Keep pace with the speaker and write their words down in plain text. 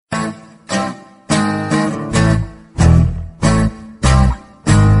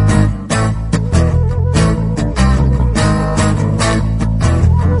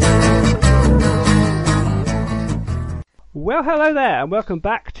Well, hello there, and welcome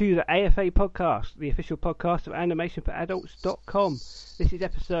back to the AFA podcast, the official podcast of AnimationForAdults.com. This is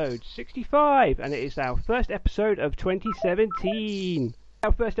episode 65, and it is our first episode of 2017.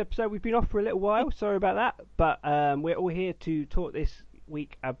 Our first episode, we've been off for a little while, sorry about that, but we're all here to talk this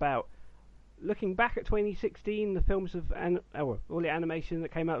week about looking back at 2016, the films of all the animation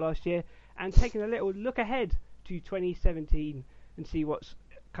that came out last year, and taking a little look ahead to 2017 and see what's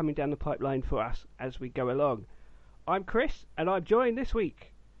coming down the pipeline for us as we go along. I'm Chris, and I'm joined this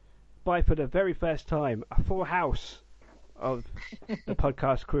week by, for the very first time, a full house of the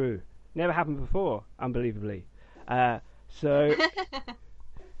podcast crew. Never happened before, unbelievably. So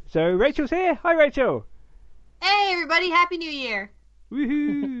Rachel's here. Hi, Rachel. Hey, everybody. Happy New Year.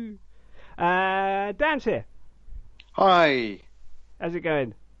 Woohoo. Dan's here. Hi. How's it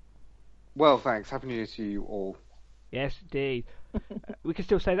going? Well, thanks. Happy New Year to you all. Yes, indeed. We can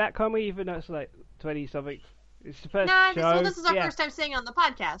still say that, can't we? Even though it's like 20-something. It's the first show. Well, this is our first time saying on the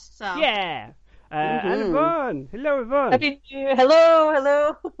podcast, so. Yeah. And Yvonne. Hello, Yvonne. Happy New Year.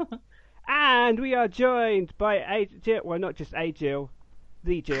 Hello. And we are joined by Jill. Well, not just Jill.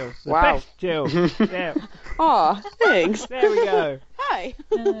 The Jill. The wow. best Jill. Yeah. Aw, thanks. There we go. Hi.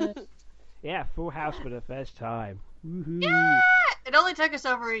 Yeah, full house for the first time. Woo-hoo. Yeah! It only took us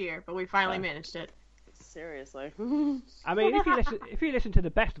over a year, but we finally managed it. Seriously. I mean, if you listen to the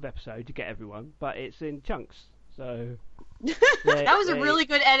best of episode, you get everyone, but it's in chunks. So that was a really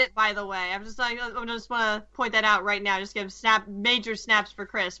good edit, by the way. I just want to point that out right now. Just give major snaps for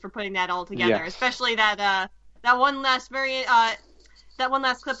Chris for putting that all together, yes. Especially that one last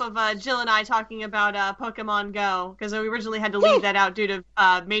clip of Jill and I talking about Pokemon Go, because we originally had to leave that out due to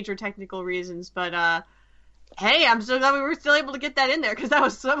major technical reasons. But hey, I'm so glad we were still able to get that in there, because that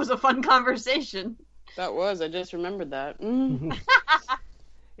was a fun conversation. That was. I just remembered that.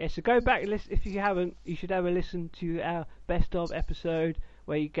 Yeah, so go back and listen. If you haven't, you should have a listen to our best of episode,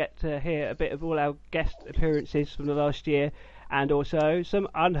 where you get to hear a bit of all our guest appearances from the last year, and also some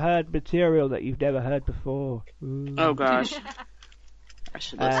unheard material that you've never heard before. Ooh. Oh gosh, I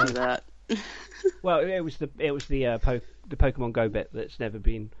should listen to that. Well, it was the Pokemon Go bit that's never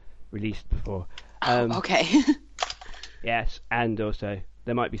been released before. Okay. Yes, and also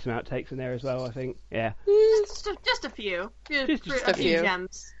there might be some outtakes in there as well, I think. Yeah. Just a few. Just a few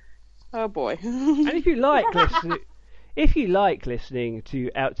gems. Oh boy. And if you like listening to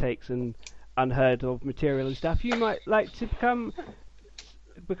outtakes and unheard of material and stuff, you might like to become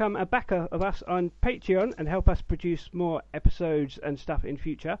a backer of us on Patreon and help us produce more episodes and stuff in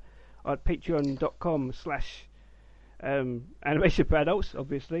future at patreon.com/ animation for adults,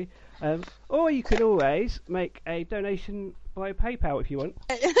 obviously. Or you can always make a donation by PayPal if you want.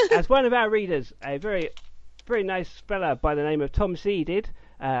 As one of our readers, a very, very nice fella by the name of Tom C did.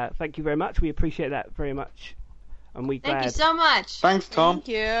 Thank you very much. We appreciate that very much. And Thank you so much. Thanks, Tom. Thank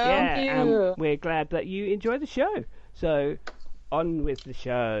you. Yeah, Thank you. and we're glad that you enjoy the show. So, on with the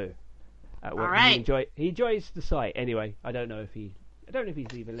show. All right. He enjoys the site anyway. I don't know if he's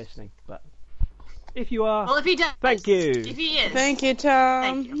even listening, but if you are, well, if he does, thank you. If he is, Thank you,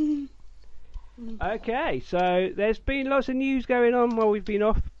 Tom. Thank you. Okay, so there's been lots of news going on while we've been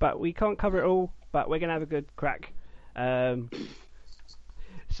off, but we can't cover it all. But we're gonna have a good crack. So,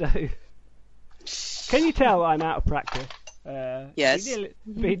 can you tell I'm out of practice? Yes.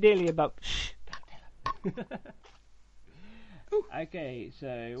 Be nearly about. Okay,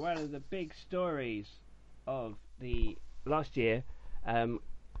 so one of the big stories of the last year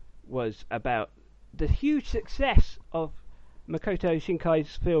was about the huge success of Makoto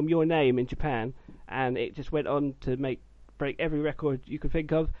Shinkai's film Your Name in Japan, and it just went on to break every record you could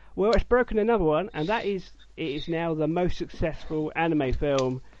think of. Well, it's broken another one, and it is now the most successful anime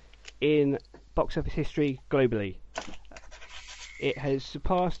film in box office history globally. It has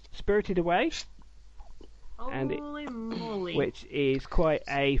surpassed Spirited Away, Holy moly. which is quite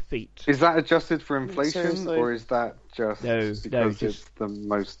a feat. Is that adjusted for inflation, Seriously. or is that just because just it's the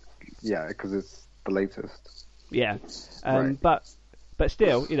most? Yeah, because it's the latest. Yeah, Right. but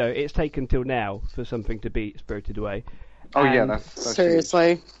still, it's taken till now for something to beat Spirited Away. Oh yeah, And- that's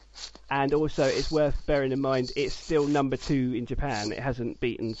Seriously. And also, it's worth bearing in mind it's still number 2 in Japan. It hasn't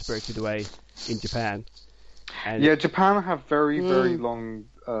beaten Spirited Away in Japan. And Yeah, Japan have very long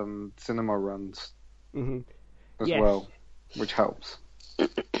cinema runs Mhm. as Yes. well, which helps.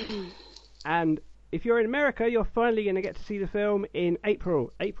 And if you're in America, you're finally going to get to see the film in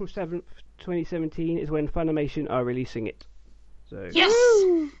April. April 7th, 2017 is when Funimation are releasing it. So Yes!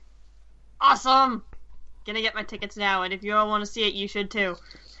 Awesome! Gonna get my tickets now, and if you all want to see it, you should too.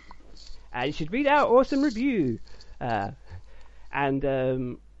 And you should read our awesome review.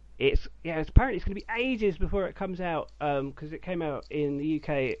 And it's apparently it's going to be ages before it comes out, because it came out in the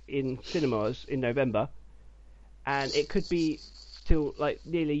UK in cinemas in November, and it could be till like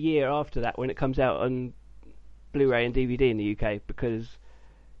nearly a year after that when it comes out on Blu-ray and DVD in the UK, because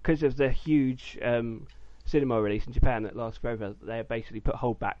of the huge cinema release in Japan that lasts forever. They basically put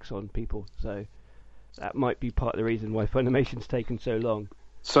holdbacks on people, so that might be part of the reason why Funimation's taken so long.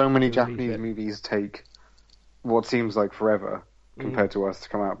 So many Japanese movies take what seems like forever compared to us to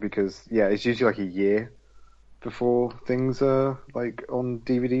come out, because it's usually like a year before things are like on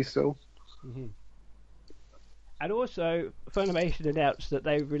DVD still. Mm-hmm. And also, Funimation announced that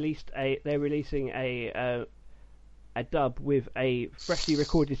they're releasing a dub with a freshly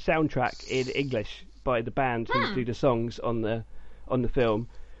recorded soundtrack in English by the band who do the songs on the film,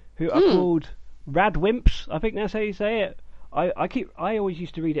 who are called Radwimps. I think that's how you say it. I always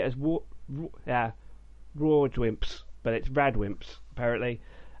used to read it as Rawdwimps, but it's Radwimps apparently.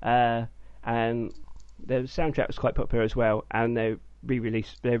 And the soundtrack was quite popular as well, and they're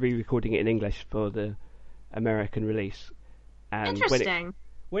re-recording it in English for the American release. And interesting.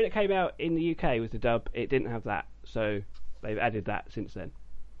 When it came out in the UK with the dub, it didn't have that, so they've added that since then.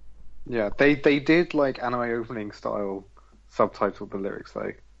 Yeah, they did like anime opening style subtitle the lyrics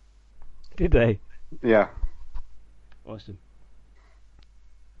though. Did they? Yeah. Awesome.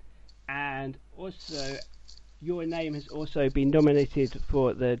 And also, your name has also been nominated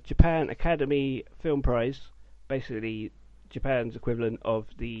for the Japan Academy Film Prize, basically Japan's equivalent of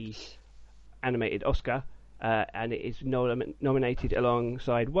the animated Oscar, and it is nominated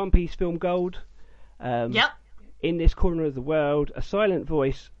alongside One Piece Film Gold, In This Corner of the World, A Silent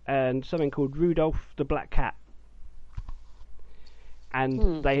Voice, and something called Rudolph the Black Cat.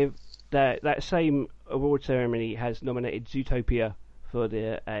 And they have that same award ceremony has nominated Zootopia for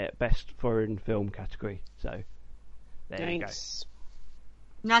the best foreign film category. So there you go.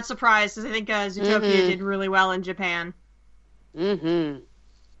 Not surprised, because I think Zootopia did really well in Japan. Mm-hmm.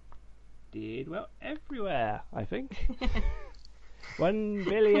 Did well everywhere, I think. $1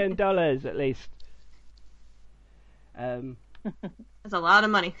 billion at least. That's a lot of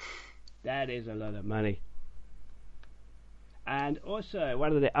money. That is a lot of money. And also,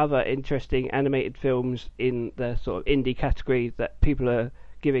 one of the other interesting animated films in the sort of indie category that people are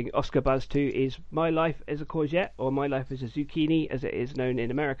giving Oscar buzz to is My Life as a Courgette, or My Life as a Zucchini, as it is known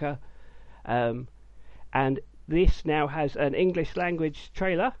in America. And this now has an English language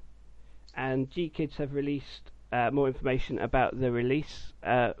trailer, and GKIDS have released more information about the release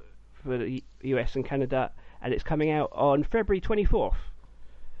for the US and Canada, and it's coming out on February 24th.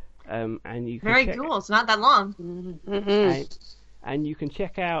 And you can Very cool. It's not that long. And you can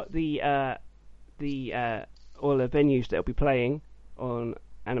check out all the venues that will be playing on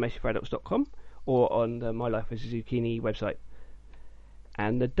animationforadults.com or on the My Life as a Zucchini website.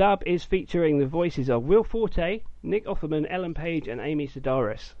 And the dub is featuring the voices of Will Forte, Nick Offerman, Ellen Page, and Amy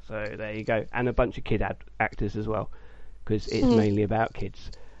Sedaris. So there you go, and a bunch of kid actors as well, because it's mainly about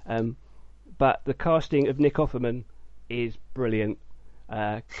kids. But the casting of Nick Offerman is brilliant.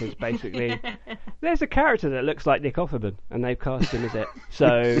 Because basically, there's a character that looks like Nick Offerman, and they've cast him as it,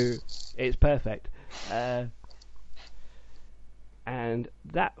 so it's perfect. And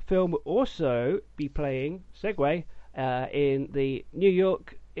that film will also be playing, segue, in the New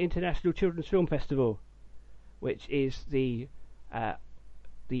York International Children's Film Festival, which is the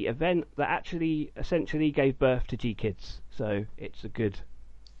event that actually essentially gave birth to GKIDS. So it's a good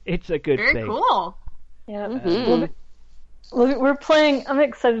thing. Very cool. Yeah. We're playing. I'm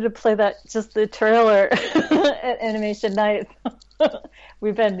excited to play that. Just the trailer at Animation Night.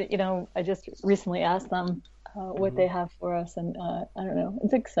 We've been, I just recently asked them what they have for us, and I don't know.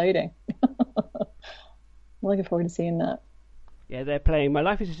 It's exciting. I'm looking forward to seeing that. Yeah, they're playing My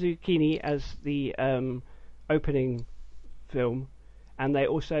Life as a Zucchini as the opening film, and they're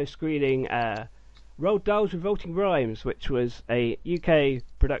also screening Roald Dahl's Revolting Rhymes, which was a UK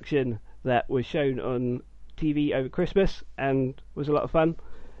production that was shown on TV over Christmas and was a lot of fun.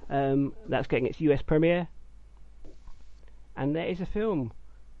 That's getting its US premiere. And there is a film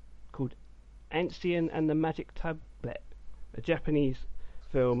called Ancien and the Magic Tablet, a Japanese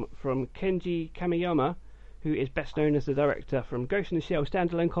film from Kenji Kamiyama, who is best known as the director from Ghost in the Shell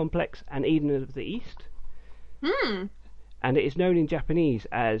Standalone Complex and Eden of the East. And it is known in Japanese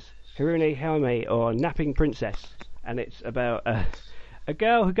as Hirune Hime, or Napping Princess, and it's about a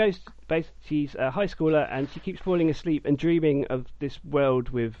girl who she's a high schooler, and she keeps falling asleep and dreaming of this world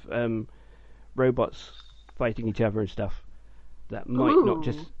with robots fighting each other and stuff that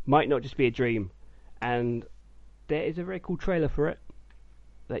might not just be a dream. And there is a very cool trailer for it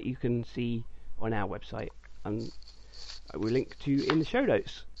that you can see on our website. And will link to in the show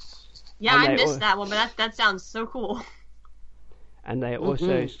notes. Yeah, I missed that one, but that sounds so cool. And they are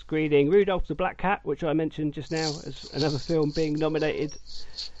also screening Rudolph the Black Cat, which I mentioned just now as another film being nominated.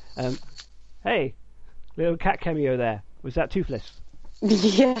 Hey, little cat cameo there. Was that Toothless?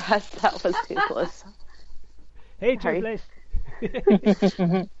 Yes, that was Toothless. Hey, Toothless.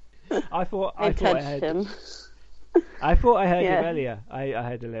 I thought I heard him. I thought I heard him earlier. I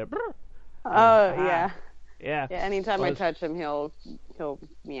heard a little. Yeah. Yeah. Anytime I touch him, he'll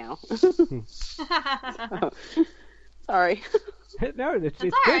meow. Sorry. No, it's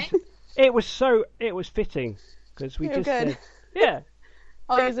good. Right. It was fitting because we just good. Yeah.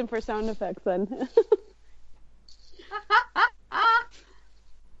 I'll use him for sound effects then.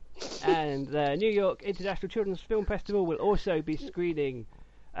 And the New York International Children's Film Festival will also be screening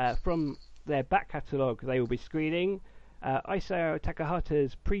from their back catalogue. They will be screening Isao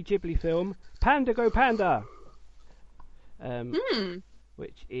Takahata's pre-Ghibli film Panda Go Panda,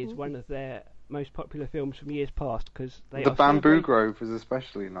 which is one of their most popular films from years past. Because the Bamboo Grove is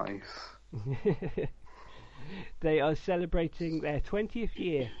especially nice. They are celebrating their 20th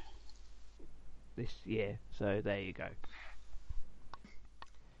year this year, so there you go.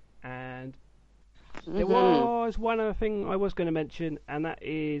 And there was one other thing I was going to mention, and that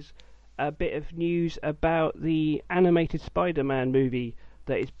is a bit of news about the animated Spider-Man movie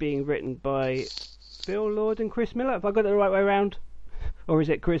that is being written by Phil Lord and Chris Miller. Have I got it the right way around? Or is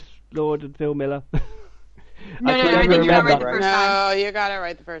it Chris Lord and Phil Miller? No, I think you got it right the first time. No, you got it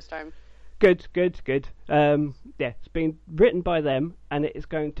right the first time. Good. Yeah, it's been written by them, and it is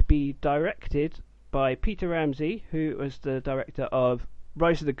going to be directed by Peter Ramsey, who was the director of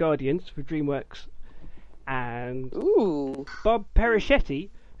Rise of the Guardians for DreamWorks, and Bob Perichetti,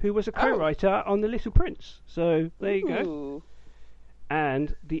 who was a co-writer on The Little Prince. So there you go.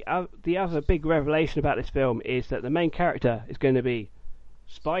 And the other big revelation about this film is that the main character is going to be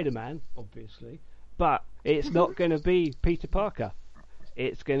Spider-Man, obviously, but it's not going to be Peter Parker.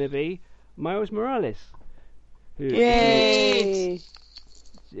 It's going to be Miles Morales. Yay!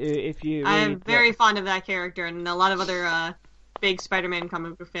 I am very fond of that character, and a lot of other big Spider-Man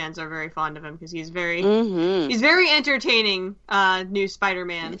comic book fans are very fond of him because he's very entertaining. New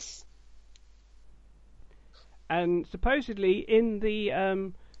Spider-Man. Yes. And supposedly in the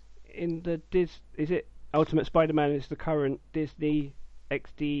is it Ultimate Spider-Man is the current Disney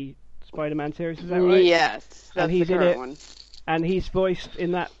XD Spider-Man series? Is that right? Yes, that's the current one. And he's voiced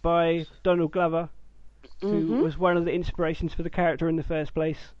in that by Donald Glover, who was one of the inspirations for the character in the first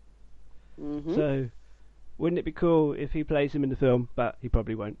place. So, wouldn't it be cool if he plays him in the film? But he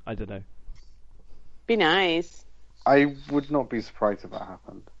probably won't. I don't know. Be nice. I would not be surprised if that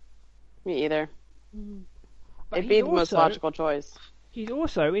happened. Me either. But it'd be the most logical choice. He's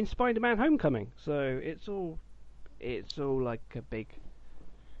also in Spider-Man: Homecoming, so it's all like a big.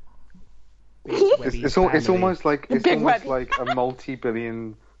 It's almost like a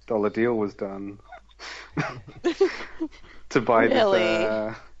multi-billion-dollar deal was done to buy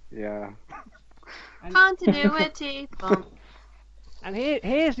this. Yeah. Continuity. And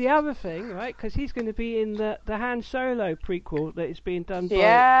here's the other thing, right? Because he's going to be in the Han Solo prequel that is being done by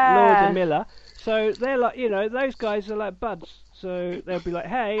Lord and Miller. So they're like, those guys are like buds. So they'll be like,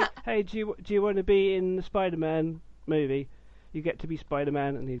 hey, do you want to be in the Spider-Man movie? You get to be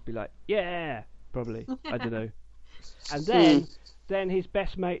Spider-Man, and he'd be like, yeah, probably. I don't know. And then his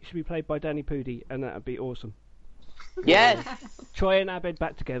best mate should be played by Danny Pudi, and that would be awesome. Yes. Troy and Abed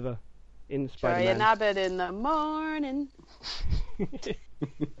back together in Spider-Man. Troy and Abed in the morning.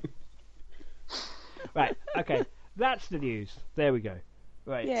 Right, okay. That's the news. There we go.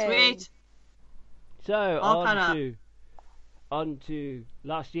 Right. Yay. Sweet. So, on to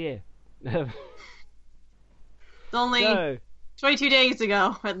last year. It's only 22 days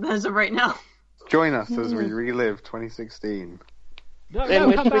ago, as of right now. Join us as we relive 2016. In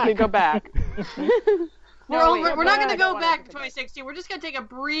which we could go back. We're not going to go back to 2016. We're just going to take a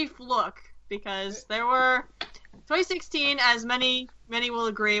brief look, because 2016, as many will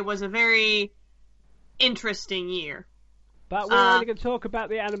agree, was a very interesting year. But we're only going to talk about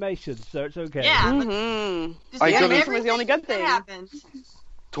the animation, so it's okay. Yeah. The animation was the only good thing.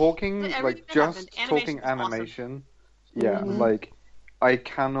 Talking animation, like, I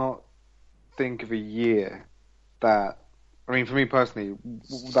cannot think of a year that, I mean, for me personally,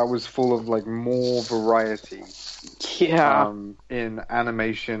 that was full of, like, more variety in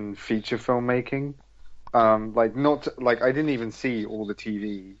animation feature filmmaking. I didn't even see all the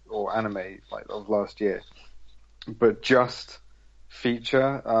TV or anime, like, of last year, but just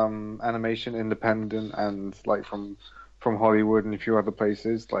feature animation, independent, and, like, from Hollywood and a few other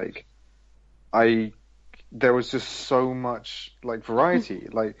places. Like, I there was just so much like variety,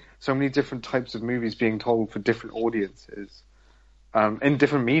 like so many different types of movies being told for different audiences, in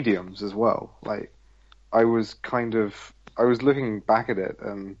different mediums as well. Like I was looking back at it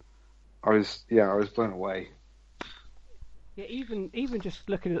and I was blown away. Yeah, even just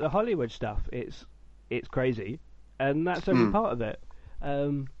looking at the Hollywood stuff, it's crazy, and that's only part of it.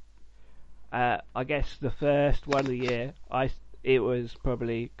 I guess the first one of the year, it was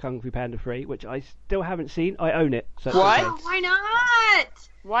probably Kung Fu Panda 3, which I still haven't seen. I own it. So what? Okay. Oh, why not?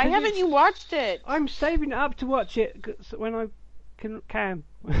 Why haven't you watched it? I'm saving it up to watch it when I can.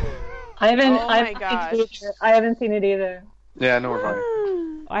 I haven't seen it either. Yeah, nor have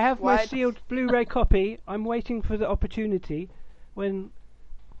I. I have my sealed Blu-ray copy. I'm waiting for the opportunity when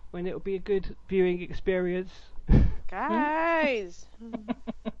it'll be a good viewing experience. Guys,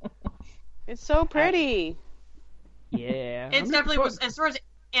 it's so pretty. Yeah, it's definitely, as far as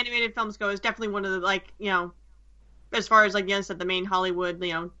animated films go, it's definitely one of the, as far as the main Hollywood,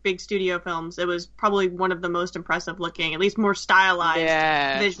 big studio films, it was probably one of the most impressive looking, at least more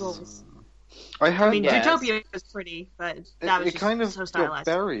stylized visuals. Zootopia was pretty, but that was so stylized. Got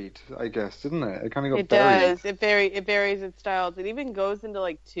buried, I guess, didn't it? It kind of got buried. It does. It buries its styles. It even goes into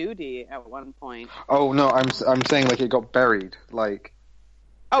 2D at one point. Oh no, I'm saying it got buried, like.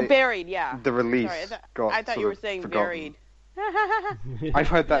 Oh, buried, yeah. The release. Sorry, I thought you were saying forgotten. Buried. I've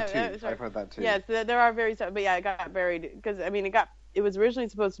heard that too. Yes, there are very, but yeah, it got buried because it was originally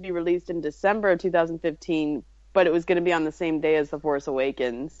supposed to be released in December of 2015, but it was going to be on the same day as The Force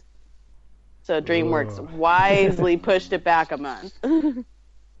Awakens. So DreamWorks wisely pushed it back a month.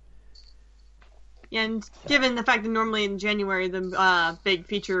 And given the fact that normally in January the big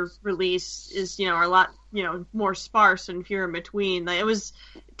feature release is are a lot more sparse and fewer in between,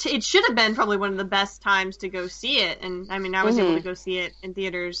 it should have been probably one of the best times to go see it. And I was able to go see it in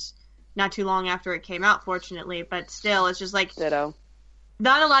theaters not too long after it came out, fortunately. But still, it's just ditto.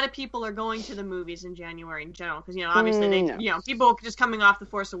 Not a lot of people are going to the movies in January in general because obviously people just coming off The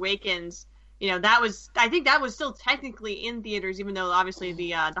Force Awakens. I think that was still technically in theaters, even though obviously the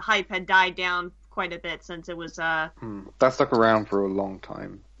hype had died down quite a bit since it was. That stuck around for a long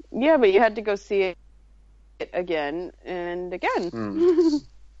time. Yeah, but you had to go see it again and again.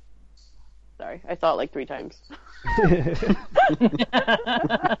 Sorry, I saw it 3 times.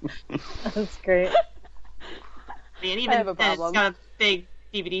 That's great. And even I have a problem. It's got a big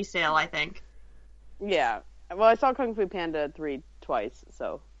DVD sale, I think. Yeah. Well, I saw Kung Fu Panda 3 twice,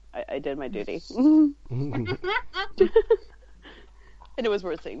 so I did my duty. And it was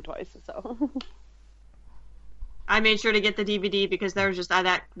worth seeing twice, so. I made sure to get the DVD because there was just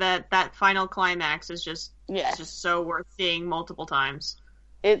that final climax is just it's just so worth seeing multiple times.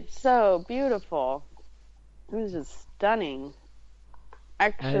 It's so beautiful. It was just stunning.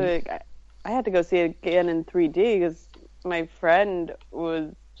 Actually, I had to go see it again in 3D because my friend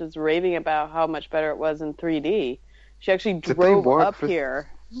was just raving about how much better it was in 3D. She actually drove up here.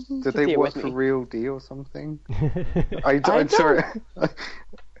 Did they work for Real D or something? I'm sorry.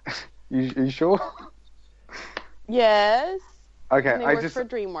 You sure? Yes. Okay, and they work for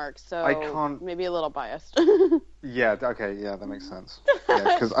DreamWorks, so I can't. Maybe a little biased. Yeah. Okay. Yeah, that makes sense.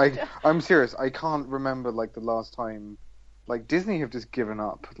 Because I'm serious. I can't remember the last time. Disney have just given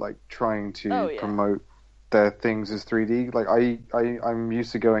up trying to promote their things as 3D. I'm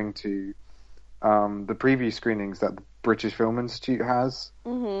used to going to the preview screenings that the British Film Institute has,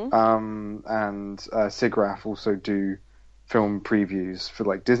 and SIGGRAPH also do film previews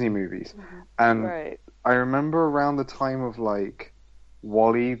for Disney movies, and I remember around the time of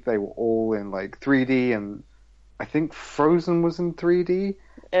WALL-E, they were all in 3D, and I think Frozen was in 3D,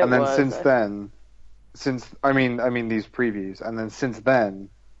 and then since these previews, and then since then,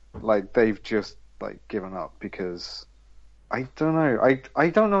 they've just given up because I don't know, I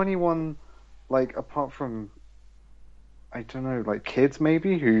don't know anyone apart from kids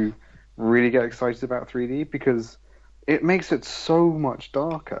maybe who really get excited about 3D because it makes it so much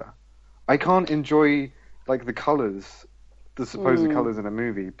darker. I can't enjoy the colors, the supposed colors in a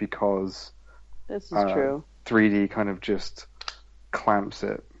movie because this is true. 3D kind of just clamps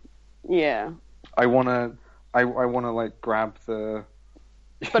it. Yeah. I wanna grab the.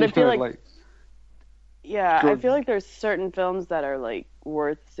 But I feel I feel there's certain films that are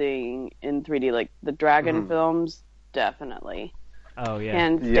worth seeing in 3D, the Dragon films, definitely. Oh yeah.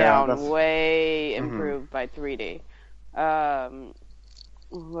 Hands down, way improved by 3D.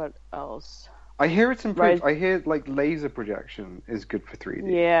 What else? I hear it's improved. I hear laser projection is good for 3D.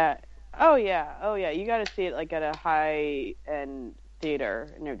 Yeah. Oh yeah. You got to see it at a high end theater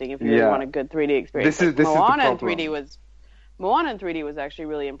and everything if you really want a good 3D experience. This is Moana the in 3D was Moana in 3D was actually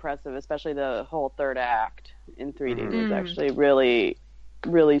really impressive, especially the whole third act in 3D was actually really,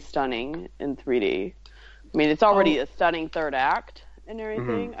 really stunning in 3D. I mean, it's already a stunning third act and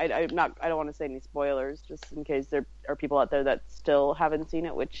everything. I don't want to say any spoilers, just in case there are people out there that still haven't seen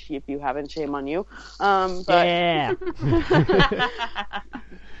it. Which, if you haven't, shame on you. But, yeah.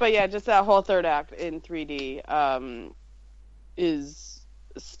 But yeah, just that whole third act in 3D is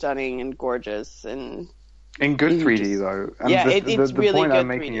stunning and gorgeous and in good 3D though. And yeah, the it's really point good I'm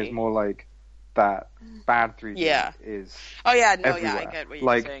making 3D. is more like that bad 3D is. Oh yeah, no, everywhere. yeah, I get what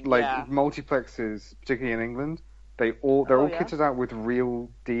you're saying. Like multiplexes, particularly in England, they're all kitted out with real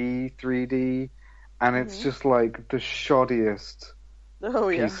 3D, and it's just like the shoddiest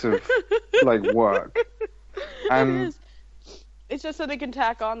piece of like work. And it's just so they can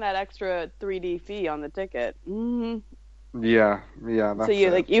tack on that extra 3D fee on the ticket. Yeah, that's so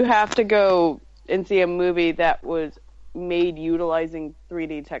you have to go and see a movie that was made utilizing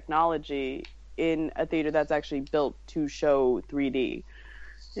 3D technology in a theater that's actually built to show 3D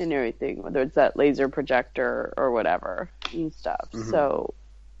and everything, whether it's that laser projector or whatever and stuff. So,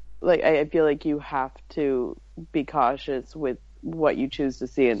 like, I feel like you have to be cautious with what you choose to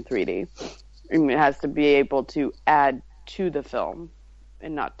see in 3D. I mean, it has to be able to add to the film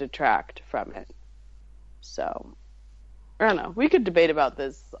and not detract from it. So, I don't know. We could debate about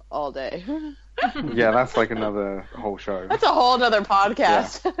this all day. Yeah, that's like another whole show. That's a whole other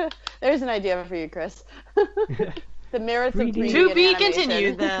podcast. Yeah. There's an idea for you, Chris. The merits of 3D to be animation.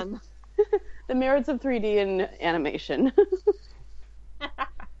 continued, then. The merits of 3D in animation.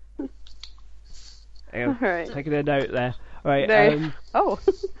 All right. Taking a note there. All right. So,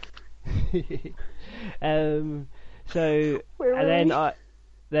 and then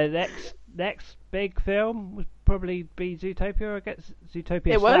the next big film would probably be Zootopia. I guess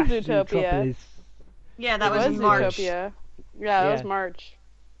Zootopia. It was Zootopia. Zootropolis. Yeah, that was in March. Zootopia. Yeah, that was March.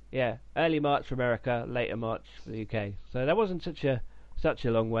 Yeah, early March for America, later March for the UK. So that wasn't such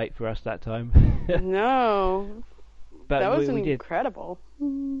a long wait for us that time. No, but that was we incredible.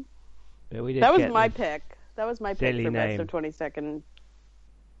 Yeah, we did. That was my pick. That was my pick for best of 22nd.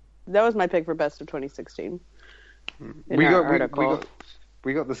 That was my pick for best of 2016. We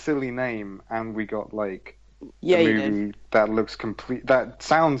got the silly name, and we got like a movie that looks complete. That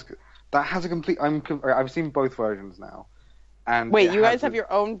has a complete. I've seen both versions now. And wait, you guys have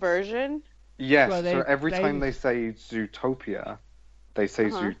your own version? Yes. Well, so every time they say Zootopia, they say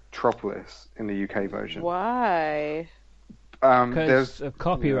Zootropolis in the UK version. Why? Because of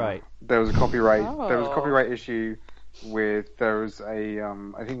copyright. There was a copyright. There was a copyright issue with. There was a.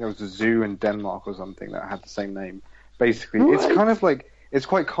 I think there was a zoo in Denmark or something that had the same name. Basically, it's kind of like it's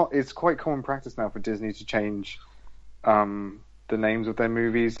quite common practice now for Disney to change the names of their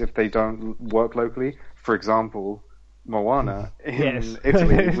movies if they don't work locally. For example, Moana in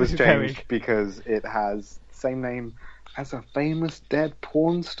Italy was changed because it has the same name as a famous dead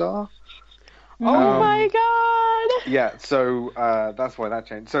porn star. Oh my god! Yeah, so that's why that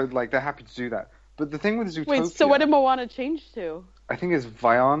changed. So like they're happy to do that. But the thing with Zootopia... Wait, so what did Moana change to? I think it's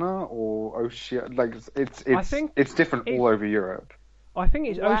Vaiana or Oceania. Like it's different all over Europe. I think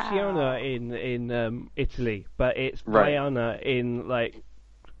it's Oceania in Italy, but it's Vaiana in like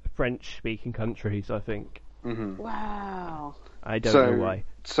French-speaking countries, I think. Mm-hmm. Wow. I don't know why.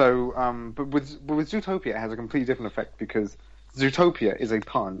 So, but with Zootopia, it has a completely different effect because Zootopia is a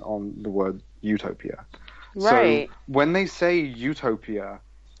pun on the word utopia. Right. So when they say utopia,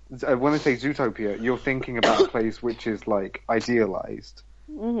 when they say Zootopia, you're thinking about a place which is like idealized,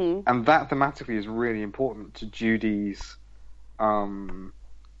 and that thematically is really important to Judy's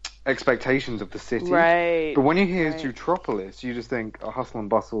expectations of the city. Right. But when you hear Zootropolis, you just think a hustle and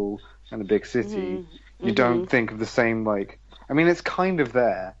bustle and a big city. You don't think of the same, like... I mean, it's kind of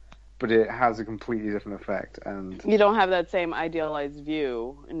there, but it has a completely different effect, and... You don't have that same idealized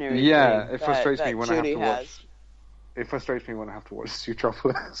view and everything. Yeah, it frustrates me when I have Judy to watch... It frustrates me when I have to watch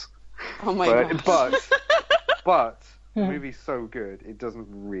Zootropolis. Oh my god. But the movie's so good, it doesn't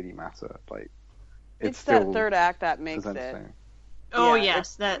really matter. Like, it's that third act that makes it. Oh,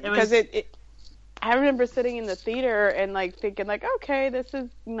 yes. Because I remember sitting in the theater and like thinking like, okay, this is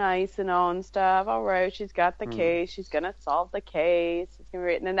nice and all and stuff. All right, she's got the case. She's gonna solve the case. It's gonna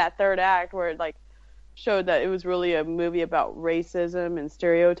be... And then that third act where it like showed that it was really a movie about racism and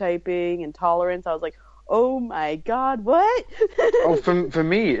stereotyping and tolerance. I was like, oh my god, what? Oh, for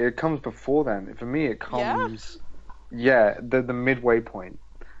me, it comes before then. For me, it comes, the midway point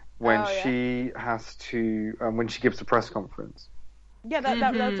when she has to when she gives the press conference. Yeah, that's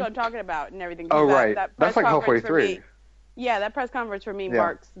what I'm talking about and everything. Oh, right. That's like halfway through. That press conference for me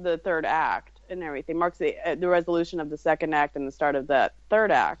marks the third act and everything. Marks the resolution of the second act and the start of the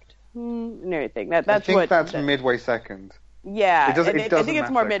third act and everything. I think that's midway second. Yeah, I think it's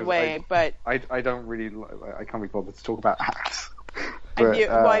more midway, but I don't really. I can't be bothered to talk about acts.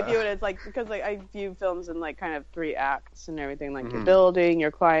 I view it as because I view films in kind of 3 acts and everything, your building, your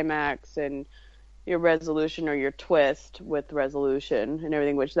climax, and your resolution or your twist with resolution and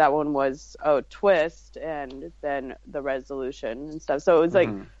everything. Which that one was twist and then the resolution and stuff. So it was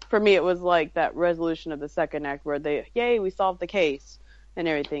for me, it was like that resolution of the second act where we solved the case and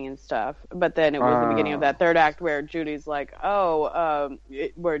everything and stuff. But then it was the beginning of that third act where Judy's where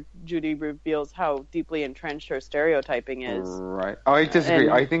Judy reveals how deeply entrenched her stereotyping is. Right. I disagree.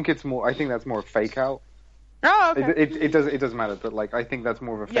 I think that's more a fake out. Oh, okay. It doesn't matter, but I think that's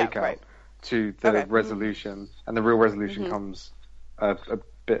more of a fake out to the resolution, and the real resolution comes a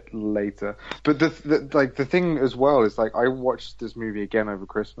bit later. But the thing as well is I watched this movie again over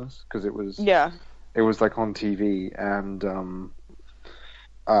Christmas because it was on TV, and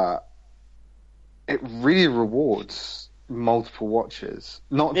it really rewards multiple watches.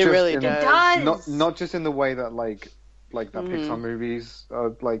 Not just in the way that that Pixar movies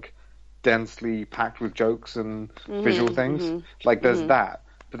are densely packed with jokes and visual things. There's that,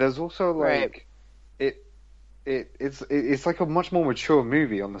 but there's also it's a much more mature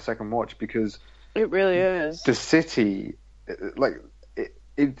movie on the second watch because it really is. The city,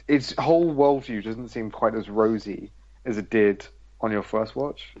 its whole worldview doesn't seem quite as rosy as it did on your first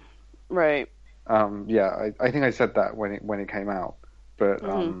watch. Right. I think I said that when it came out, but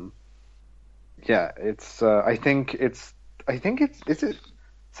it's I think it's is it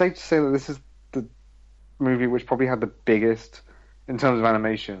safe to say that this is the movie which probably had the biggest in terms of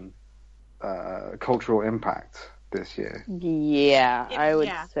animation cultural impact this year? Yeah, I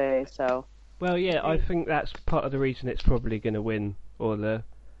would say so. Well, I think that's part of the reason it's probably going to win I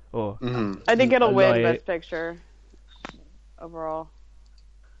think it'll win Best Picture overall.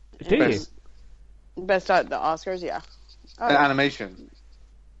 Do you? Best at the Oscars, yeah. Animation.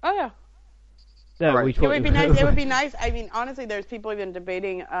 Oh yeah. No, right. It would be nice. It would be nice. I mean, honestly, there's people even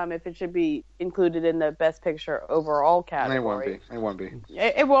debating if it should be included in the Best Picture overall category. It won't be.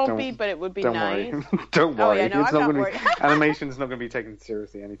 It won't be, but it would be nice. Worry. Don't worry. Oh, yeah, no, it's I'm not not going worried. Animation's not going to be taken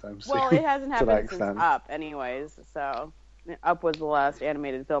seriously anytime soon. Well, it hasn't happened since extent. Up, anyways. So, Up was the last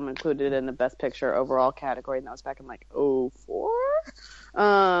animated film included in the Best Picture overall category, and that was back in 2004.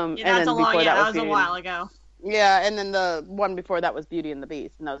 That was a while ago. Yeah, and then the one before that was Beauty and the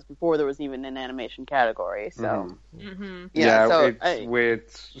Beast, and that was before there was even an animation category. So, it's weird.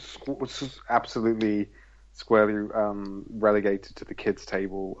 It's absolutely squarely relegated to the kids'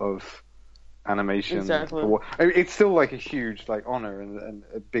 table of animation. Exactly. It's still a huge honor and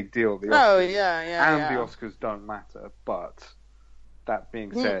a big deal. The Oscars, the Oscars don't matter, but that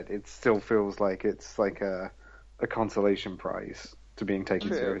being said, it still feels like it's a consolation prize to being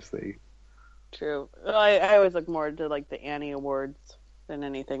taken seriously. True. I always look more to the Annie Awards than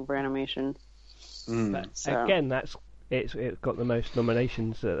anything for animation. So. Again, it's got the most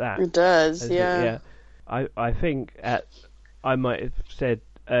nominations at that. It does, yeah. I think I might have said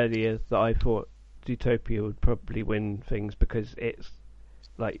earlier that I thought Zootopia would probably win things because it's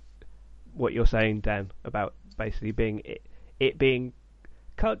what you're saying, Dan, about basically being it being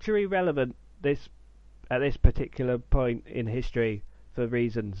culturally relevant at this particular point in history for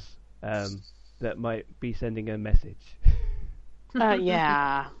reasons that might be sending a message.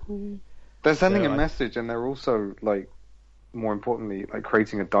 Yeah. They're sending a message, and they're also more importantly,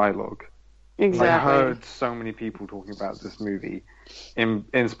 creating a dialogue. Exactly. I heard so many people talking about this movie in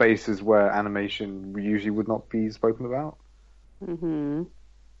spaces where animation usually would not be spoken about. Mm-hmm.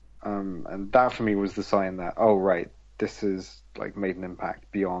 And that for me was the sign that this has made an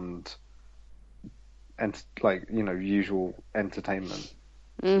impact beyond usual entertainment.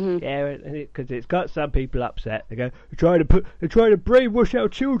 Mm-hmm. Yeah, because it's got some people upset. They go, they're trying to brainwash our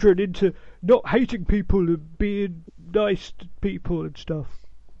children into not hating people and being nice to people and stuff.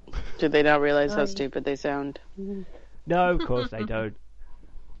 Do they not realize how stupid they sound? No, of course they don't.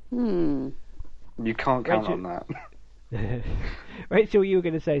 You can't count on that. Rachel, you were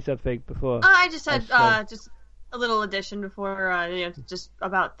going to say something before. I just had just a little addition before, just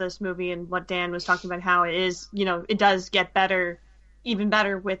about this movie and what Dan was talking about, how it is, it does get better, even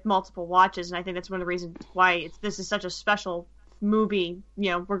better with multiple watches, and I think that's one of the reasons why this is such a special movie,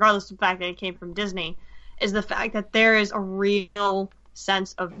 regardless of the fact that it came from Disney, is the fact that there is a real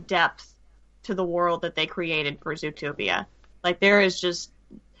sense of depth to the world that they created for Zootopia. There is just,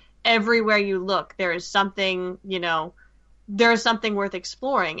 everywhere you look, there is something, there is something worth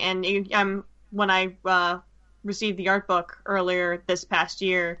exploring, and when I received the art book earlier this past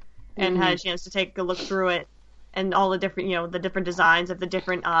year, and had a chance to take a look through it and all the different, the different designs of the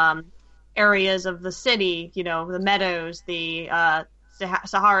different areas of the city, the meadows, the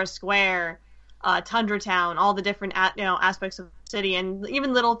Sahara Square, Tundra Town, all the different aspects of the city, and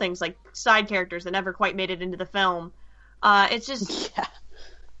even little things like side characters that never quite made it into the film. It's just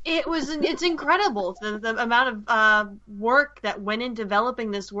it's incredible the amount of work that went in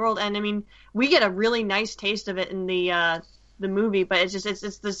developing this world, and I mean we get a really nice taste of it in the movie, but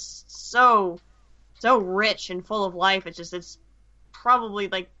it's this so rich and full of life. It's probably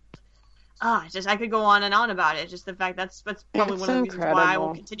like I could go on and on about it. Just the fact that's probably one of the reasons why I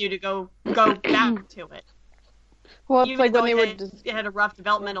will continue to go back to it. Well, it's like when they had a rough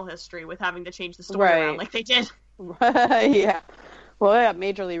developmental history with having to change the story around like they did. Yeah. Well, yeah,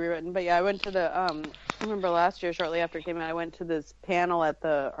 majorly rewritten. But yeah, I went to I remember last year, shortly after it came out, I went to this panel at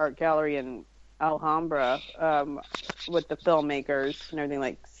the art gallery in Alhambra with the filmmakers and everything,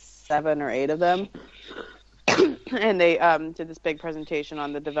 like 7 or 8 of them. And they did this big presentation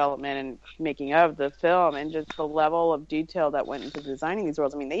on the development and making of the film, and just the level of detail that went into designing these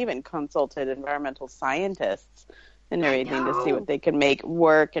worlds. I mean, they even consulted environmental scientists and everything to see what they could make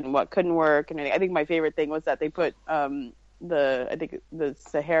work and what couldn't work. And I think my favorite thing was that they put the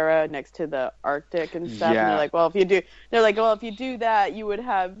Sahara next to the Arctic and stuff. Yeah. And if you do that, you would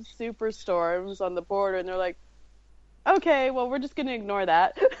have superstorms on the border. And they're like, okay, well, we're just gonna ignore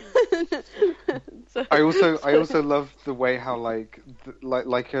that. So, I also love the way how like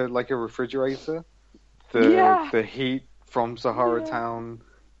a refrigerator, the heat from Sahara Town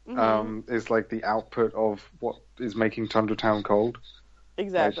is like the output of what is making Tundra Town cold.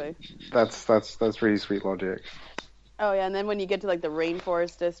 Exactly. Like, that's really sweet logic. Oh yeah, and then when you get to like the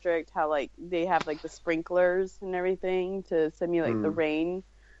rainforest district, how like they have like the sprinklers and everything to simulate the rain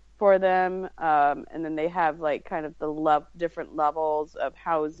for them, and then they have like kind of the different levels of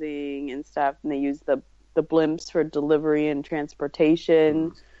housing and stuff, and they use the blimps for delivery and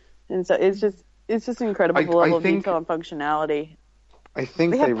transportation, and so it's just incredible level of detail and functionality. I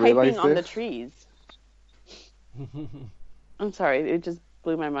think they have realized piping on the trees. I'm sorry, it just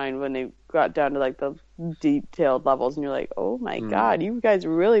blew my mind when they got down to like the detailed levels, and you're like, oh my god, you guys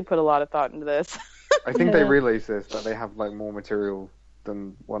really put a lot of thought into this. I think they realize this, that they have like more material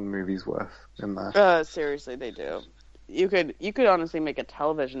than one movie's worth in there. Seriously, they do. You could honestly make a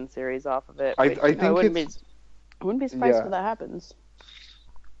television series off of it. I think I wouldn't be surprised if that happens.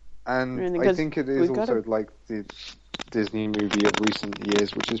 And I think it is also like the Disney movie of recent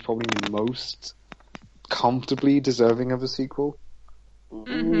years, which is probably most comfortably deserving of a sequel.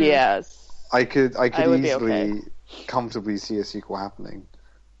 Mm-hmm. Yes. I could easily comfortably see a sequel happening.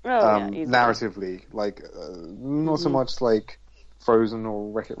 Narratively, like not so much like Frozen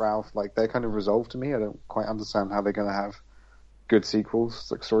or Wreck-It Ralph, like they're kind of resolved to me. I don't quite understand how they're going to have good sequels,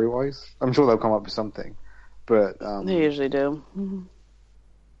 like story-wise. I'm sure they'll come up with something, but they usually do.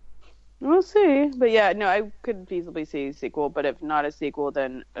 We'll see. But yeah, no, I could feasibly see a sequel, but if not a sequel,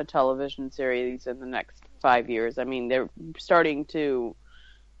 then a television series in the next 5 years. I mean, they're starting to...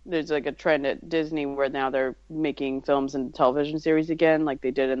 There's like a trend at Disney where now they're making films and television series again, like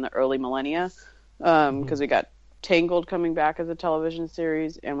they did in the early millennia, because we got Tangled coming back as a television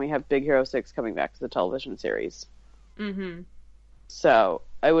series, and we have Big Hero 6 coming back as a television series. Mm-hmm. So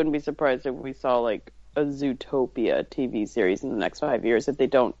I wouldn't be surprised if we saw like a Zootopia TV series in the next 5 years if they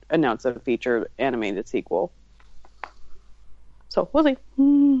don't announce a feature animated sequel. So we'll see.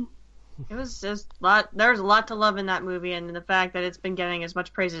 It was just there's a lot to love in that movie, and the fact that it's been getting as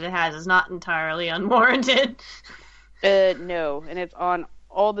much praise as it has is not entirely unwarranted. No, and it's on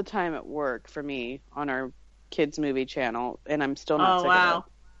all the time at work for me on our kids movie channel, and I'm still not sick of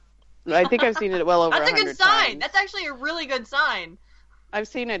it. I think I've seen it well over 100 times. That's a good sign. That's actually a really good sign. I've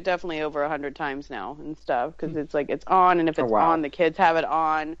seen it definitely over 100 times now and stuff, because it's like it's on, and if it's on, the kids have it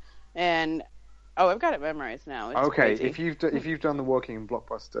on, and I've got it memorized now. It's crazy. if you've done the Working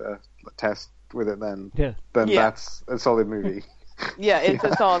Blockbuster test with it, then that's a solid movie. Yeah, it's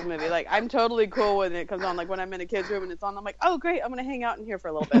a solid movie. Like, I'm totally cool when it comes on. Like, when I'm in a kid's room and it's on, I'm like, oh, great, I'm going to hang out in here for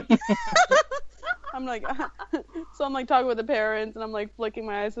a little bit. I'm like, so I'm like talking with the parents, and I'm like flicking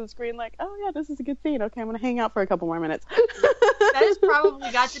my eyes to the screen like, oh, yeah, this is a good scene. Okay, I'm going to hang out for a couple more minutes. That has probably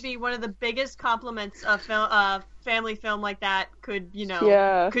got to be one of the biggest compliments a family film like that could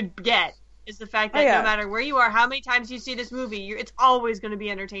get, is the fact that no matter where you are, how many times you see this movie, it's always going to be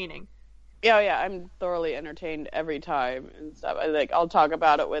entertaining. Yeah, I'm thoroughly entertained every time and stuff. I'll talk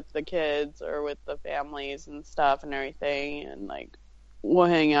about it with the kids or with the families and stuff and everything, and like we'll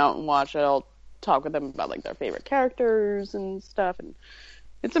hang out and watch it. I'll talk with them about like their favorite characters and stuff, and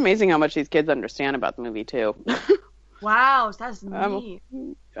it's amazing how much these kids understand about the movie too. Wow, that's neat.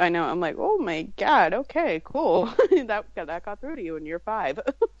 I know. I'm like, oh my god. Okay, cool. that got through to you, and you're 5.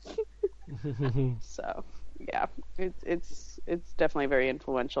 So yeah, it's definitely very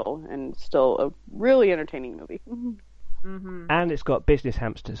influential and still a really entertaining movie. Mm-hmm. And it's got business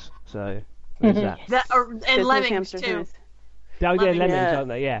hamsters, so there's that. And Business lemmings hamsters, too. nice. Oh yeah, lemons, Yeah. aren't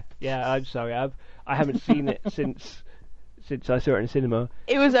they? Yeah. I'm sorry, I haven't seen it since I saw it in cinema.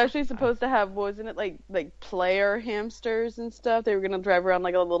 It was actually supposed to have, wasn't it like player hamsters and stuff? They were gonna drive around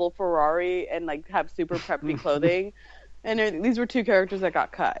like a little Ferrari and like have super preppy clothing, and these were 2 characters that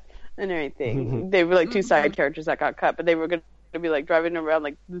got cut and everything. They were like 2 side characters that got cut, but they were gonna be like driving around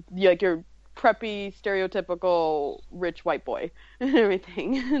like your preppy, stereotypical rich white boy and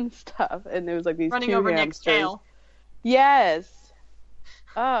everything and stuff. And there was like these Running 2 over Nick's hamsters. tail. Yes.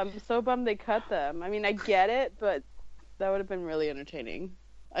 Oh, I'm so bummed they cut them. I mean, I get it, but that would have been really entertaining.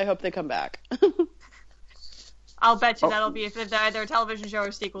 I hope they come back. I'll bet you that'll be, if they're either a television show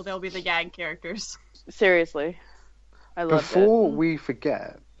or sequel, they'll be the gag characters. Seriously. I love Before we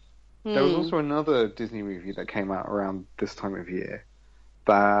forget, there was also another Disney movie that came out around this time of year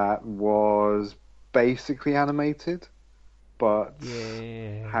that was basically animated, but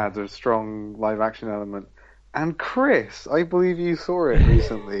had a strong live action element. And Chris, I believe you saw it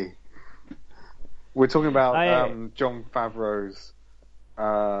recently. We're talking about Jon Favreau's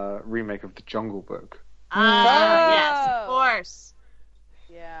remake of The Jungle Book. Yes, of course.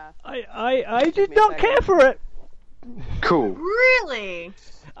 Yeah. I did not care for it. Cool. Really?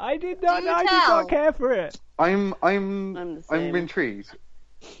 I did not. Do I did tell. not care for it. I'm the same. intrigued.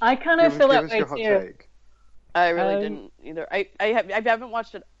 I kind of feel that Give us way your hot too. take. I really didn't either. I haven't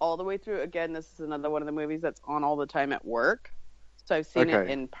watched it all the way through. Again, this is another one of the movies that's on all the time at work. So I've seen it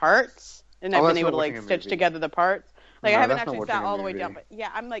in parts, and I've been able to like stitch together the parts. Like No, I haven't that's not actually sat watching a all the way movie. down, but yeah,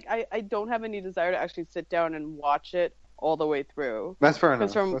 I'm like I don't have any desire to actually sit down and watch it all the way through. That's fair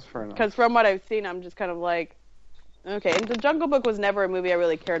enough. Because Because from what I've seen, I'm just kind of like, okay. And The Jungle Book was never a movie I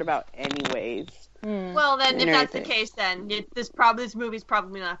really cared about, anyways. Well, then, if And that's the everything. case, then this movie's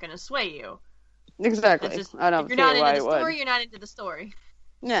probably not going to sway you. Exactly. It's just, I don't if you're see not why into the it would. story, you're not into the story.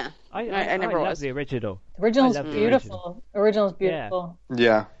 Yeah. I never love was. the original. The original's I love the beautiful. Original's beautiful.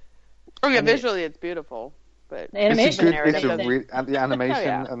 Yeah. Oh yeah, And it- visually it's beautiful, but The animation, It's everything. the animation, Oh,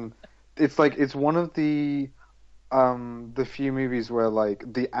 yeah. and it's one of the few movies where like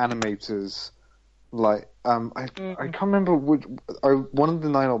the animators, like I can't remember which. One of the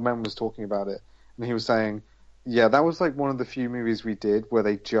 9 Old Men was talking about it, and he was saying, yeah, that was like one of the few movies we did where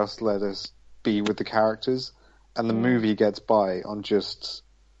they just let us be with the characters, and the movie gets by on just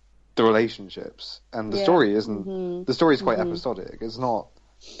the relationships, and the story isn't. The story is quite episodic. It's not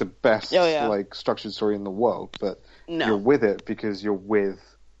the best like structured story in the world, but you're with it because you're with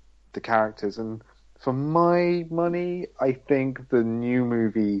the characters. And for my money, I think the new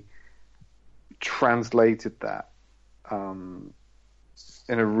movie translated that in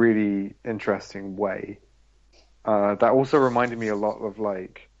a really interesting way. That also reminded me a lot of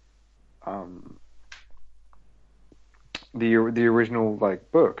like the original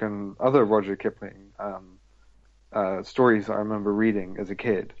like book and other Roger Kipling stories that I remember reading as a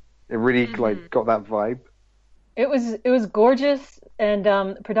kid. It really like got that vibe. It was gorgeous, and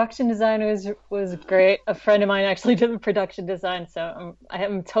the production design was great. A friend of mine actually did the production design, so I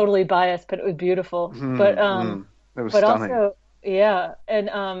am totally biased, but it was beautiful. But it was but stunning. also and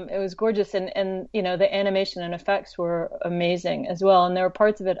it was gorgeous, and you know the animation and effects were amazing as well. And there were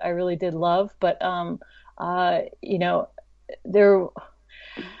parts of it I really did love, but you know there.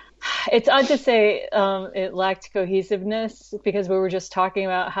 It's odd to say it lacked cohesiveness because we were just talking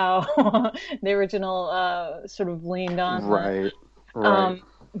about how the original sort of leaned on that. Right.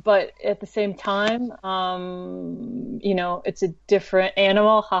 But at the same time, you know, it's a different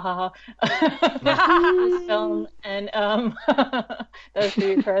animal, this film, and that was for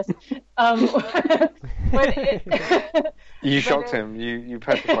you, Chris. But You shocked him. You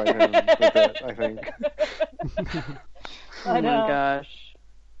petrified him with it, I think. Oh my gosh.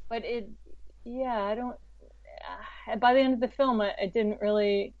 But I don't. By the end of the film, I didn't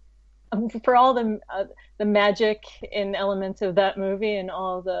really, for all the magic and elements of that movie and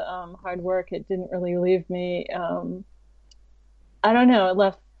all the hard work, it didn't really leave me. I don't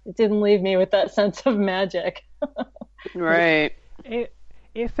know. It didn't leave me with that sense of magic. Right. It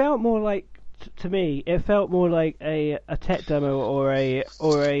felt more like, to me, it felt more like a tech demo or a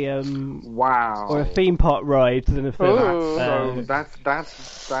Wow. or a theme park ride than a film. Ooh. So that's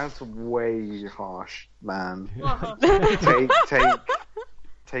way harsh, man. Whoa.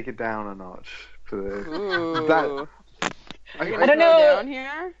 Take it down a notch for this. Ooh. That I don't know. Down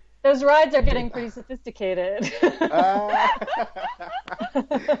here? Those rides are getting pretty sophisticated.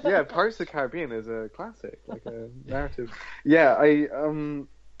 Yeah, Pirates of the Caribbean is a classic, like a narrative. Yeah,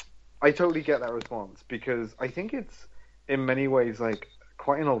 I totally get that response because I think it's in many ways like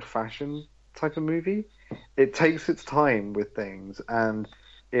quite an old-fashioned type of movie. It takes its time with things and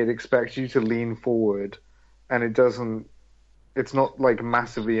it expects you to lean forward, and it's not like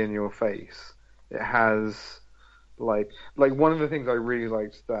massively in your face. It has like one of the things I really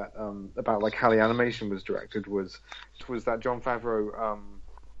liked that about like how the animation was directed was that Jon Favreau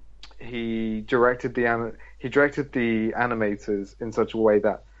he directed the animators in such a way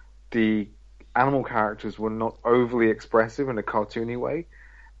that the animal characters were not overly expressive in a cartoony way,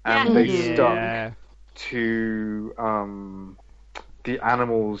 and they stuck to the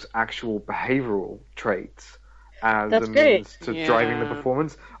animals' actual behavioral traits as a means to driving the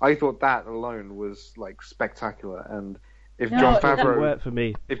performance. I thought that alone was like spectacular. And if Jon Favreau worked for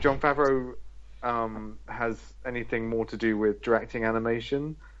me. If Jon Favreau has anything more to do with directing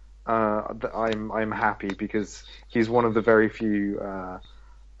animation, I'm happy because he's one of the very few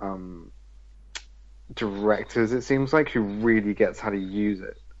directors, it seems like, who really gets how to use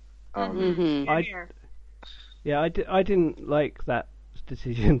it. I didn't like that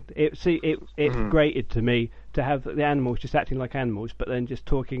decision. It grated to me to have the animals just acting like animals, but then just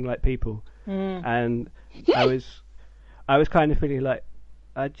talking like people. And I was kind of feeling like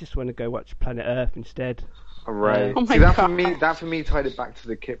I just want to go watch Planet Earth instead. Right. Oh my See, God. that for me tied it back to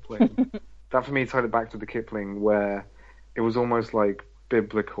the Kipling. That for me tied it back to the Kipling, where it was almost like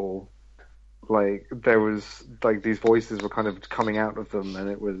biblical. Like there was like these voices were kind of coming out of them, and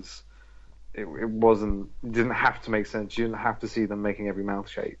it didn't have to make sense. You didn't have to see them making every mouth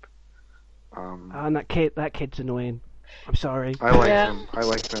shape. And that kid's annoying. I'm sorry. I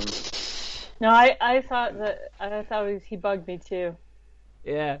like them. No, I thought he bugged me too.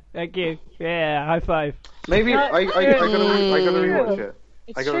 Yeah, thank you. Yeah, high five. Maybe I gotta rewatch it.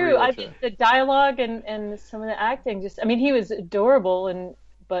 It's true. I think the dialogue and some of the acting he was adorable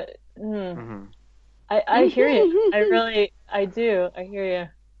but I hear you. I do. I hear you.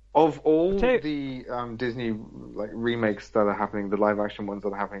 Of all the Disney like remakes that are happening, the live action ones that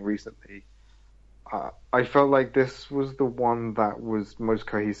are happening recently, I felt like this was the one that was most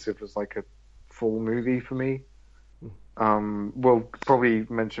cohesive as like a full movie for me. We'll probably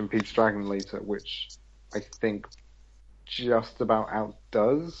mention Pete's Dragon later, which I think just about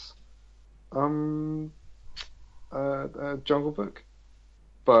outdoes Jungle Book.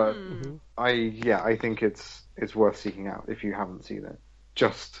 But I think it's worth seeking out if you haven't seen it,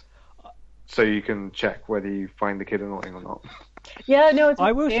 just so you can check whether you find the kid annoying or not. Yeah, no, it's.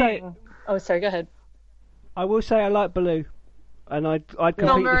 I will say. Oh, sorry. Go ahead. I will say I like Baloo, and I'd completely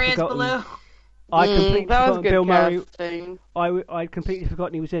Bill Murray forgotten. as Baloo. I completely forgotten Bill Murray. Casting. I'd completely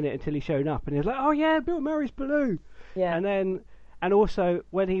forgotten he was in it until he showed up, and he was like, "Oh yeah, Bill Murray's Baloo." Yeah. And also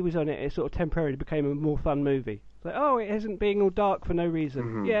when he was on it, it sort of temporarily became a more fun movie. Like, oh, it isn't being all dark for no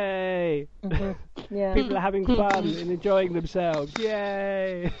reason. Yay! Yeah. People are having fun and enjoying themselves.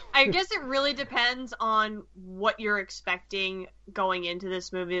 Yay! I guess it really depends on what you're expecting going into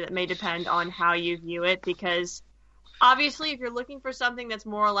this movie. That may depend on how you view it, because obviously, if you're looking for something that's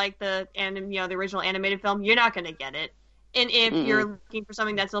more like the original animated film, you're not going to get it. And if you're looking for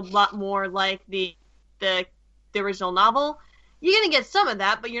something that's a lot more like the original novel, you're going to get some of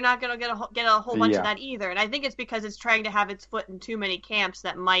that, but you're not going to get a whole bunch of that either. And I think it's because it's trying to have its foot in too many camps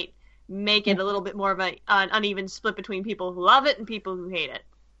that might make it a little bit more of an uneven split between people who love it and people who hate it.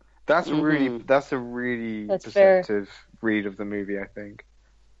 That's a really perceptive read of the movie, I think.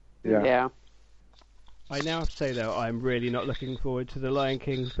 Yeah. I now have to say though, I'm really not looking forward to the Lion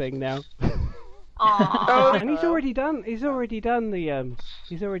King thing now. Aww. And he's already done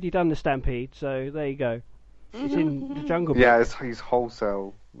the Stampede, so there you go. It's in the Jungle Book. Yeah, he's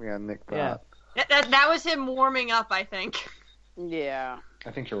wholesale. Yeah, Nick Pratt. Yeah. That was him warming up, I think. Yeah.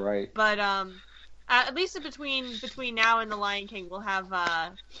 I think you're right. But at least between now and the Lion King, we'll have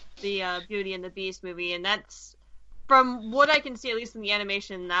the Beauty and the Beast movie, and that's, from what I can see, at least in the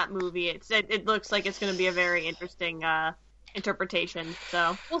animation in that movie, it looks like it's going to be a very interesting interpretation.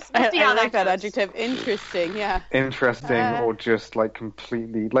 So we'll see how I like that goes. adjective. Interesting. Yeah. Interesting, or just like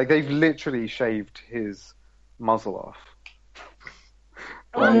completely, like they've literally shaved his muzzle off.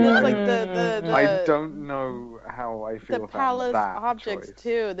 Oh, it's like the I don't know how I feel the about palace that objects choice.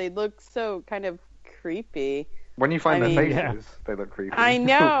 too. They look so kind of creepy. When you find their faces, yeah. they look creepy. I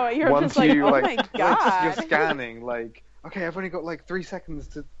know. You're Once just like, you, oh like, my god. You're scanning, like, okay, I've only got like 3 seconds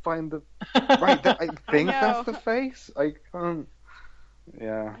to find the right. I think that's the face. I can't.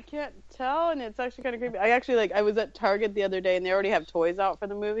 Yeah. I can't tell, and it's actually kind of creepy. I was at Target the other day, and they already have toys out for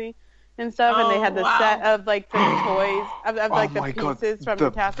the movie and stuff, and they had the set of like the toys of like the pieces from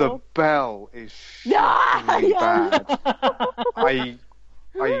the castle. The bell is shockingly bad. I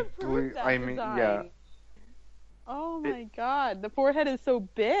mean, yeah. Oh my god, the forehead is so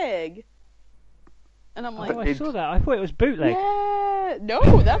big. And I'm like, I saw that. I thought it was bootleg. Yeah,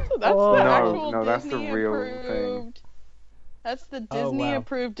 no, that's the actual no, that's the Disney real approved. thing. That's the Disney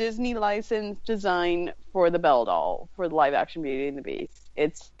approved, Disney licensed design for the Belle doll for the live action Beauty and the Beast.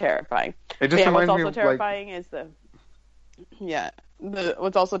 It's terrifying. It just reminds what's me also of terrifying is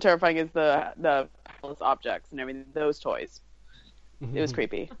what's also terrifying is the palace objects and everything. Those toys. It was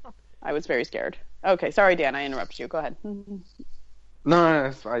creepy. I was very scared. Okay, sorry, Dan, I interrupted you. Go ahead.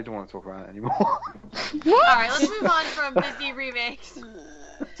 No, I don't want to talk about it anymore. Alright, let's move on from Disney remakes.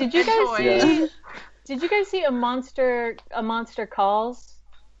 Did you guys see a Monster Calls?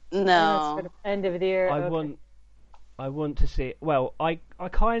 No. Sort of end of the year. I want to see it. Well, I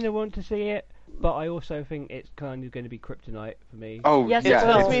kind of want to see it, but I also think it's kind of going to be kryptonite for me. Oh, yes, yeah. It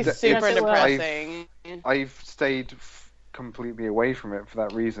will. It's super depressing. I've stayed completely away from it for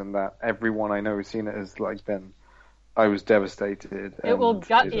that reason, that everyone I know who's seen it has been... I was devastated. It will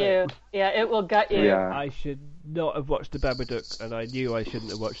gut you. Yeah, it will gut you. Yeah. I should not have watched The Babadook, and I knew I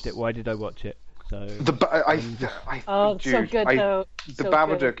shouldn't have watched it. Why did I watch it? So so good though. The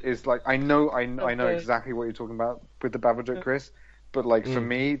Babadook is like, I know exactly what you're talking about with the Babadook, Chris, but like for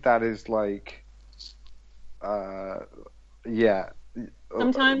me that is like, sometimes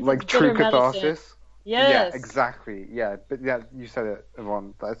like it's true bitter catharsis. medicine. Yes. Yeah, exactly. Yeah, but yeah, you said it,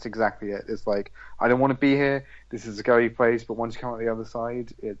 Yvonne. That's exactly it. It's like, I don't want to be here. This is a scary place, but once you come out the other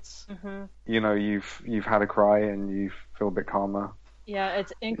side, it's you've had a cry and you feel a bit calmer. Yeah,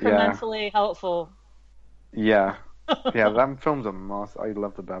 it's incrementally helpful. Yeah, yeah, that film's a master. I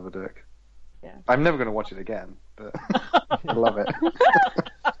love the Babadook. Yeah, I'm never going to watch it again, but I love it.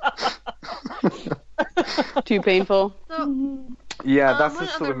 Too painful. Yeah, that's the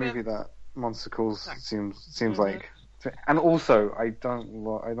sort of movie that Monster Calls seems like. And also, I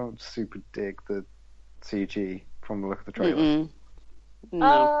don't super dig the CG from the look of the trailer.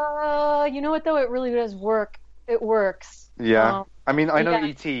 No. You know what though? It really does work. It works. Yeah, I mean, I know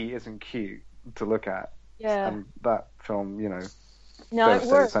E.T. isn't cute to look at. Yeah. And that film, no,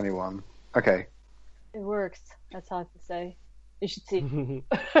 devastates anyone. Okay. It works. That's all I have to say. You should see.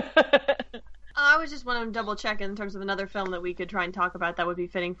 I was just wanting to double check in terms of another film that we could try and talk about that would be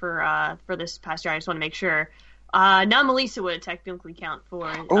fitting for this past year. I just want to make sure. Now Melissa would technically count for.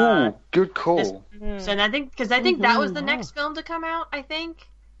 Good call. So I think that was the next film to come out. I think.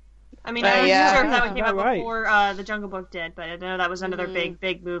 I mean, I wasn't sure if that came out before The Jungle Book did, but I know that was another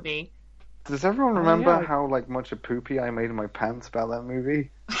big movie. Does everyone remember how much a poopy I made in my pants about that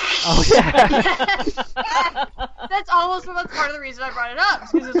movie? Oh yeah. That's almost part of the reason I brought it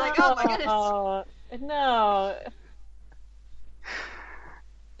up, because it's like, oh my goodness. No.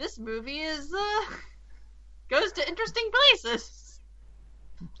 This movie is goes to interesting places.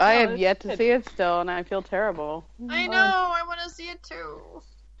 I have yet to see it still, and I feel terrible. I know. I want to see it too.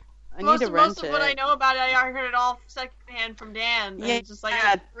 Most of what I know about it, I heard it all secondhand from Dan. Yeah, it's just like,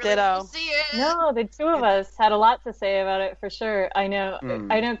 I really ditto. want to see it. No, the two of us had a lot to say about it for sure. I know.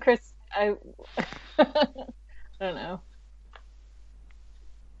 I know, Chris. I don't know.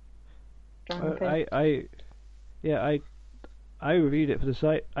 I reviewed it for the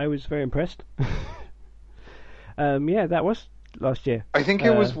site. I was very impressed. Yeah, that was last year. I think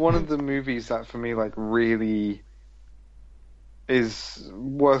it was one of the movies that for me really is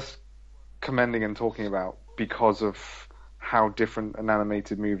worth commending and talking about because of how different an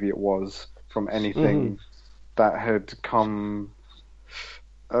animated movie it was from anything that had come,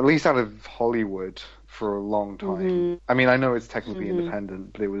 at least out of Hollywood, for a long time. I mean, I know it's technically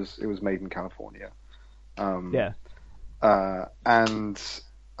independent, but it was made in California.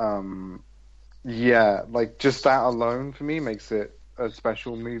 Just that alone for me makes it a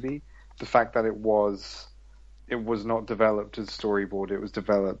special movie. The fact that it was not developed as a storyboard; it was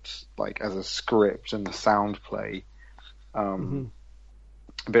developed as a script and a sound play, a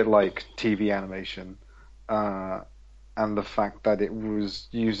bit like TV animation. And the fact that it was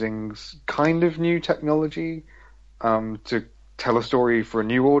using kind of new technology to tell a story for a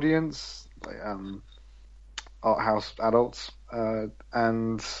new audience, art house adults,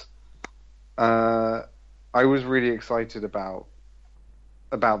 and I was really excited about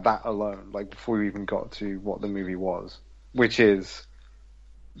that alone, before we even got to what the movie was, which is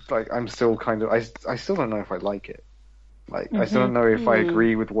I'm still kind of I still don't know if I like it. I still don't know if I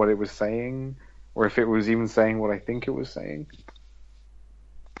agree with what it was saying, or if it was even saying what I think it was saying.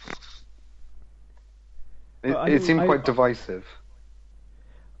 It seemed quite divisive.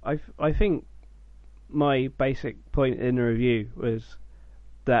 I think my basic point in the review was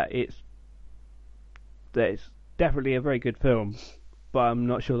that it's definitely a very good film, but I'm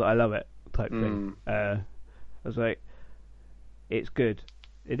not sure that I love it type thing. I was like, it's good.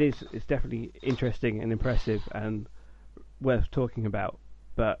 It's definitely interesting and impressive and worth talking about,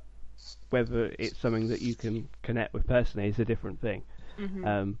 but whether it's something that you can connect with personally is a different thing.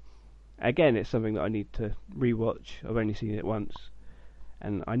 Again, it's something that I need to rewatch. I've only seen it once,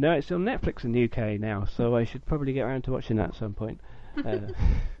 and I know it's on Netflix in the UK now, so I should probably get around to watching that at some point.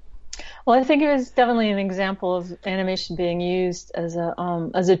 Well, I think it was definitely an example of animation being used as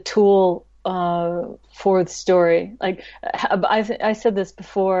a tool for the story. Like I said this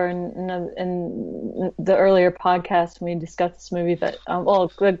before in the earlier podcast when we discussed this movie, but a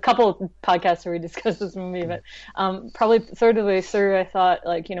couple of podcasts where we discussed this movie, but probably third of the way through, I thought,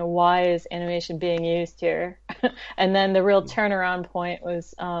 like, why is animation being used here? And then the real turnaround point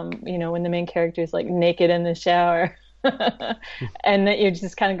was, when the main character is like naked in the shower. And that you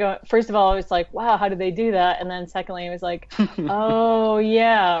just kind of go, first of all, it was like, wow, how did they do that? And then secondly, it was like, oh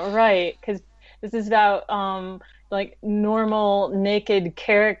yeah, right, because this is about like normal naked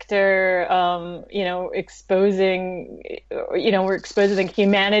character, exposing, we're exposing the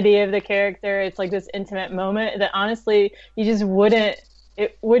humanity of the character. It's like this intimate moment that honestly you just wouldn't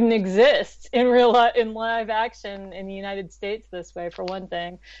exist in in live action in the United States this way, for one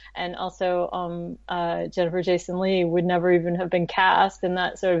thing, and also Jennifer Jason Leigh would never even have been cast in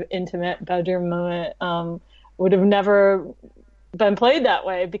that sort of intimate bedroom moment. Would have never been played that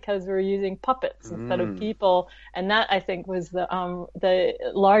way because we're using puppets instead of people, and that I think was the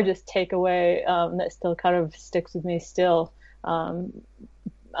largest takeaway that still kind of sticks with me still from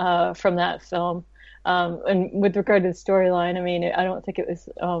that film. And with regard to the storyline, I mean, I don't think it was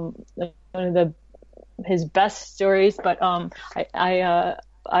one of his best stories, but I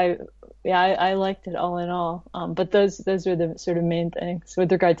liked it all in all. But those are the sort of main things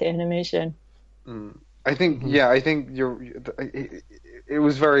with regard to animation. I think it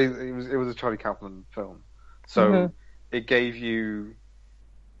was a Charlie Kaufman film, so it gave you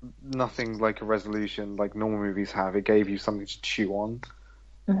nothing like a resolution like normal movies have. It gave you something to chew on.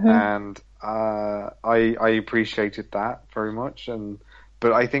 And I appreciated that very much,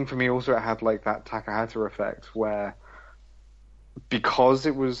 but I think for me also it had like that Takahata effect where, because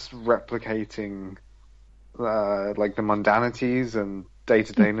it was replicating like the mundanities and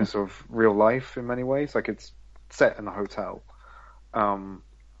day-to-dayness of real life in many ways, like it's set in a hotel,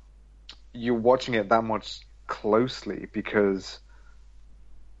 you're watching it that much closely because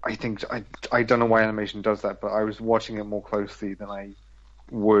I think I don't know why animation does that, but I was watching it more closely than I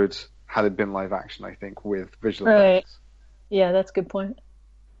would had it been live action, I think, with visual effects. Yeah, that's a good point.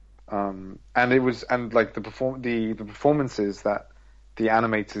 And like the performances that the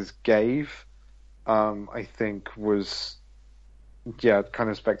animators gave, I think was kind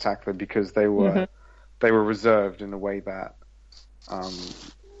of spectacular because they were reserved in a way that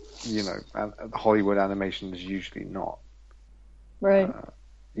Hollywood animation is usually not. Right.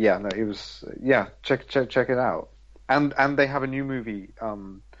 It was check it out. And they have a new movie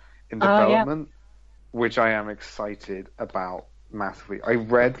in development, which I am excited about massively. I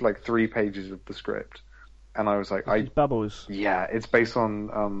read like 3 pages of the script, and I was like, Bubbles. Yeah, it's based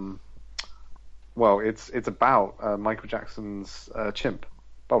on it's about Michael Jackson's chimp,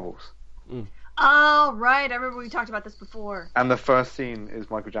 Bubbles. Oh, right. I remember we talked about this before. And the first scene is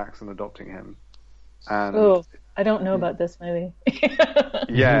Michael Jackson adopting him. And I don't know about this movie.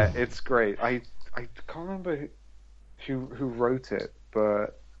 Yeah, it's great. I can't remember who wrote it,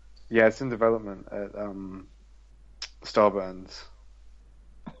 but yeah, it's in development at Starburns.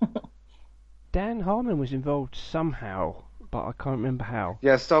 Dan Harmon was involved somehow, but I can't remember how.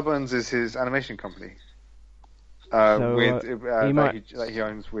 Yeah, Starburns is his animation company. He owns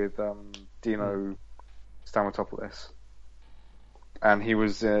with Dino Stamatopoulos, and he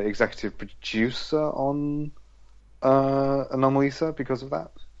was executive producer on Anomalisa because of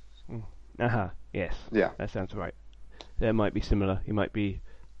that. Yes. Yeah, that sounds right. That might be similar. He might be,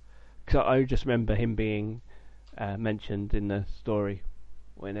 because I just remember him being mentioned in the story,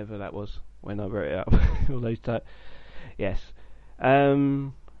 whenever that was, when I wrote it up. All those times. Yes.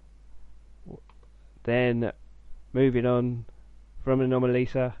 Then moving on from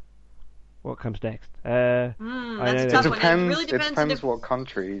Anomalisa, what comes next? That's a tough one. It really depends what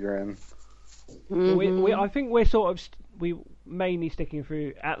country you're in. I think we're sort of we mainly sticking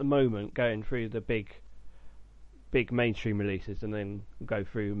through at the moment, going through the big mainstream releases, and then go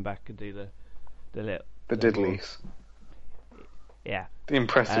through and back and do the diddlies. Yeah. The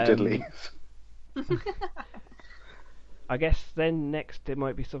impressive diddly. I guess then next it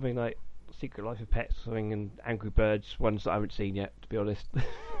might be something like Secret Life of Pets or something, and Angry Birds, ones that I haven't seen yet, to be honest.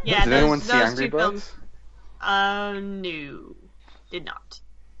 Yeah, Did anyone see those Angry two Birds? films. No, did not.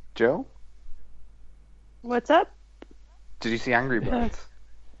 Jill? What's up? Did you see Angry Birds?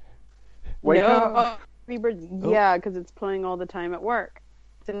 Wake no. up! Angry Birds. Yeah, because it's playing all the time at work.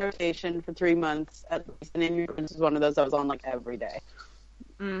 It's in rotation for 3 months at least, and Angry Birds is one of those I was on like every day,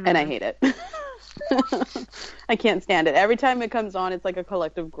 and I hate it. I can't stand it. Every time it comes on, it's like a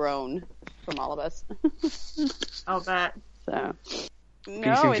collective groan from all of us. I'll bet. So,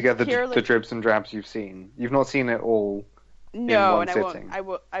 Piecing together the dribs and drabs you've seen. You've not seen it all in one sitting. I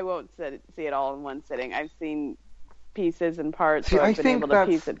won't see it all in one sitting. I've seen pieces and parts. See, where I've been able to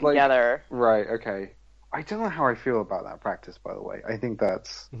piece it together. Right. Okay. I don't know how I feel about that practice. By the way, I think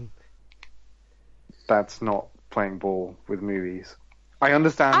that's not playing ball with movies. I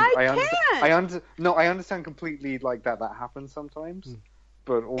understand. I understand completely. Like that happens sometimes,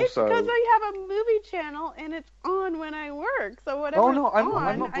 but also it's because I have a movie channel and it's on when I work. So whatever. Oh no,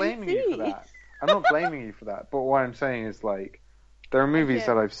 I'm not blaming you for that. I'm not blaming you for that. But what I'm saying is like there are movies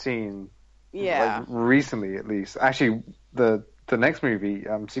that I've seen. Yeah. Like, recently, at least. Actually, the next movie,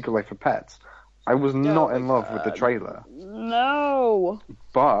 Secret Life of Pets, I was not in love with the trailer. No.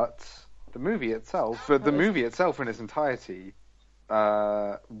 But the movie itself in its entirety,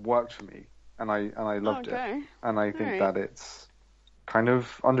 worked for me, and I loved it, and I think that it's kind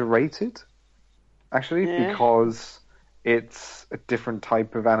of underrated, actually, because it's a different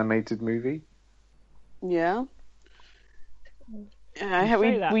type of animated movie. Yeah.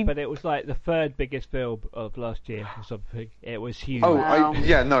 But it was like the third biggest film of last year or something. It was huge. Oh, wow.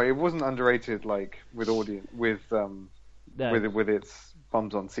 It wasn't underrated like with audience with its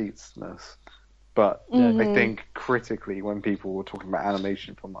bums on seatsness. But I think critically, when people were talking about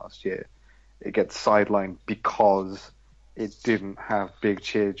animation from last year, it gets sidelined because it didn't have big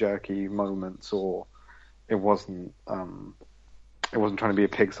cheer jerky moments, or it wasn't trying to be a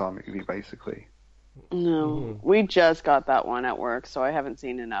Pixar movie, basically. No, we just got that one at work, so I haven't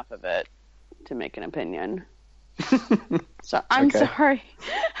seen enough of it to make an opinion. So I'm sorry.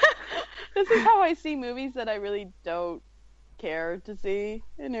 This is how I see movies that I really don't care to see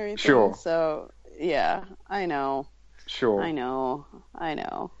and everything. Sure. So yeah, I know. Sure. I know.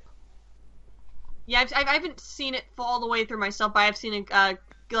 Yeah, I haven't seen it all the way through myself, but I've seen it kind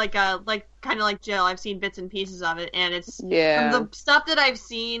of like Jill. I've seen bits and pieces of it, and it's from the stuff that I've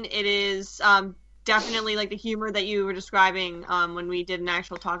seen. It is definitely like the humor that you were describing when we did an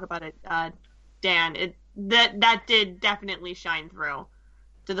actual talk about it, Dan. That did definitely shine through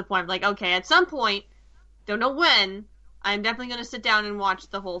to the point of like, okay, at some point, don't know when, I'm definitely going to sit down and watch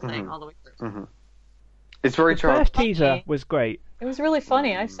the whole thing all the way through. Mm-hmm. It's very The first teaser was great. It was really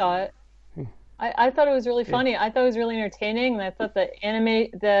funny. I saw it. I thought it was really funny. I thought it was really entertaining, and I thought the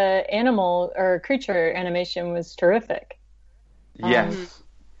animal or creature animation was terrific. Yes,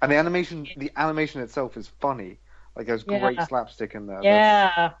 and the animation itself is funny. Like there's great slapstick in there.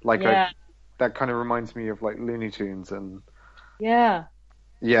 That kind of reminds me of like Looney Tunes and. Yeah,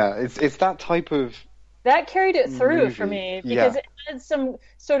 it's that type of. That carried it through movie. For me because it had some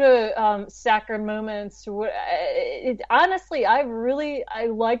sort of saccharine moments. Honestly, I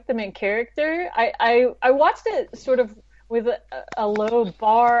liked the main character. I watched it sort of with a low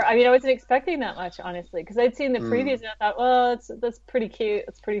bar. I mean, I wasn't expecting that much, honestly, because I'd seen the previews and I thought, well, that's pretty cute.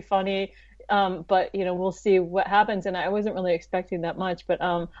 It's pretty funny. But we'll see what happens. And I wasn't really expecting that much. But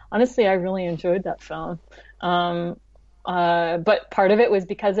honestly, I really enjoyed that film. But part of it was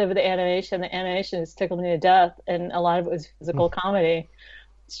because of the animation. The animation has tickled me to death, and a lot of it was physical comedy.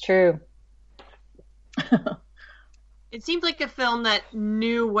 It's true. It seemed like a film that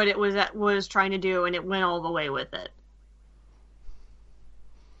knew what it was trying to do, and it went all the way with it.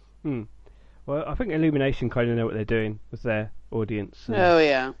 Well, I think Illumination kind of know what they're doing with their audience. Oh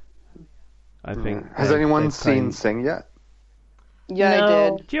yeah. I think. Has anyone seen Sing yet? Yeah, No.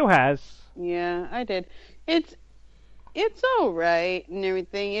 I did. Jill has. Yeah, I did. It's all right and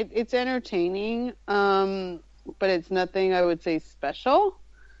everything. It's entertaining, but it's nothing I would say special.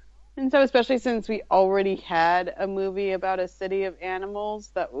 And so, especially since we already had a movie about a city of animals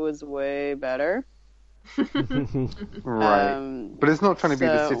that was way better. Right. But it's not trying to be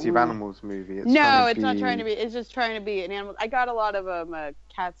the City of Animals movie. It's not trying to be. It's just trying to be an animal. I got a lot of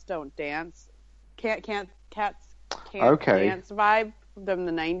Cats Don't Dance. Cats can't dance vibe from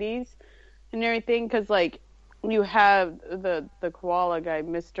the 90s and everything, because like you have the koala guy,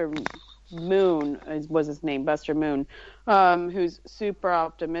 Mr. Moon was his name, Buster Moon, who's super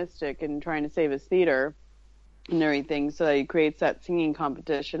optimistic and trying to save his theater, and everything. So he creates that singing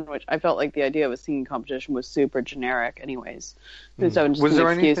competition, which I felt like the idea of a singing competition was super generic, anyways. So just Was an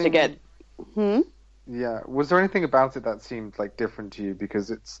there excuse to anything- get. Yeah. Was there anything about it that seemed like different to you?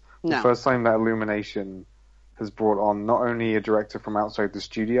 Because it's the No. first time that Illumination has brought on not only a director from outside the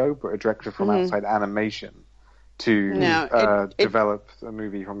studio, but a director from outside animation to No, it- develop a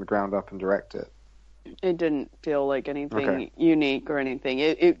movie from the ground up and direct it. It didn't feel like anything Okay. unique or anything.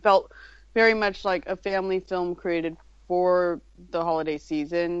 It felt very much like a family film created for the holiday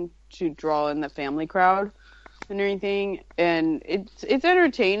season to draw in the family crowd and everything. And it's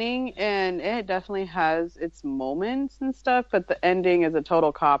entertaining, and it definitely has its moments and stuff, but the ending is a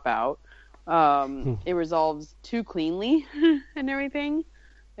total cop-out. It resolves too cleanly and everything.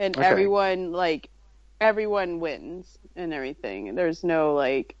 And Okay. everyone wins and everything. There's no,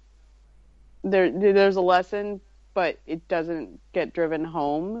 like... There's a lesson, but it doesn't get driven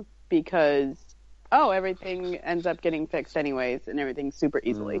home because everything ends up getting fixed anyways, and everything's super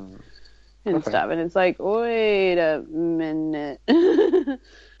easily and Okay. stuff. And it's like, wait a minute.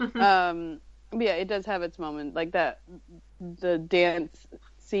 But yeah, it does have its moment, like that the dance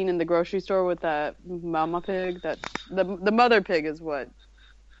scene in the grocery store with that mama pig. That the mother pig is what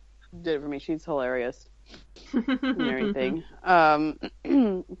did it for me. She's hilarious. And everything.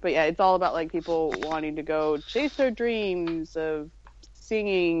 But yeah, it's all about like people wanting to go chase their dreams of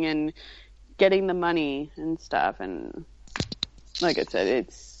singing and getting the money and stuff. And like I said,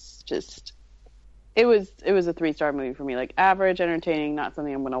 it's just it was a 3-star movie for me. Like average, entertaining, not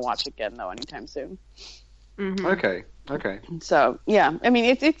something I'm going to watch again though anytime soon. Okay. So yeah, I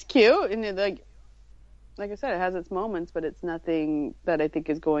mean it's cute and like I said, it has its moments, but it's nothing that I think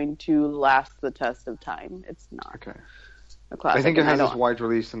is going to last the test of time. It's not Okay. a classic. I think it and has its don't- wide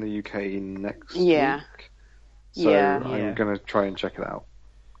release in the UK next Yeah. week. So Yeah. I'm gonna try and check it out.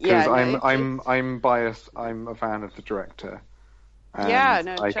 Yeah, Because no, I'm biased. I'm a fan of the director. And yeah,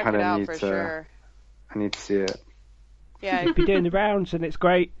 no, I check kind it of out need for to. sure. I need to see it. Yeah, Be doing the rounds, and it's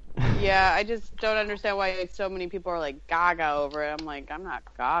great. yeah, I just don't understand why so many people are like gaga over it. I'm like, I'm not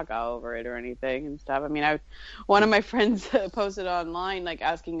gaga over it or anything and stuff. I mean, one of my friends posted online like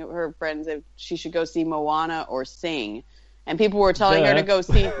asking her friends if she should go see Moana or Sing, and people were telling her to go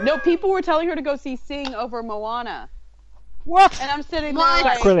see. No, people were telling her to go see Sing over Moana, What? and I'm sitting What? there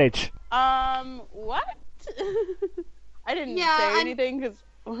like, Sacrilege. what? I didn't Yeah, say anything because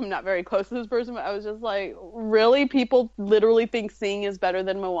I'm not very close to this person, but I was just like, really? People literally think Sing is better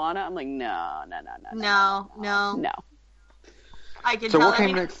than Moana? I'm like, no. No. I can So tell. what came I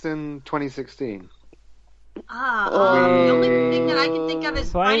mean, next in 2016? the only thing that I can think of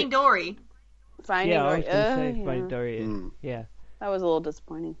is Fine. Finding Dory. Finding Yeah, I was Dory. going to say Yeah. Finding Dory. Hmm. Yeah. That was a little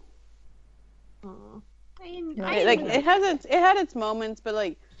disappointing. I It had its moments, but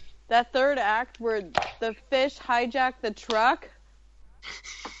like that third act where the fish hijacked the truck,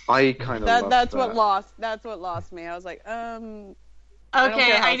 I kind of that's what lost me. I was like, I don't Okay,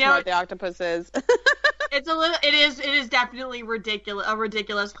 care how I know smart the octopus is. it's a little. It is definitely ridiculous. A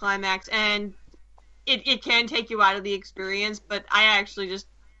ridiculous climax, and it can take you out of the experience. But I actually just.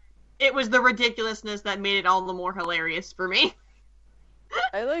 It was the ridiculousness that made it all the more hilarious for me.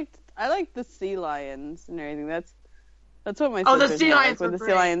 I liked the sea lions and everything. That's what my Oh, the sisters sea like, lions with were the sea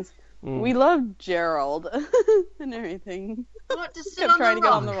great. lions. Mm. We loved Gerald and everything. I want to sit Kept on trying the to get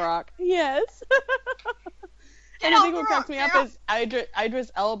rock. on the rock. Yes. Get And I off think the what cracks rock, me up Gerald. is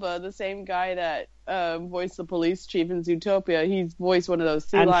Idris Elba, the same guy that voiced the police chief in Zootopia. He's voiced one of those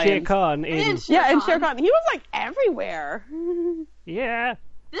sea And lions. Shere Khan in. And Shere Yeah, and Khan. Shere Khan. He was like everywhere. Yeah.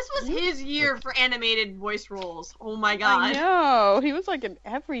 This was his year for animated voice roles. Oh my I god. know. He was like in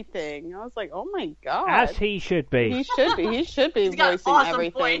everything. I was like, oh my god. As he should be. He should be. He should be He's got an voicing awesome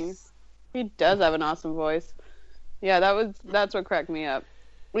everything. voice. He does have an awesome voice. Yeah, that's what cracked me up.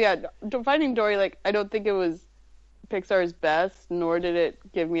 Yeah, Finding Dory, like, I don't think it was Pixar's best, nor did it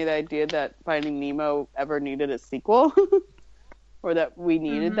give me the idea that Finding Nemo ever needed a sequel, or that we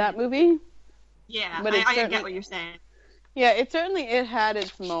needed that movie. Yeah, But I it's get certainly- what you're saying. Yeah, it had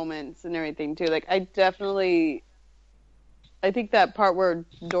its moments and everything too. Like, I think that part where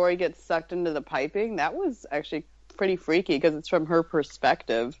Dory gets sucked into the piping, that was actually pretty freaky because it's from her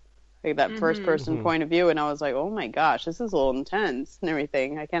perspective, like that first person point of view. And I was like, oh my gosh, this is a little intense and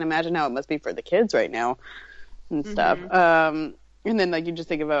everything. I can't imagine how it must be for the kids right now and stuff. And then like you just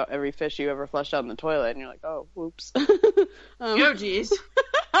think about every fish you ever flushed out in the toilet, and you're like, oh, whoops. Oh jeez.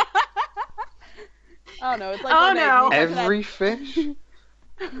 I don't know. It's like Oh, when they- no. you go to that- Every fish?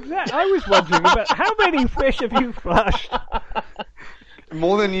 I was wondering about how many fish have you flushed?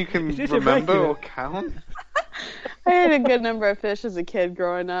 More than you can Is this a remember regular? or count? I had a good number of fish as a kid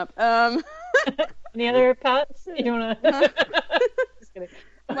growing up. Any other pets? You wanna? Just kidding.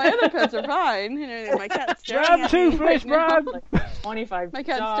 My other pets are fine. You know, my cat's staring Run, at me Toothless, right now. run! Like 25. My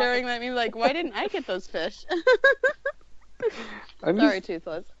cat's dogs. staring at me like, why didn't I get those fish? I'm Sorry, just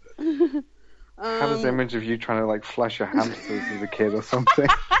Toothless. had this image of you trying to like flush your hamsters as a kid or something.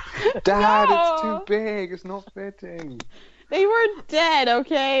 Dad, it's too big. It's not fitting. They were dead,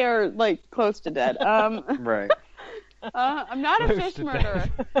 okay, or like close to dead. Right. I'm not a Close fish to murderer.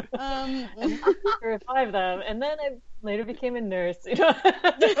 Revive them, and then I later became a nurse. You know?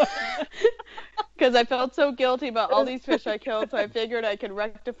 Because I felt so guilty about all these fish I killed, so I figured I could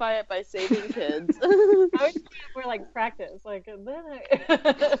rectify it by saving kids. I was more like practice, like and then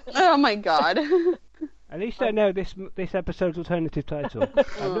I. Oh my god. At least I know this episode's alternative title.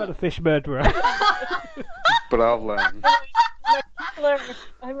 I'm not a fish murderer. But I'll learn.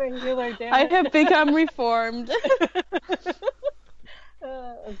 I'm a healer, damn I it. have become reformed.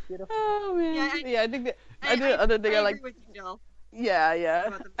 That's beautiful. Oh man. Yeah, I think that the other thing I like. agree with you, Jill. Yeah.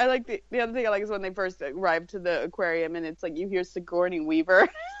 About the- I like the other thing I like is when they first arrive to the aquarium and it's like you hear Sigourney Weaver.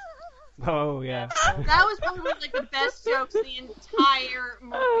 Oh yeah. That was probably like the best jokes in the entire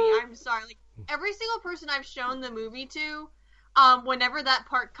movie. I'm sorry. Like every single person I've shown the movie to, whenever that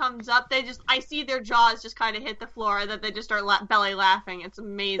part comes up, I see their jaws just kind of hit the floor and that they just start belly laughing. It's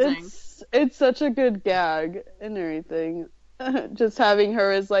amazing. It's such a good gag and everything. Just having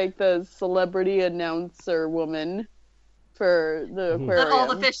her as like the celebrity announcer woman for the aquarium. That all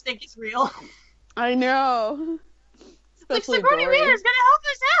the fish think is real. I know. Like Especially Sigourney Dory. Weaver is gonna help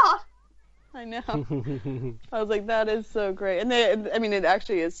us out. I know. I was like, that is so great. And it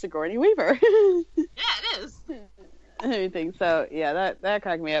actually is Sigourney Weaver. Yeah, it is. And everything. So yeah, that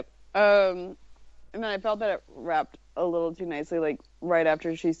cracked me up. And then I felt that it wrapped a little too nicely. Like right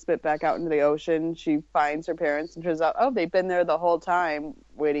after she spit back out into the ocean, she finds her parents and turns out, oh, they've been there the whole time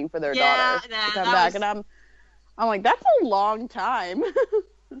waiting for their daughter to come back. And I'm like, that's a long time.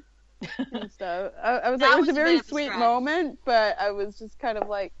 And stuff. I was like, it was a very sweet moment, but I was just kind of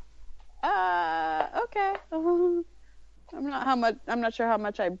like, okay. I'm not sure how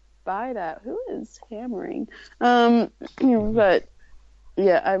much I buy that. Who is hammering? But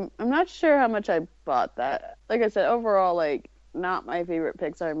yeah, I'm not sure how much I bought that. Like I said, overall, like not my favorite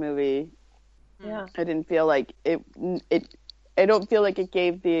Pixar movie. Yeah. I didn't feel like it. I don't feel like it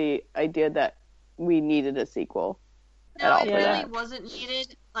gave the idea that we needed a sequel. No, at all it for really that. wasn't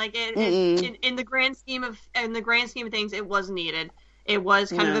needed. Like in the grand scheme of things, it was needed. It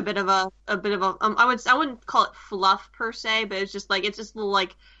was kind of a bit of a I wouldn't call it fluff per se, but it's just like a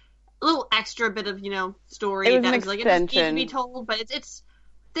little extra bit of story It was that an was like it just needs to extension. be told. But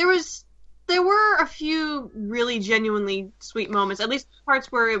there were a few really genuinely sweet moments, at least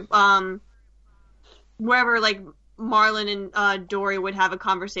parts where wherever like Marlon and Dory would have a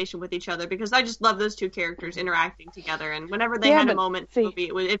conversation with each other, because I just love those two characters interacting together, and whenever they had a moment in the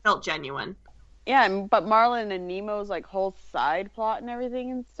movie, it felt genuine. Yeah, but Marlon and Nemo's like whole side plot and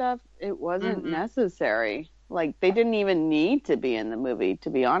everything and stuff, it wasn't necessary. Like they didn't even need to be in the movie, to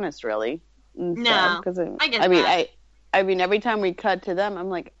be honest, really. No, I get that. I mean, every time we cut to them, I'm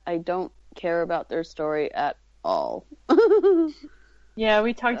like, I don't care about their story at all. Yeah,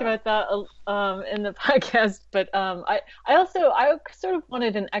 we talked about that in the podcast, but I sort of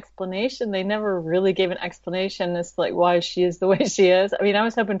wanted an explanation. They never really gave an explanation as to like why she is the way she is. I mean, I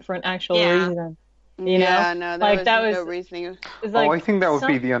was hoping for an actual reason. You know? No, like that was no reasoning. Like, I think that would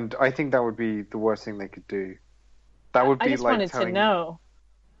be I think that would be the worst thing they could do. That would be I just like wanted telling to know.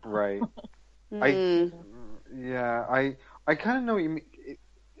 Right. I kind of know what you mean.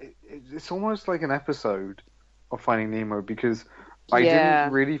 It's almost like an episode of Finding Nemo, because I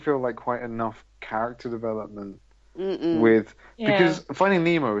didn't really feel like quite enough character development because Finding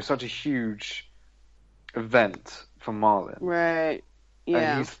Nemo is such a huge event for Marlon. Right. Yeah.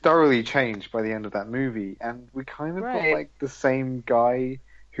 And he's thoroughly changed by the end of that movie, and we kind of got like the same guy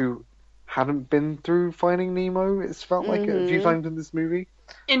who hadn't been through Finding Nemo. It's felt like a few times in this movie.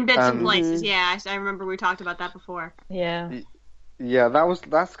 In bits and places, yeah. I remember we talked about that before. Yeah. Yeah,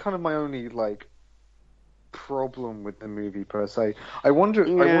 that's kind of my only like problem with the movie per se. I wonder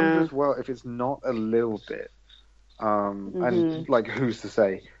as well if it's not a little bit, and like who's to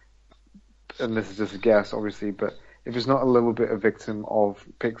say? And this is just a guess, obviously, but if it's not a little bit a victim of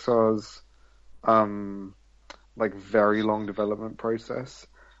Pixar's like very long development process,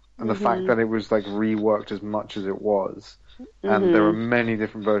 and the fact that it was like reworked as much as it was, and there are many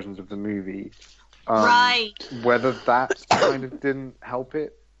different versions of the movie. Right. Whether that kind of didn't help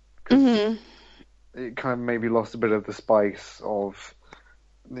it, because it kind of maybe lost a bit of the spice of,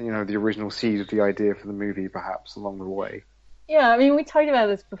 the original seed of the idea for the movie, perhaps along the way. Yeah, I mean, we talked about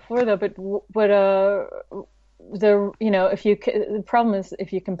this before, though, but the problem is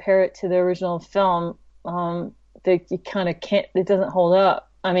if you compare it to the original film, you kind of can't. It doesn't hold up.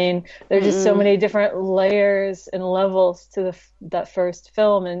 I mean, there's just so many different layers and levels to that first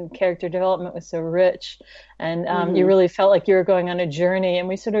film, and character development was so rich, and you really felt like you were going on a journey. And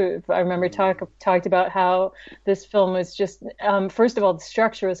we I remember talked about how this film was just, first of all, the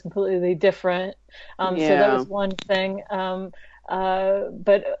structure was completely different. So that was one thing.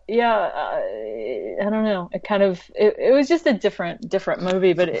 But yeah, I don't know. It kind of it was just a different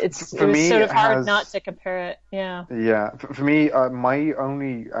movie, but it was sort of hard not to compare it. Yeah. Yeah, for me, my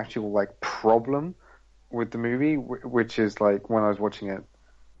only actual like problem with the movie, which is like when I was watching it,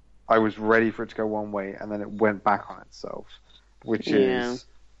 I was ready for it to go one way, and then it went back on itself, which is.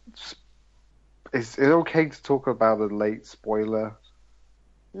 Is it okay to talk about the late spoiler?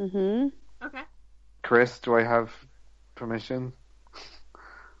 Okay. Chris, do I have permission?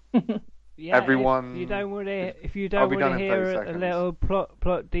 Yeah, everyone. If you don't want to hear a little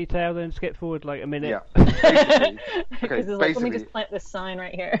plot detail, then skip forward like a minute. Yeah. Basically, basically. Let me just plant this sign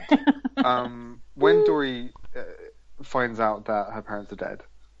right here. When Dory finds out that her parents are dead,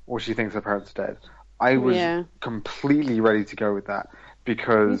 or she thinks her parents are dead, I was completely ready to go with that,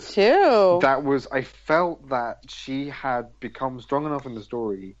 because me too. I felt that she had become strong enough in the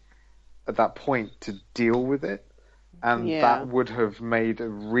story at that point to deal with it. And that would have made a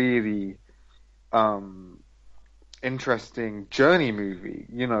really interesting journey movie.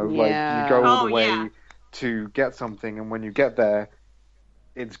 You know, like you go all the way to get something, and when you get there,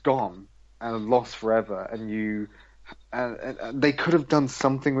 it's gone and lost forever. And they could have done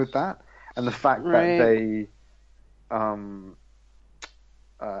something with that. And the fact that they, and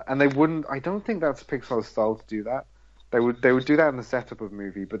they wouldn't. I don't think that's Pixar's style to do that. They would do that in the setup of a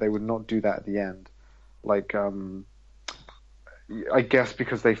movie, but they would not do that at the end. Like, I guess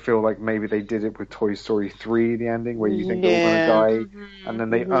because they feel like maybe they did it with Toy Story 3, the ending, where you think they're going to die, and then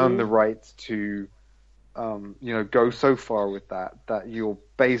they earn the right to, go so far with that you've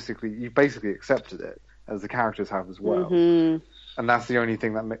basically accepted it, as the characters have as well. And that's the only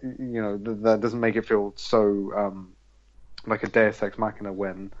thing that that doesn't make it feel so like a Deus Ex Machina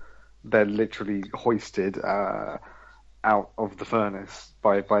when they're literally hoisted out of the furnace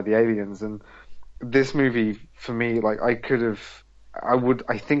by the aliens. And this movie, for me, like I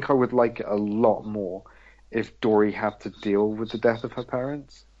think I would like it a lot more if Dory had to deal with the death of her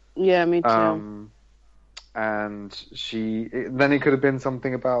parents. Yeah, me too. And then it could have been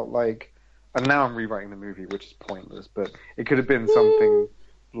something about like, and now I'm rewriting the movie, which is pointless, but it could have been something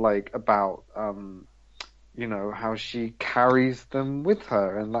like about, how she carries them with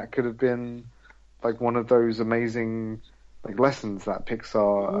her, and that could have been like one of those amazing like lessons that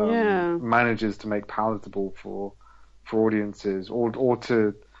Pixar manages to make palatable for audiences, or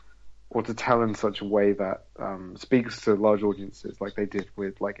to tell in such a way that speaks to large audiences, like they did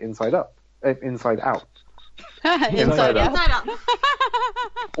with like Inside Out. Inside Out.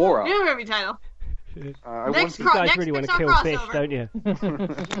 Or Up. New movie title. You guys really want to kill crossover. fish, don't you?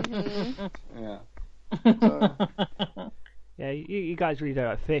 Yeah. Yeah, you guys really don't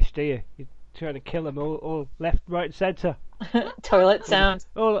like fish, do you? You're trying to kill them all left, right, and centre. Toilet sound.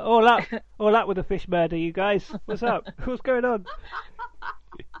 All up with the fish murder, you guys. What's up? What's going on?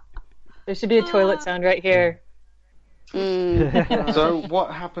 There should be a toilet sound right here. So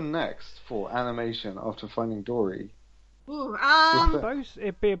what happened next for animation after Finding Dory? I suppose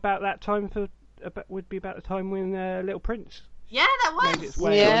it'd be about that time would be about the time when Little Prince. Yeah, that was. Made its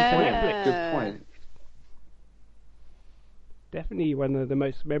way onto Netflix. Good point. Definitely one of the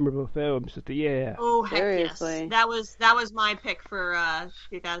most memorable films of the year. Oh, heck Seriously. yes. That was my pick for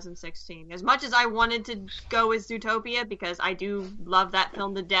 2016. As much as I wanted to go with Zootopia, because I do love that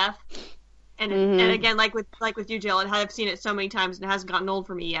film to death. And and again, like with you, Jill, I've seen it so many times and it hasn't gotten old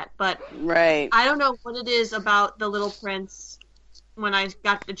for me yet. But I don't know what it is about The Little Prince. When I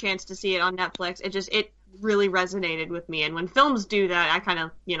got the chance to see it on Netflix, it really resonated with me. And when films do that, I kind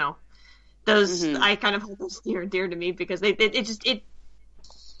of I kind of hold those near and dear to me, because it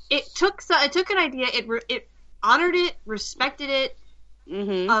took an idea, it honored it, respected it,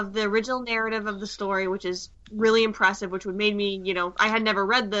 of the original narrative of the story, which is really impressive, which would made me, I had never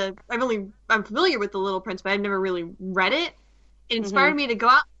read I'm familiar with The Little Prince, but I'd never really read it. It inspired me to go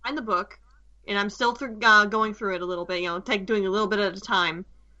out and find the book, and I'm still going through it a little bit, doing a little bit at a time.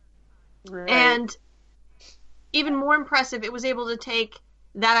 Right. And even more impressive, it was able to take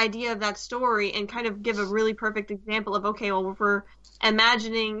that idea of that story and kind of give a really perfect example of, okay, well, if we're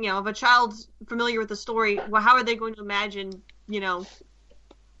imagining, if a child's familiar with the story, well, how are they going to imagine,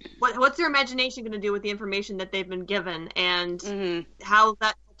 what's their imagination going to do with the information that they've been given, and how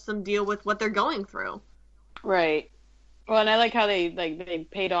that helps them deal with what they're going through. Right. Well, and I like how they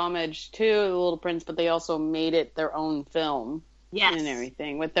paid homage to The Little Prince, but they also made it their own film. Yes. And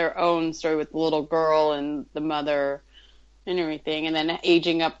everything, with their own story with the little girl and the mother and everything, and then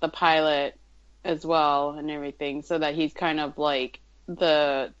aging up the pilot as well and everything, so that he's kind of like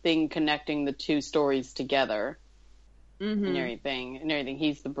the thing connecting the two stories together and everything.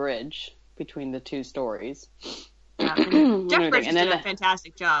 He's the bridge between the two stories. Yeah. Jeff Bridges did a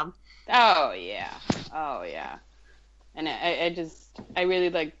fantastic job. Oh yeah. And I really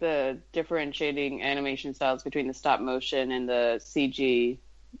like the differentiating animation styles between the stop motion and the CG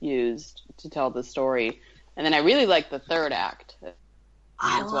used to tell the story. And then I really like the third act.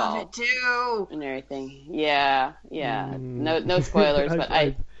 I love it too. And everything. Yeah. No spoilers,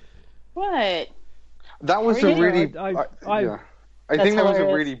 but what? That was a really. I think that was a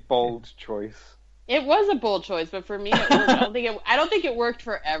really bold choice. It was a bold choice, but for me, it worked. I don't think it worked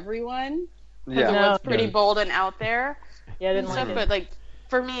for everyone. Yeah, it was pretty bold and out there. Yeah, I didn't like it. But like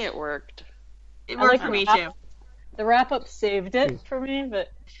for me, it worked. It worked for me too. The wrap up saved it for me,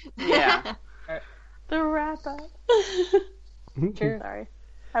 but yeah, the wrap up. Sure. Sorry,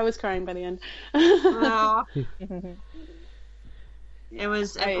 I was crying by the end. No. It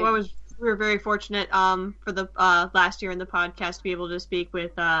was. We were very fortunate for the last year in the podcast to be able to speak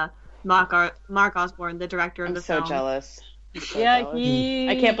with Mark Osborne, the director of the film. I'm so jealous. I can't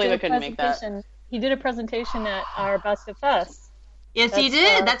believe I couldn't make that. He did a presentation at our Best of Fest. Yes, he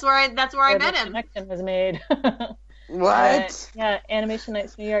did. That's where I met him. Connection was made. What? Yeah, Animation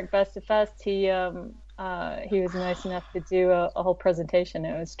Nights New York Best of Fest. He was nice enough to do a whole presentation.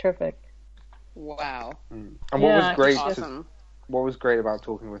 It was terrific. Wow. And what was great about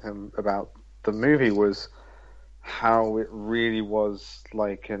talking with him about the movie was how it really was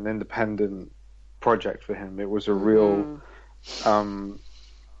like an independent project for him. It was a real. I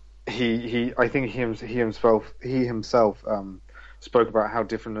think he himself spoke about how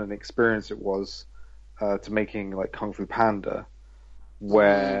different an experience it was to making like Kung Fu Panda,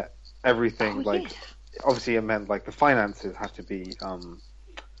 where everything obviously it meant like the finances had to be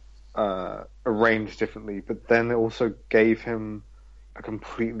arranged differently, but then it also gave him a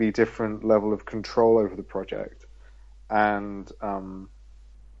completely different level of control over the project, and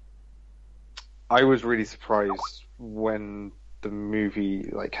I was really surprised when the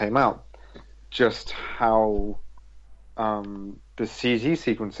movie came out, just how the CG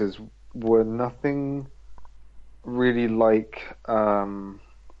sequences were nothing really like the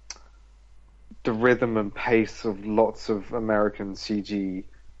rhythm and pace of lots of American CG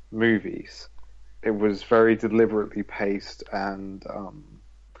movies. It was very deliberately paced and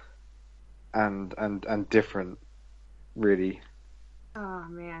different, really. Oh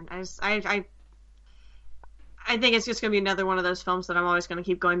man, I think it's just going to be another one of those films that I'm always going to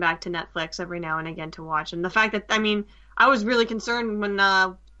keep going back to Netflix every now and again to watch. And the fact that, I was really concerned when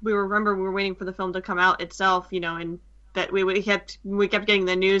we were waiting for the film to come out itself, and that we kept getting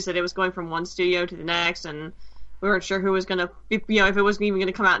the news that it was going from one studio to the next, and we weren't sure who was going to, if it wasn't even going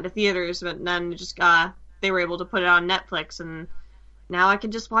to come out into theaters. But then just they were able to put it on Netflix, and now I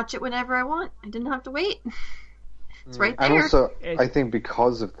can just watch it whenever I want. I didn't have to wait. It's right there. And also, I think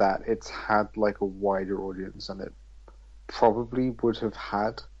because of that, it's had a wider audience than it probably would have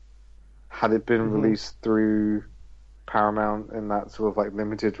had it been released through Paramount in that sort of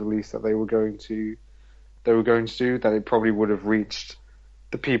limited release that they were going to do. That it probably would have reached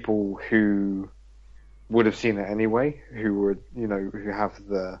the people who would have seen it anyway, who would who have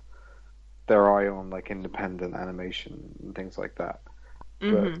their eye on independent animation and things like that.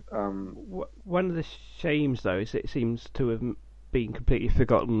 But one of the shames, though, is it seems to have been completely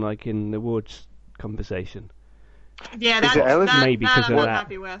forgotten, in the awards conversation. Yeah, that maybe because I'm of not that.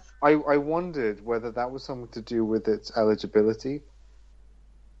 happy with. I wondered whether that was something to do with its eligibility,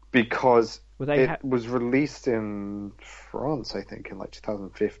 because it was released in France, I think, in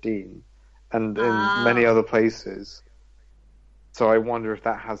 2015, and in many other places. So I wonder if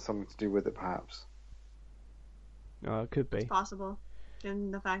that has something to do with it, perhaps. Oh, it could be. It's possible.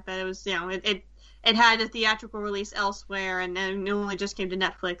 And the fact that it was, it had a theatrical release elsewhere, and then it only just came to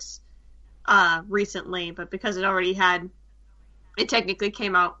Netflix recently. But because it already it technically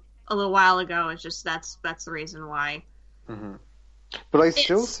came out a little while ago. It's just that's the reason why. Mm-hmm. But I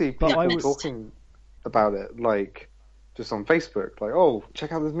still see people talking about it, just on Facebook, oh,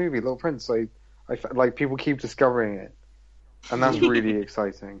 check out this movie, Little Prince. I people keep discovering it, and that's really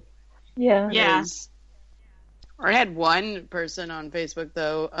exciting. Yeah. Yes. I had one person on Facebook,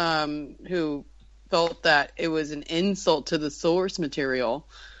 though, who felt that it was an insult to the source material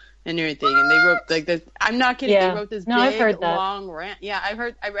and everything. And they wrote like this. I'm not kidding. Yeah. They wrote this No, I've heard big that. long rant.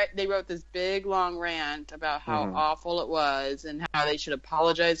 Yeah, they wrote this big long rant about how awful it was and how they should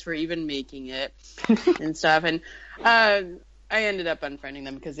apologize for even making it and stuff. And I ended up unfriending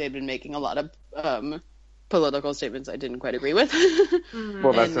them because they had been making a lot of political statements I didn't quite agree with.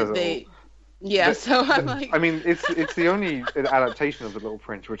 Well, that says it all. Yeah, so I'm like... I mean, it's the only adaptation of The Little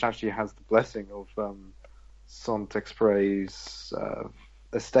Prince which actually has the blessing of Saint-Exupéry's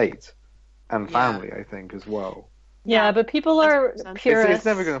estate and family, I think, as well. Yeah, but people are purists. It's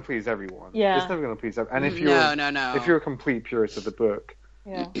never going to please everyone. Yeah. It's never going to please everyone. And if you're No. if you're a complete purist of the book,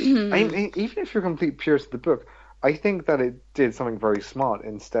 Yeah. even if you're a complete purist of the book, I think that it did something very smart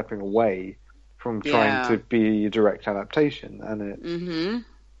in stepping away from trying to be a direct adaptation, and it.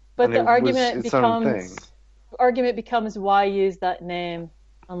 But and the it argument was its own thing. becomes why use that name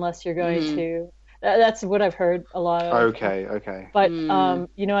unless you're going to. That's what I've heard a lot of. Okay. But you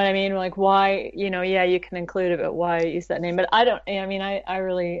know what I mean? Like why? You can include it, but why use that name? But I don't. I mean, I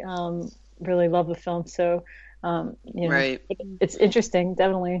really really love the film, so. Right. It's interesting,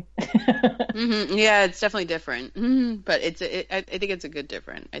 definitely. Yeah, it's definitely different, but I think it's a good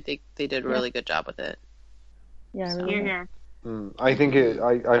different. I think they did a really good job with it. Yeah, So. really. Here. I think it.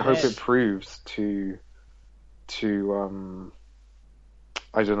 I hope it proves to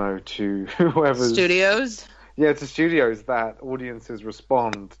I don't know, to whoever Studios. Yeah, to studios that audiences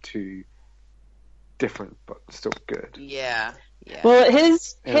respond to different but still good. Yeah. Well,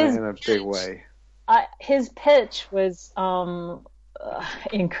 his in a big way. His pitch was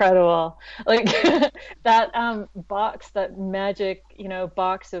incredible. Like that box, that magic,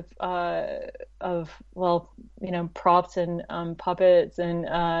 box of props and puppets and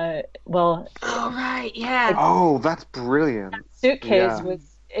Oh right, yeah. Oh, that's brilliant. That suitcase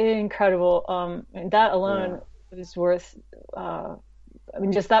was incredible. And that alone was worth.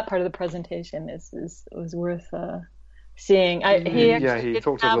 Just that part of the presentation was worth. Seeing. He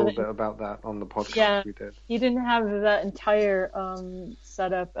talked a little bit about that on the podcast we did. He didn't have that entire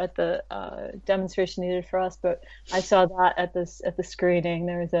setup at the demonstration he did for us, but I saw that at the screening.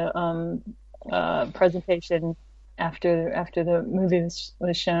 There was a presentation after the movie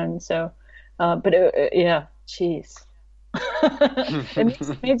was shown. So, but jeez.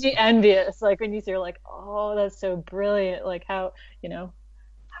 It made you envious, like when you're like, oh, that's so brilliant. Like how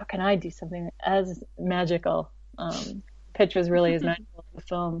can I do something as magical? Pitch was really as magical as the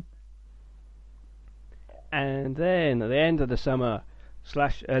film. And then at the end of the summer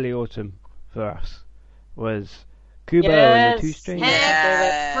 / early autumn for us was Kubo and the Two Strings.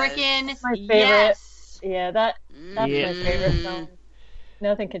 Frickin' my favorite. Yes. Yeah, that's my favorite film.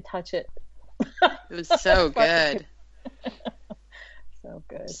 Nothing can touch it. It was so good. So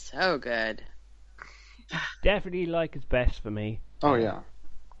good. So good. Definitely Leica's best for me. Oh yeah.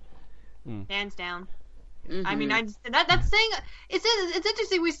 Hands down. I mean, that's saying it's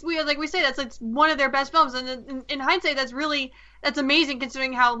interesting. We say that's like one of their best films, and in hindsight, that's amazing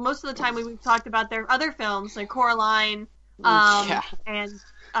considering how most of the time we've talked about their other films like Coraline, and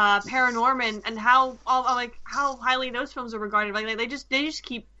Paranorman, and how highly those films are regarded. Like they just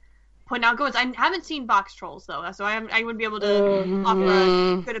keep putting out good ones. I haven't seen Box Trolls though, so I wouldn't be able to offer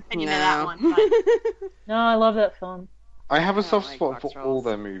a good opinion of that one. But. No, I love that film. I have a soft spot for all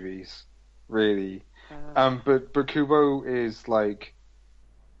their movies, really. But Kubo is like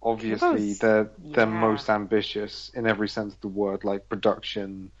obviously they're most ambitious in every sense of the word, like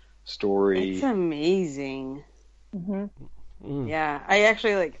production, story. It's amazing. Yeah, I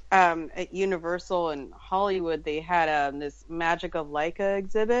actually like at Universal in Hollywood they had this Magic of Leica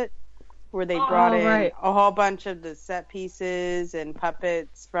exhibit where they brought in a whole bunch of the set pieces and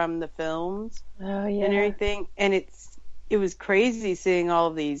puppets from the films and everything, and it was crazy seeing all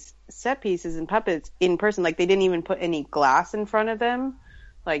of these set pieces and puppets in person. Like they didn't even put any glass in front of them.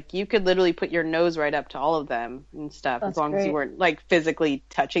 Like you could literally put your nose right up to all of them and stuff. As long as you weren't like physically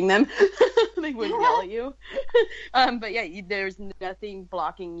touching them. They wouldn't yell at you. But yeah, there's nothing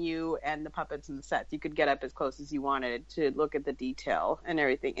blocking you and the puppets and the sets. You could get up as close as you wanted to look at the detail and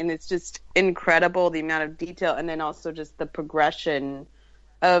everything. And it's just incredible the amount of detail, and then also just the progression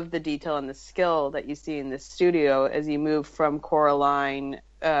of the detail and the skill that you see in the studio as you move from Coraline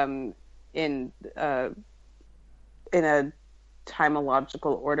in a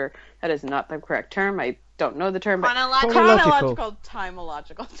timological order. That is not the correct term. I don't know the term. Chronological.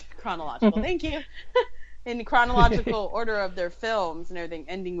 Chronological. Thank you. In chronological order of their films and everything,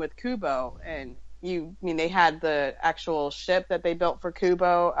 ending with Kubo. And they had the actual ship that they built for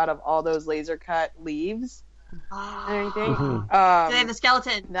Kubo out of all those laser cut leaves and everything. Did they have the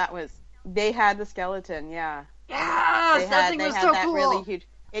skeleton? They had the skeleton, yeah. Yes, that thing was so cool. Really huge.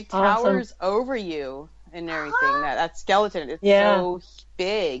 It towers over you and everything. That skeleton, it's so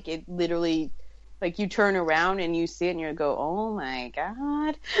big. It literally, like, you turn around and you see it and you go, oh my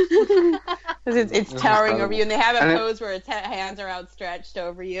god. Because it's towering over you. And they have a pose where its hands are outstretched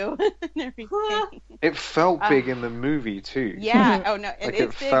over you and everything. It felt big in the movie too. Yeah. Oh no, like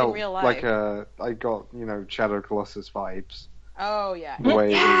it's big in real life. Like I got, Shadow Colossus vibes. Oh yeah. The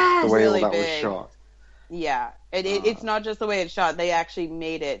way really that big. was shot. Yeah. It's not just the way it's shot. They actually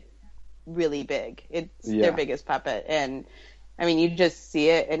made it really big. It's their biggest puppet, and I mean, you just see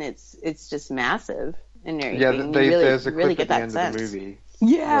it, and it's just massive. And there's a clip at the end of the movie.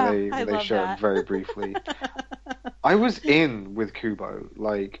 Yeah, where they show it very briefly. I was in with Kubo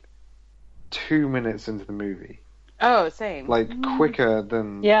like 2 minutes into the movie. Oh, same. Like quicker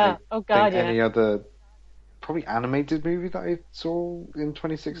than any other probably animated movie that I saw in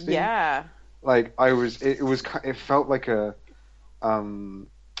 2016. Yeah. Like it felt like it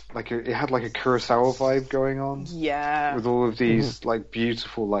had like a Kurosawa vibe going on. Yeah. With all of these like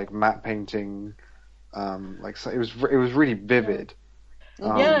beautiful like matte painting, it was really vivid.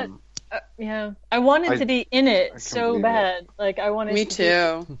 I wanted to be in it so bad. Like I wanted. Me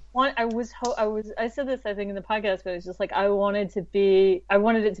too. I said this I think in the podcast, but it's just like I wanted it to be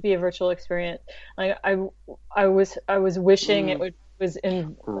a virtual experience. Like I was wishing it was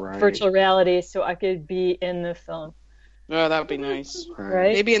in virtual reality so I could be in the film. Oh, that would be nice.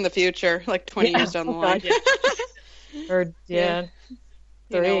 Right? Maybe in the future, like 20 years down the line. Or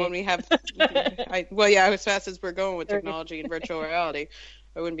when we have, as fast as we're going with technology and virtual reality,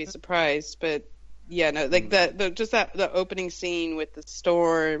 I wouldn't be surprised. But like the opening scene with the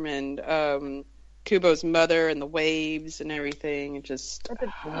storm and Kubo's mother and the waves and everything, it just.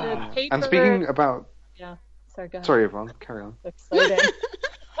 And speaking about. Yeah. Sorry, Yvonne. Carry on. Exciting.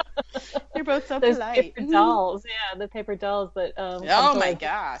 You're both so Those polite. paper dolls, the paper dolls. But oh my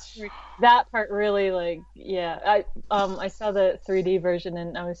gosh, that part really I saw the 3D version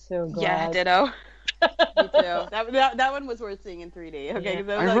and I was so glad. Yeah, ditto. Me too. That one was worth seeing in 3D. Okay,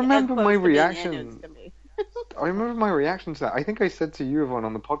 I remember my reaction. I remember my reaction to that. I think I said to you, Yvonne,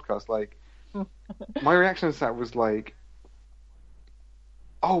 on the podcast, like, my reaction to that was like,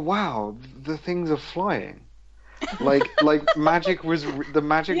 oh wow, the things are flying. like magic was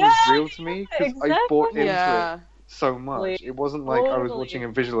real to me because I bought into it so much. It wasn't like I was watching a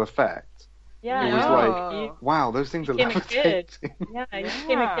visual effect. Yeah, it was like, wow, those things are levitating. Yeah, you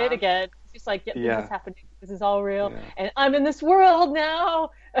became a kid again. It's just like, this is happening. This is all real, and I'm in this world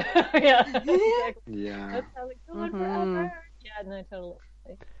now. Yeah. Yeah. That's how it's going forever. Yeah, no, totally.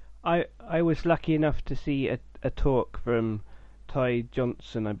 I was lucky enough to see a talk from Ty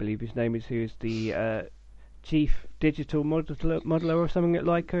Johnson, I believe his name is, who is the chief digital modeler or something at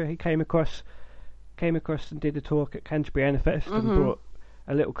Leica. He came across and did a talk at Canterbury Anifest and brought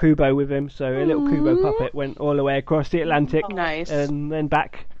a little Kubo with him, so a little Kubo puppet went all the way across the Atlantic and then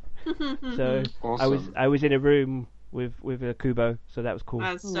back. So awesome. I was in a room with a Kubo, so that was cool.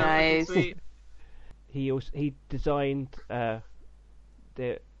 That's so nice. Sweet. He designed one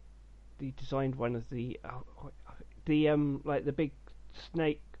of the like the big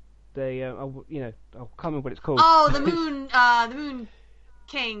snake. I can't remember what it's called. Oh, the Moon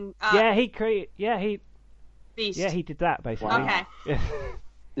King. Beast. Yeah, he did that basically. Wow. Okay.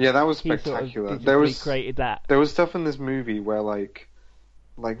 Yeah, that was spectacular. There was created that. There was stuff in this movie where like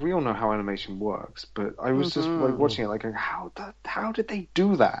we all know how animation works, but I was just like watching it like how did they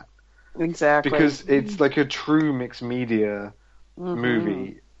do that? Exactly. Because it's like a true mixed media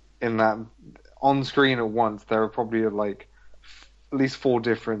movie in that on screen at once there are probably like at least 4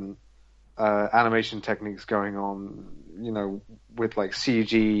 different animation techniques going on, with like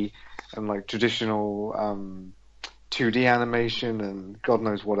CG and like traditional 2D animation and God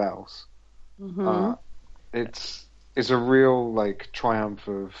knows what else. It's a real like triumph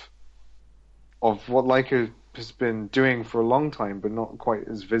of what Leica has been doing for a long time, but not quite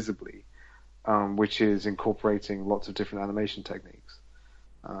as visibly, which is incorporating lots of different animation techniques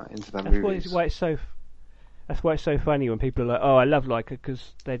into their movies. That's why it's so funny when people are like, "Oh, I love Leica,"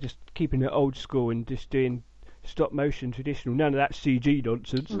 because they're just keeping it old school and just doing stop motion traditional. None of that CG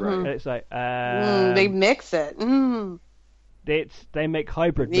nonsense. Right. And it's like they mix it. They make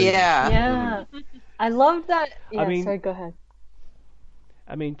hybrid movies. Yeah. I love that. Yeah, sorry, go ahead.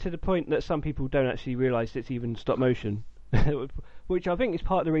 I mean, to the point that some people don't actually realise it's even stop motion, which I think is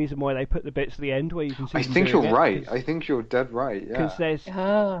part of the reason why they put the bits at the end where you can see. I think you're right. I think you're dead right. Yeah.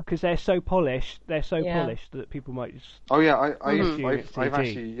 Because they're so polished. They're so polished that people might just. Oh yeah, I've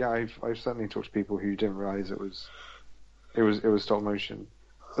actually I've certainly talked to people who didn't realise it was stop motion.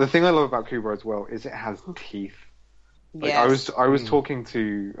 The thing I love about Kubo as well is it has teeth. Like, I was talking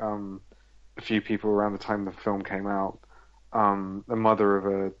to a few people around the time the film came out. The mother of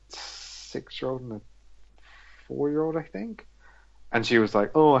a 6-year-old and a 4-year-old, I think. And she was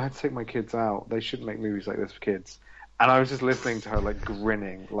like, "Oh, I had to take my kids out. They shouldn't make movies like this for kids." And I was just listening to her, like,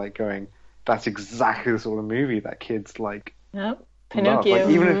 grinning, like, going, "That's exactly the sort of movie that kids, like, Yep. Pinocchio. love."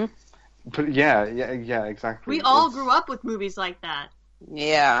 Like, even if, but yeah, exactly. We all grew up with movies like that.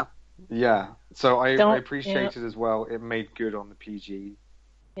 Yeah. Yeah. So I appreciated as well. It made good on the PG.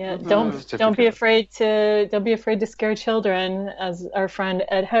 Yeah. Don't be afraid to scare children, as our friend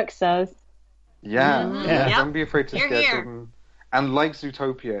Ed Hook says. Yeah. Yep. Don't be afraid to Hear, scare hear. children. And like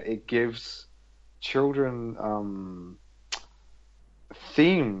Zootopia, it gives children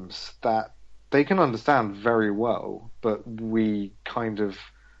themes that they can understand very well, but we kind of,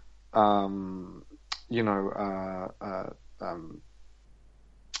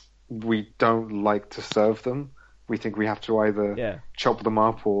 we don't like to serve them. We think we have to either chop them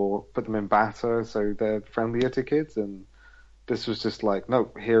up or put them in batter so they're friendlier to kids. And this was just like, no,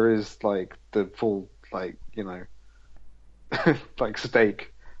 here is like the full, like, you know, like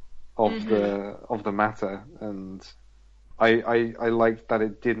steak of the matter. And I liked that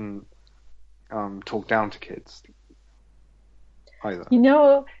it didn't talk down to kids either. You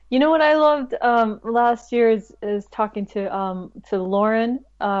know what I loved last year is talking to Lauren,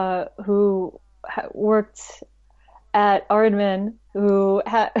 who worked at Aardman, who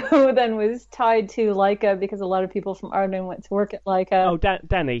then was tied to Leica because a lot of people from Aardman went to work at Leica. Oh,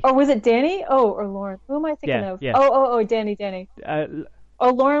 Danny. Oh, was it Danny? Oh, or Lauren? Who am I thinking of? Yeah. Oh, Danny.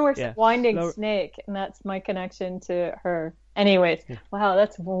 Lauren works at Winding Snake, and that's my connection to her. Anyways, wow,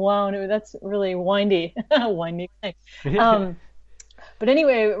 that's really windy. Winding Snake. But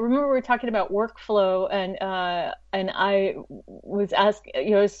anyway, remember we were talking about workflow, and I was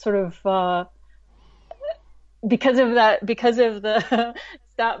asking, sort of because of the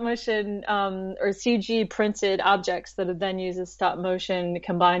stop motion or CG printed objects that have then used as stop motion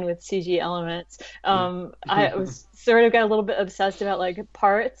combined with CG elements. I was sort of got a little bit obsessed about like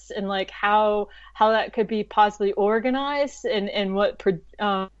parts and like how that could be possibly organized and what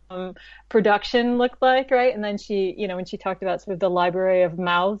production looked like, right? And then she, when she talked about sort of the library of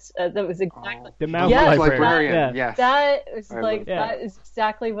mouths, that was exactly the mouth librarian. Yes. That is that is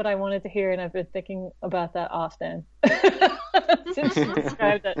exactly what I wanted to hear, and I've been thinking about that often since she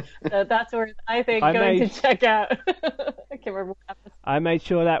described it. So that's where I think to check out. I can't remember what happened. I made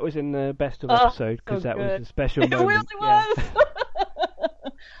sure that was in the best of episode because that was a special moment. It really was.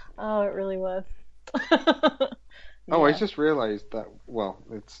 Oh, it really was. Oh, I just realised that. Well,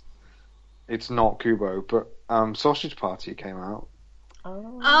 it's not Kubo, but Sausage Party came out.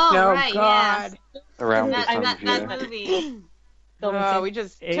 Oh, right, God. Yes. Around this time of year. That movie. We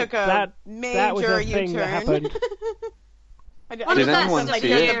just took a major that was a U-turn. thing that happened. Did anyone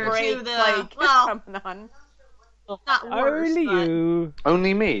see it? Break, coming on. Not worse, Only but... you.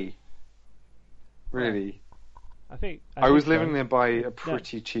 Only me. Really. I was living nearby a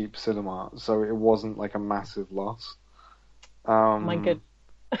pretty cheap cinema, so it wasn't like a massive loss. My good.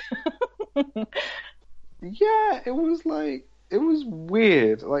 Yeah, it was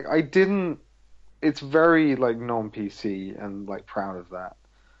weird. Like it's very like non-PC and like proud of that.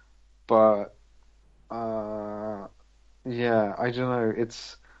 But yeah, I don't know.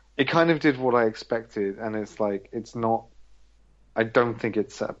 It kind of did what I expected, and it's like it's not. I don't think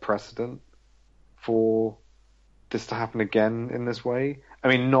it set a precedent for this to happen again in this way. I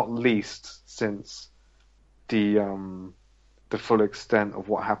mean, not least since the full extent of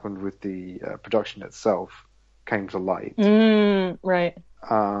what happened with the production itself came to light. Right.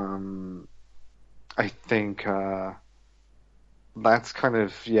 I think that's kind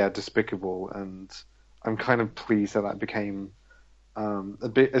of despicable, and I'm kind of pleased that became a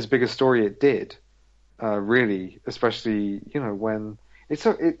bit as big a story it did. Really, especially when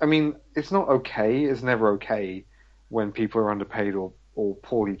I mean, it's not okay. It's never okay when people are underpaid or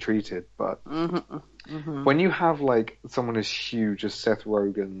poorly treated, but when you have like someone as huge as Seth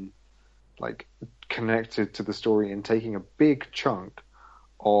Rogen, like connected to the story and taking a big chunk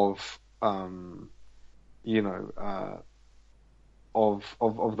of of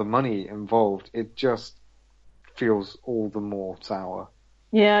the money involved, it just feels all the more sour.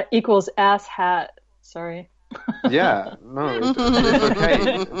 Yeah, equals ass hat. Sorry. Yeah, no, it's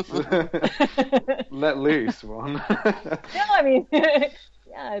okay. Let loose, one. No, I mean,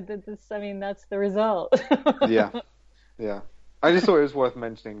 that's the result. Yeah. I just thought it was worth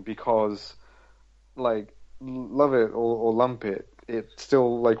mentioning because, like, love it or lump it, it's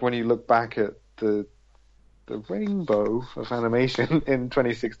still, like, when you look back at the rainbow of animation in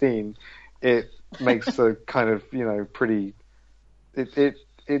 2016, it makes a kind of, pretty.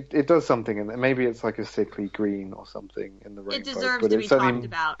 It does something, and maybe it's like a sickly green or something in the rainbow. It deserves but to be talked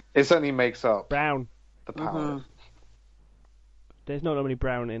about. It certainly makes up brown. The palette. Mm-hmm. There's not normally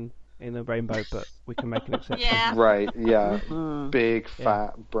brown in the rainbow, but we can make an exception. Yeah. Right, yeah. Big,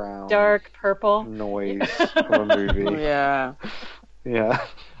 fat, brown. Dark purple. Noise of a movie. Yeah. Yeah.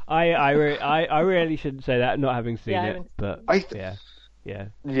 I really shouldn't say that, not having seen it, but yeah.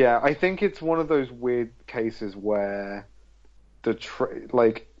 Yeah, I think it's one of those weird cases where if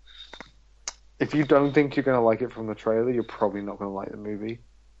you don't think you're going to like it from the trailer, you're probably not going to like the movie.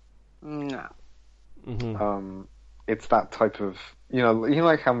 No. Mm-hmm. It's that type of,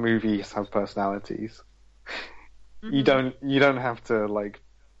 like how movies have personalities. Mm-hmm. You don't have to like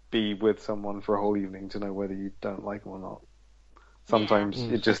be with someone for a whole evening to know whether you don't like them or not. Sometimes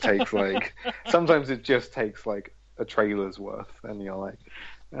it just takes like a trailer's worth, and you're like,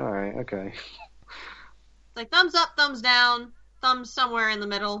 all right, okay. Like thumbs up, thumbs down, thumbs somewhere in the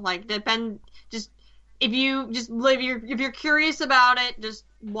middle. Like if you're curious about it, just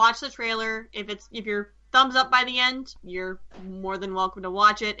watch the trailer. If you're thumbs up by the end, you're more than welcome to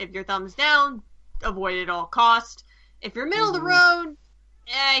watch it. If you're thumbs down, avoid it at all cost. If you're middle of the road,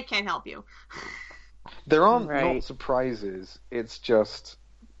 I can't help you. There aren't not surprises. It's just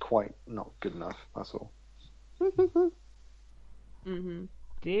quite not good enough. That's all. Mm-hmm.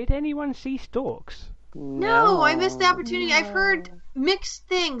 Did anyone see Storks? No, I missed the opportunity. I've heard mixed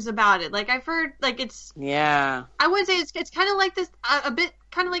things about it. Like I've heard, like it's. Yeah. I would say it's kind of like this, a bit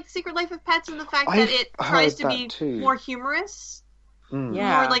kind of like Secret Life of Pets in the fact that it tries to be more humorous.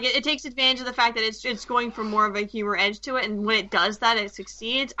 Yeah. More like it takes advantage of the fact that it's going for more of a humor edge to it, and when it does that, it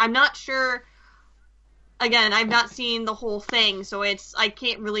succeeds. I'm not sure. Again, I've not seen the whole thing, so I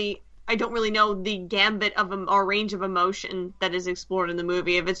don't really know the gambit of or range of emotion that is explored in the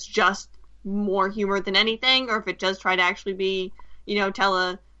movie. If it's just more humor than anything, or if it does try to actually be, tell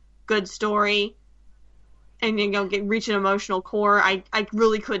a good story and reach an emotional core, I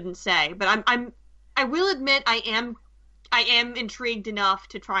really couldn't say. But I will admit I am intrigued enough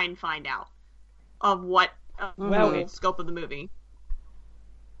to try and find out of what the scope of the movie.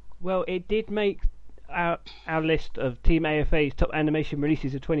 Well, it did make our list of Team AFA's top animation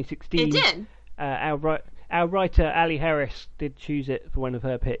releases of 2016. It did. Our writer Ali Harris did choose it for one of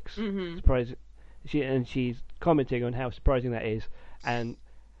her picks. Mm-hmm. Surprising, she's commenting on how surprising that is. And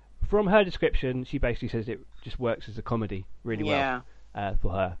from her description, she basically says it just works as a comedy really well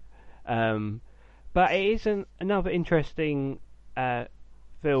for her. But it is another interesting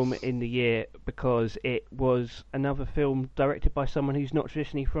film in the year because it was another film directed by someone who's not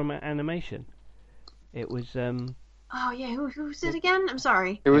traditionally from animation. It was. Oh yeah, who's it again? I'm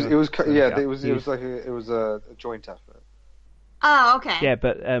sorry. It was a joint effort. Oh okay. Yeah,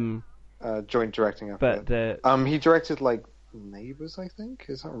 but joint directing effort. But he directed like Neighbours, I think.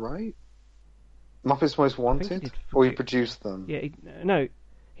 Is that right? Muppets Most Wanted, or he produced them? Yeah,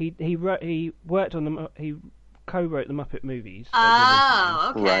 he worked on them. He co-wrote the Muppet movies.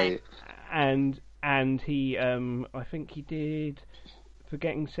 Oh, okay. Right. And he I think he did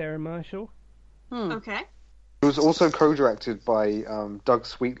Forgetting Sarah Marshall. Okay. It was also co-directed by Doug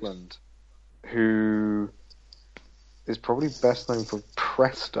Sweetland, who is probably best known for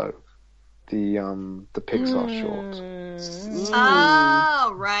Presto, the Pixar short.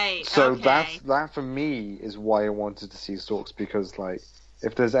 Oh, right. So okay. that for me is why I wanted to see Storks, because like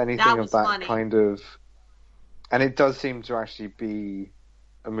if there's anything of that funny. kind of, and it does seem to actually be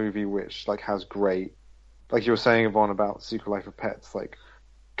a movie which like has great, like you were saying, Yvonne, about Secret Life of Pets, like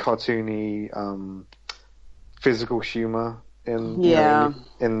cartoony, physical humor in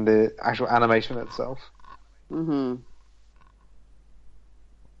the actual animation itself. Mm-hmm.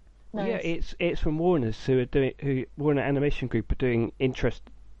 Nice. Yeah, it's from Warner's Warner Animation Group are doing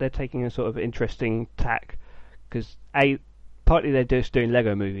They're taking a sort of interesting tack because partly they're just doing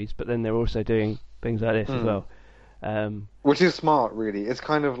Lego movies, but then they're also doing things like this as well. Which is smart, really. It's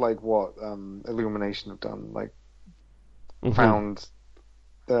kind of like what Illumination have done, like found.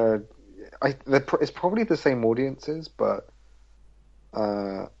 It's probably the same audiences, but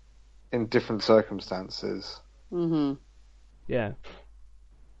in different circumstances. Mm-hmm. Yeah.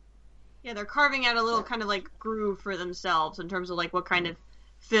 Yeah, they're carving out a little kind of like groove for themselves in terms of like what kind of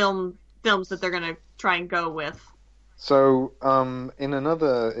films that they're gonna try and go with. So, in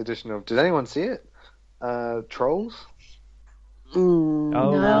another edition of, did anyone see it? Trolls? No,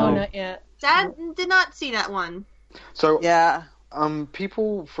 not yet. Dad did not see that one. So yeah.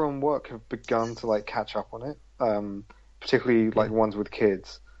 People from work have begun to like catch up on it, particularly like ones with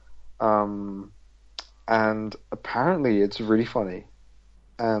kids, and apparently it's really funny.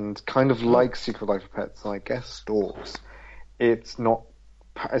 and kind of like Secret Life of Pets, and I guess Storks, it's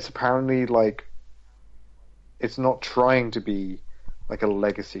apparently like, it's not trying to be like a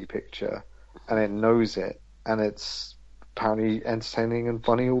legacy picture, and it knows it, and it's apparently entertaining and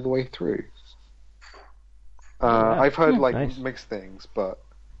funny all the way through. I've heard like mixed things, but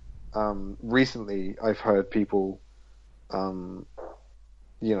recently I've heard people, who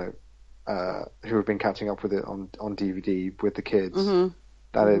have been catching up with it on DVD with the kids,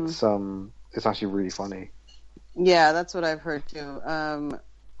 that it's actually really funny. Yeah, that's what I've heard too.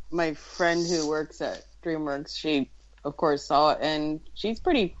 My friend who works at DreamWorks, she of course saw it, and she's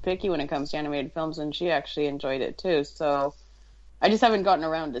pretty picky when it comes to animated films, and she actually enjoyed it too. So I just haven't gotten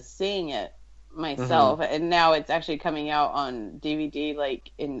around to seeing it myself, and now it's actually coming out on DVD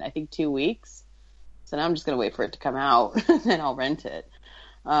like in I think 2 weeks. So now I'm just gonna wait for it to come out, and I'll rent it.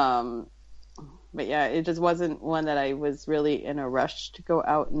 But yeah, it just wasn't one that I was really in a rush to go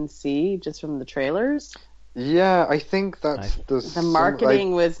out and see just from the trailers. Yeah, I think that's the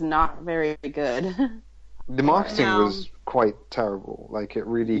marketing was not very good. The marketing was quite terrible. Like it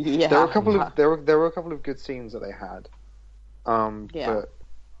really. There were a couple of good scenes that they had. But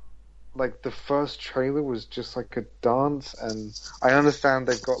like the first trailer was just like a dance, and I understand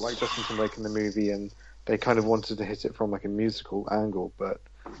they've got like Justin Timberlake in the movie, and they kind of wanted to hit it from like a musical angle, but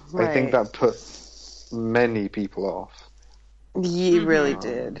I think that put many people off. He really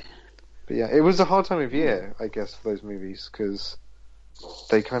did. But yeah, it was a hard time of year, I guess, for those movies, because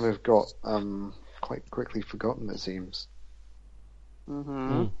they kind of got quite quickly forgotten, it seems.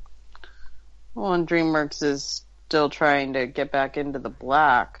 Well, and DreamWorks is still trying to get back into the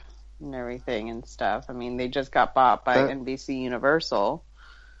black and everything and stuff. I mean, they just got bought by NBC Universal.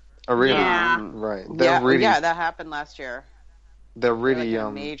 Oh, really? Yeah. Right. That happened last year. They're really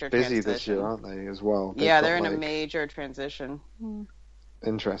major busy this year, aren't they, as well? They're in a major transition.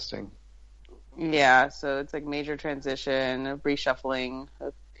 Interesting. Yeah, so it's like major transition, a reshuffling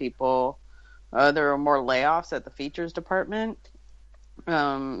of people. There are more layoffs at the features department.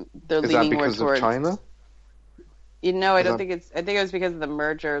 They're leaning more towards of China? I don't think I think it was because of the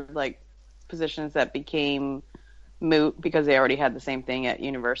merger, like positions that became moot because they already had the same thing at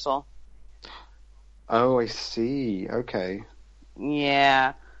Universal. Oh, I see. Okay.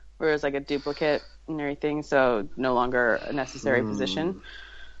 Yeah, where it's like a duplicate and everything, so no longer a necessary position.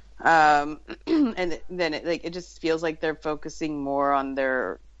 And then it just feels like they're focusing more on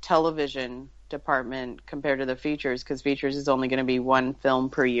their television department compared to the features, because features is only going to be one film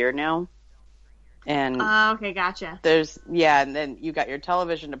per year now. And okay, gotcha. And then you got your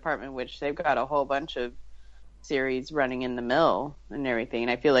television department, which they've got a whole bunch of series running in the mill and everything.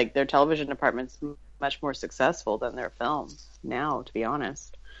 And I feel like their television department's much more successful than their film now, to be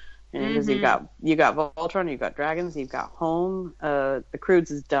honest. And because you got Voltron, you've got Dragons, you've got Home. The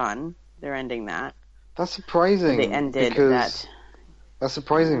Croods is done. They're ending that. That's surprising. They ended that. That's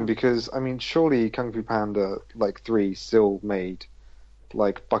surprising because, I mean, surely Kung Fu Panda, 3 still made,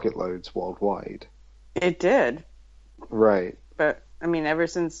 bucket loads worldwide. It did. Right. But, I mean, ever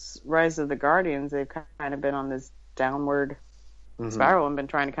since Rise of the Guardians, they've kind of been on this downward spiral and been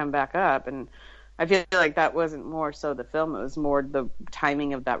trying to come back up. And I feel like that wasn't more so the film. It was more the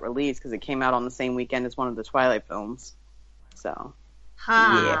timing of that release, because it came out on the same weekend as one of the Twilight films. So.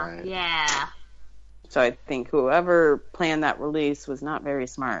 Yeah. So I think whoever planned that release was not very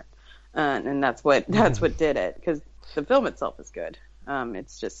smart, and that's what did it. Because the film itself is good.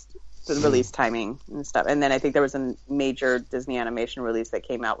 It's just the release timing and stuff. And then I think there was a major Disney animation release that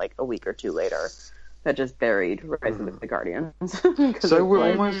came out a week or two later that just buried Rise of the Guardians. So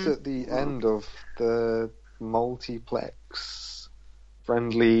we're almost at the end of the multiplex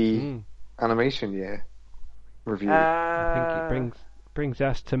friendly animation year review. I think it brings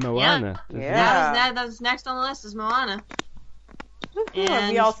us to Moana. That was next on the list is Moana.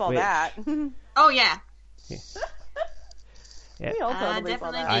 And we all saw that. Oh yeah. Yeah. We all totally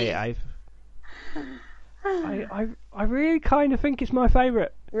saw that. I really kind of think it's my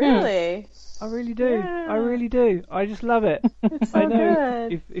favourite. Really? I really do. Yeah. I really do. I just love it. It's so I know.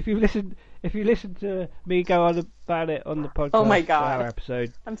 good. If you listen to me go on about it on the podcast, oh my God, our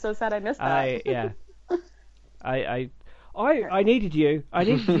episode, I'm so sad I missed that. I needed you. I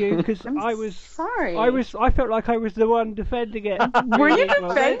needed you because I was sorry. I felt like I was the one defending it. Were you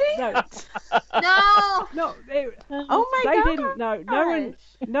defending? No. No. Oh my they God. Didn't.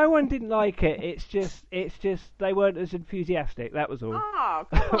 No one didn't like it. It's just they weren't as enthusiastic. That was all. Oh,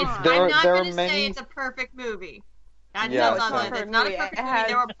 come on. I'm not going to say it's a perfect movie. It's not a perfect movie.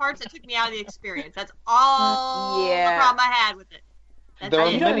 There were parts that took me out of the experience. That's all the problem I had with it. There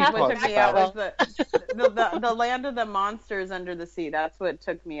are it. many What parts took me out was about the land of the monsters under the sea. That's what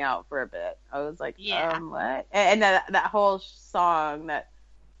took me out for a bit. I was like, Yeah. what? And that whole song, that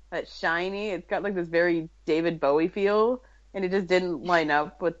Shiny, it's got like this very David Bowie feel, and it just didn't line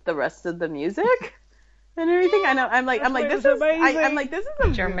up with the rest of the music and everything. I know. I'm like, this is amazing. I'm like, this is a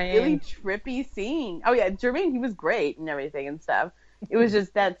Jermaine. really trippy scene. Oh yeah, Jermaine, he was great and everything and stuff. It was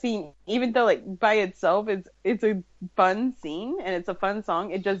just that scene, even though like by itself it's a fun scene and it's a fun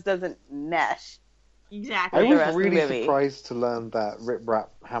song, it just doesn't mesh. Exactly. I the was rest of the really movie. surprised to learn that Rip Rap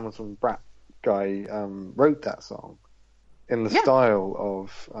Hamilton Brat guy wrote that song in the Yeah. style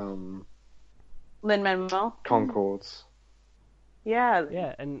of Lin-Manuel. Concords. Yeah,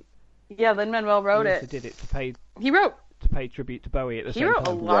 and Lin-Manuel wrote he also it. did it He wrote to pay tribute to Bowie at the he same wrote a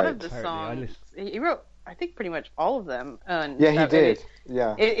time. lot Right. of the Apparently, I songs. He wrote, I think, pretty much all of them. And Yeah, he stuff. did.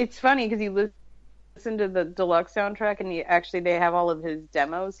 Yeah. It's funny because you listen to the deluxe soundtrack, and they have all of his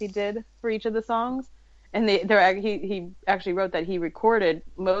demos he did for each of the songs, and he actually wrote that he recorded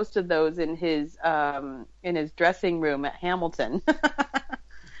most of those in his dressing room at Hamilton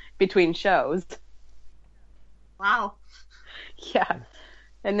between shows. Wow. Yeah.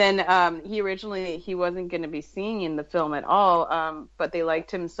 And then he wasn't going to be singing in the film at all, but they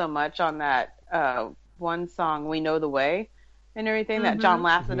liked him so much on that one song, We Know the Way, and everything, that John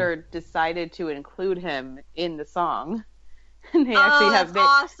Lasseter decided to include him in the song. And they actually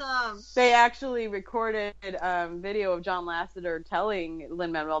awesome. They actually recorded video of John Lasseter telling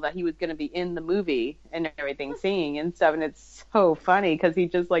Lin-Manuel that he was going to be in the movie and everything, singing and stuff, and it's so funny because he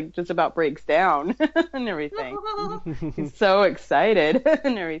just about breaks down and everything. He's so excited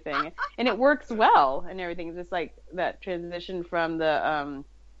and everything, and it works well and everything. It's just like that transition from the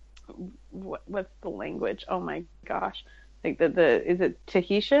what's the language? Oh my gosh, like the is it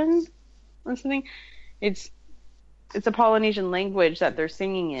Tahitian or something? It's a Polynesian language that they're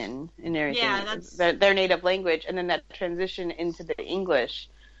singing in and everything. Yeah, that's their native language, and then that transition into the English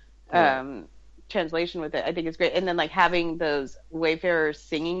translation with it, I think is great. And then like having those wayfarers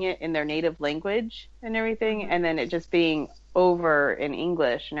singing it in their native language and everything, and then it just being over in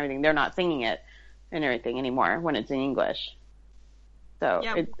English and everything. They're not singing it and everything anymore when it's in English. So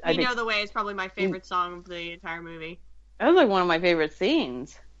yeah. I think Know the Way is probably my favorite song of the entire movie. that was like one of my favorite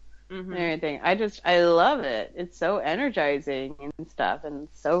scenes. Mm-hmm. And everything. I love it. It's so energizing and stuff, and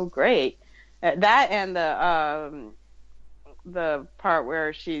so great. That and the part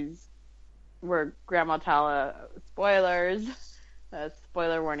where Grandma Tala, spoilers,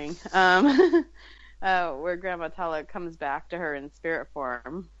 spoiler warning, where Grandma Tala comes back to her in spirit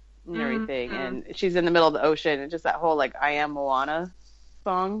form and everything, and she's in the middle of the ocean, and just that whole like I Am Moana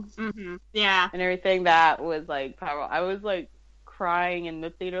song, yeah, and everything. That was like powerful. I was like crying in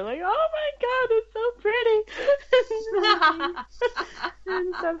the theater, like, oh my god, it's so pretty.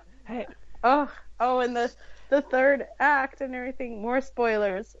 And stuff. Hey. Oh, and the third act and everything, more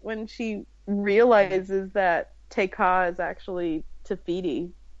spoilers, when she realizes that Te Kā is actually Te Fiti.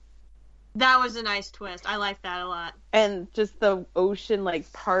 That was a nice twist. I like that a lot. And just the ocean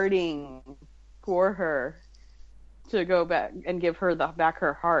like parting for her to go back and give her back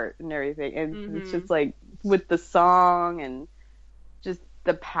her heart and everything. And it's just like with the song and just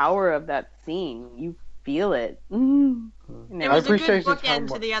the power of that scene, you feel it. It was a good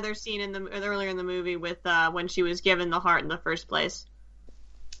bookend to the other scene earlier in the movie with when she was given the heart in the first place.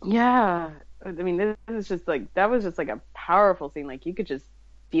 Yeah, I mean, this is just like that was just like a powerful scene. Like you could just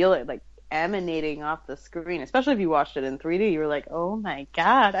feel it like emanating off the screen, especially if you watched it in 3D. You were like, oh my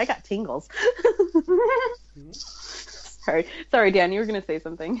god, I got tingles. Sorry, Dan, you were gonna say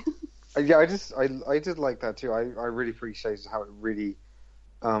something. Yeah, I did like that too. I really appreciated how it really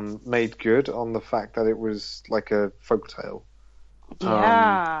made good on the fact that it was like a folktale.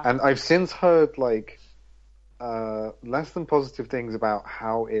 Yeah. And I've since heard like less than positive things about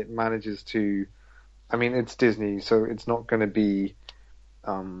how it manages to. I mean, it's Disney, so it's not going to be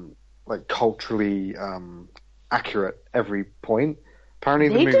like culturally accurate every point. Apparently,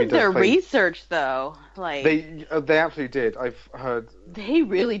 the movie did their research though. Like they absolutely did. I've heard they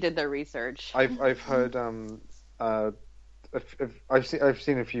really did their research. I've heard I've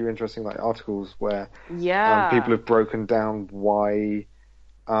seen a few interesting like articles where people have broken down why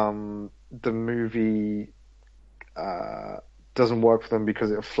the movie doesn't work for them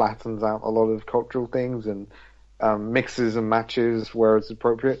because it flattens out a lot of cultural things and mixes and matches where it's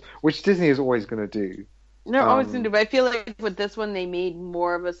appropriate, which Disney is always going to do. They're always going to do, but I feel like with this one they made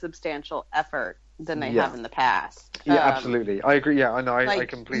more of a substantial effort than they have in the past. Yeah, absolutely. I agree. Yeah, I know. I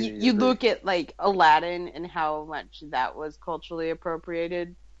completely You agree. look at like Aladdin and how much that was culturally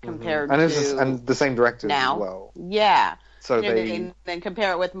appropriated compared and to and the same directors now. as well. Yeah. So and then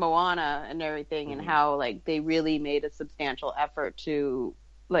compare it with Moana and everything, and how like they really made a substantial effort to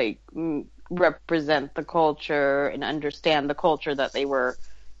like represent the culture and understand the culture that they were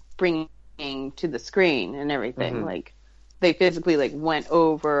bringing to the screen and everything. Like they physically like went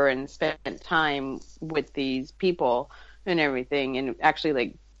over and spent time with these people and everything, and actually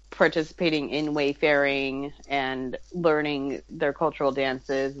like participating in wayfaring and learning their cultural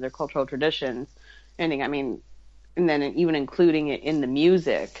dances, their cultural traditions. And I mean, and then even including it in the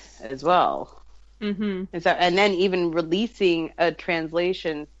music as well. And so, and then even releasing a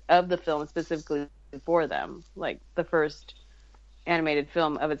translation of the film specifically for them, like the first animated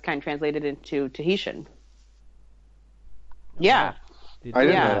film of its kind translated into Tahitian. Yeah. I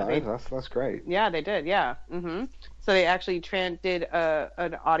didn't know that. That's great. Yeah, they did. Yeah. So they actually did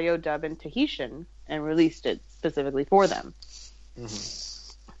an audio dub in Tahitian and released it specifically for them.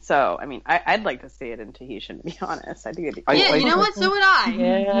 So, I mean, I'd like to see it in Tahitian, to be honest. I think it'd be cool. Yeah, you know what? So would I.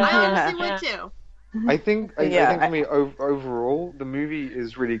 Yeah. I honestly would too. I think for me overall the movie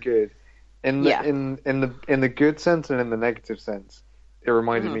is really good. In the good sense and in the negative sense, it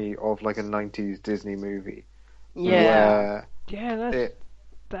reminded me of like a 90s Disney movie. Yeah,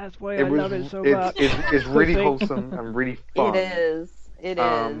 that's why I love it so much. It's really wholesome and really fun. It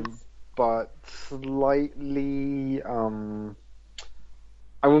is. But slightly.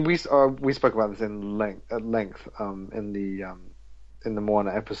 I mean, we spoke about this at length in the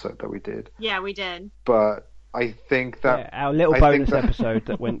Moana episode that we did. Yeah, we did. But I think that our little bonus episode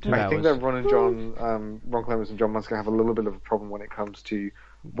that went 2 hours. I think that Ron Clements and John Musker have a little bit of a problem when it comes to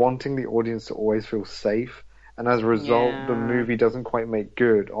wanting the audience to always feel safe, and as a result, the movie doesn't quite make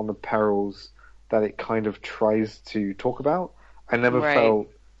good on the perils that it kind of tries to talk about. I never felt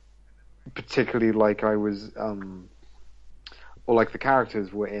particularly like I was, or like the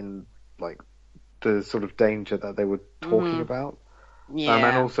characters were in like the sort of danger that they were talking about.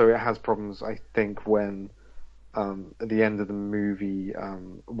 And also it has problems, I think, when at the end of the movie,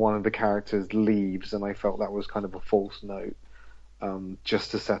 one of the characters leaves, and I felt that was kind of a false note,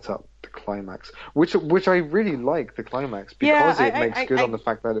 just to set up the climax, which I really like the climax because it makes good on the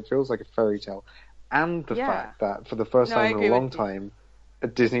fact that it feels like a fairy tale, and the fact that for the first time in a long time, a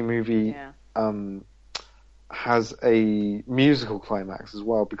Disney movie has a musical climax as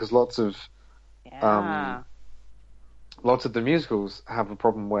well, because lots of the musicals have a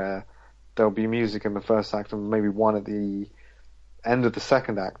problem where there'll be music in the first act and maybe one at the end of the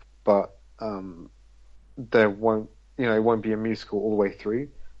second act, but there won't, it won't be a musical all the way through.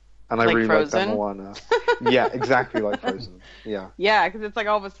 And I really like that Moana. Yeah, exactly like Frozen. Yeah. Yeah, because it's like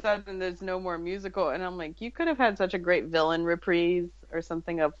all of a sudden there's no more musical, and I'm like, you could have had such a great villain reprise or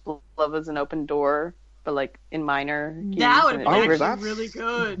something of Love is an Open Door, but like in minor. That would have been actually really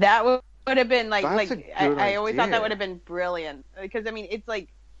good. That would have been like I always thought that would have been brilliant, because I mean it's like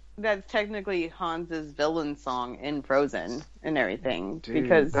that's technically Hans's villain song in Frozen and everything. Dude,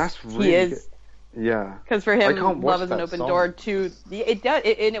 because that's really he is. Yeah. Because for him, Love is an Open Door too. It does,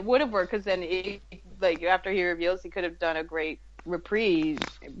 and it would have worked, because then like after he reveals, he could have done a great reprise,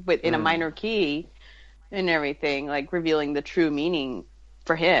 but in a minor key and everything, like revealing the true meaning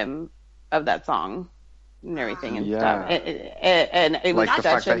for him of that song and everything and stuff. And it was like the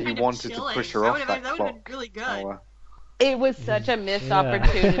fact that he wanted to push her off that would have been really good. It was such a missed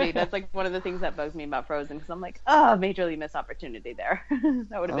opportunity. That's like one of the things that bugs me about Frozen, because I'm like, majorly missed opportunity there.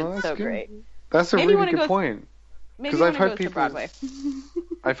 That would have been so great. That's a really good point. Because I've heard people.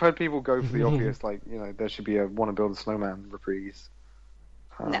 I've heard people go for the obvious, like there should be a "Wanna Build a Snowman" reprise.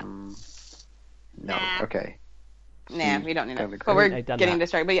 No. Okay. Nah, we don't need that. But we're getting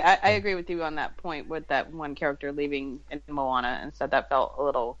distracted. But yeah, I agree with you on that point with that one character leaving in Moana, and so that felt a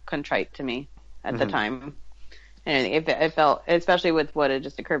little contrite to me at the time. And it felt, especially with what had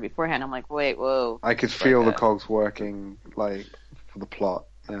just occurred beforehand, I'm like, wait, whoa. I could feel the cogs working, like, for the plot.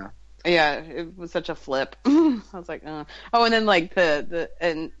 Yeah. Yeah, it was such a flip. I was like, oh, and then like the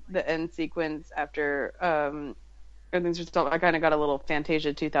end sequence after everything's just I kind of got a little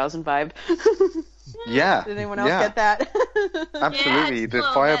Fantasia 2000 vibe. Yeah. Did anyone else get that? Absolutely, the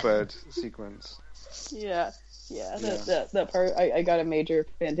Firebird sequence. Yeah. That part, I got a major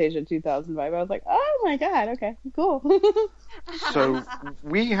Fantasia 2000 vibe. I was like, oh my god, okay, cool. So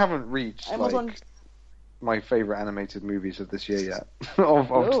we haven't reached my favorite animated movies of this year yet, of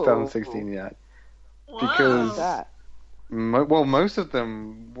 2016 yet, because most of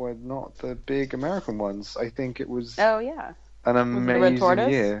them were not the big American ones. I think it was an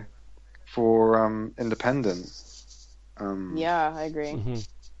amazing year for independent. Yeah, I agree. Mm-hmm.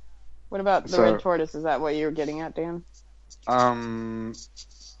 What about the Red Tortoise? Is that what you were getting at, Dan? Well,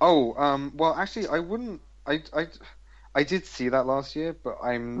 actually, I wouldn't. I did see that last year, but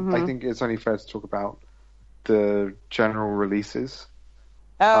I think it's only fair to talk about the general releases.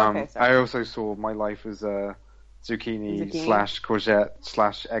 Oh, okay. Sorry. I also saw My Life as a zucchini /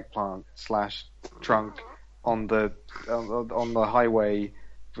 courgette / eggplant / trunk on the highway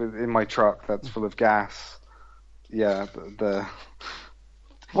in my truck that's full of gas. Yeah, the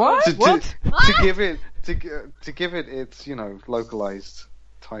what? To give it its localized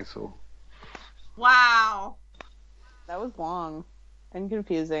title. Wow. That was long and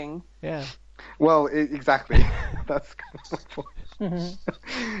confusing. Yeah. Well, exactly. That's kind of my point.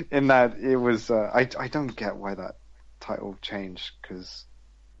 In that it was, I don't get why that title changed.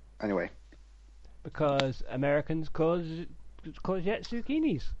 Anyway. Because Americans call courgette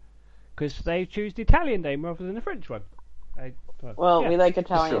zucchinis. Because they choose the Italian name rather than the French one. We like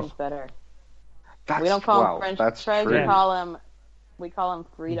Italians better. We don't call them French fries. True. We call them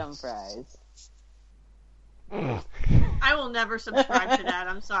freedom fries. I will never subscribe to that.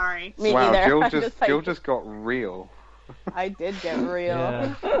 I'm sorry. Me either. Jill just got real. I did get real.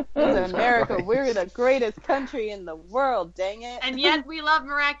 Yeah. It's America, right. We're the greatest country in the world, dang it. And yet we love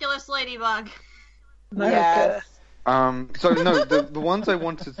Miraculous Ladybug. Yes. So no, the ones I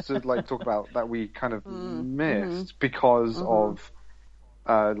wanted to talk about that we kind of missed because of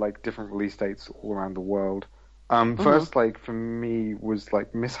different release dates all around the world. First, for me was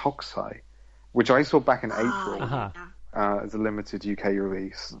Miss Hokusai, which I saw back in April as a limited UK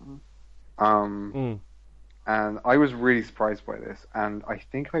release. And I was really surprised by this, and I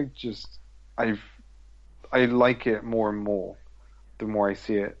think I like it more and more the more I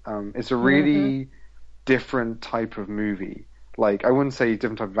see it. It's a really different type of movie. I wouldn't say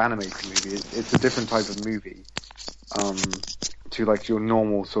different type of animated movie. It's a different type of movie to your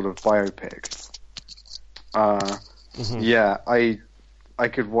normal sort of biopic. Yeah, I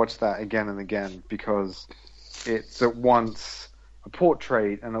could watch that again and again because it's at once a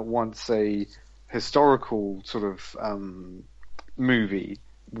portrait and at once a historical sort of movie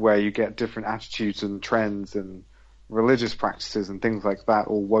where you get different attitudes and trends and religious practices and things like that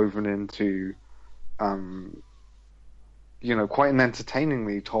all woven into quite an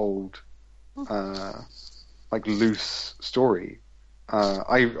entertainingly told loose story.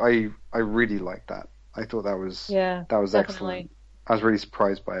 I really liked that. I thought that was definitely excellent. I was really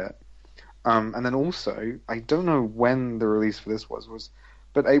surprised by it. And then also, I don't know when the release for this was,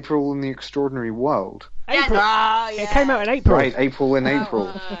 but April in the Extraordinary World. April. It came out in April. Right, April in April.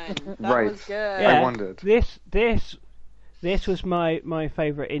 That right. was good. Yeah. I wondered. This was my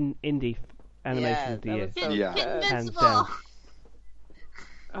favourite indie animation of the year. So Hands Invincible. down.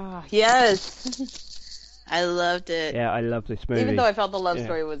 Oh, yes. I loved it. Yeah, I love this movie. Even though I felt the love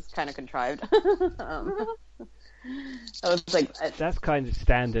story was kind of contrived. I was that's kind of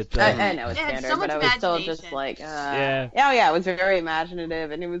standard. I know it's It had standard, so much but I was still imagination. just yeah. It was very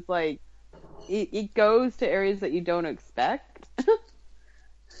imaginative, and it was it goes to areas that you don't expect.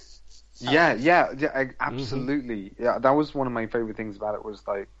 Absolutely. Yeah, that was one of my favorite things about it was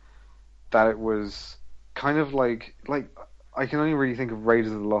that it was kind of like I can only really think of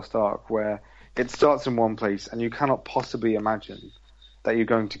Raiders of the Lost Ark, where it starts in one place and you cannot possibly imagine that you're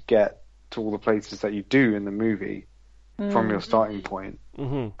going to get to all the places that you do in the movie from your starting point.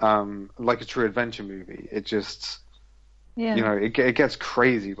 Like a true adventure movie, it just it gets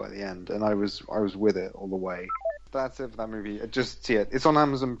crazy by the end, and I was with it all the way. That's it for that movie. Just see it. It's on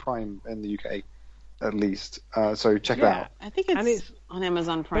Amazon Prime in the UK, at least. So check it out. I think it's on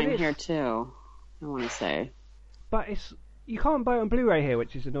Amazon Prime here too. I want to say, but you can't buy it on Blu-ray here,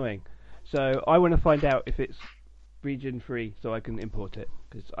 which is annoying. So I want to find out if it's region free, so I can import it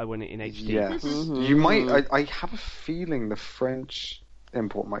because I want it in HD. Yes, you might. I have a feeling the French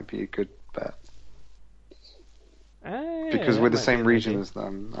import might be a good bet because we're the same region as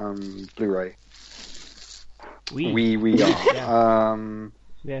them. Blu-ray. We are.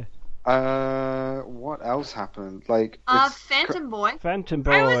 Yeah. What else happened? Phantom Boy. Phantom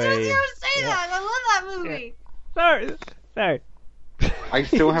Boy. I was just here to say that. I love that movie. Yeah. Sorry. I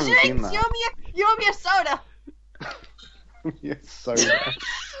still haven't seen Jinx, that. you owe me a soda. Yes, soda.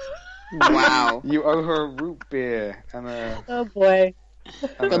 Wow. You owe her a root beer and a. Oh boy.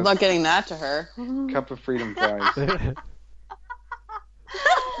 good luck getting that to her. Cup of freedom fries.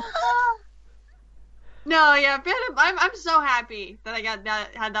 No, yeah, Phantom. I'm so happy that I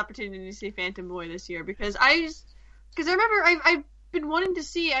had the opportunity to see Phantom Boy this year because I remember I've been wanting to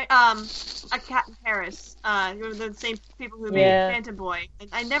see A Cat in Paris, the same people who made Phantom Boy, and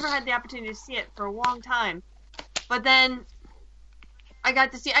I never had the opportunity to see it for a long time. But then I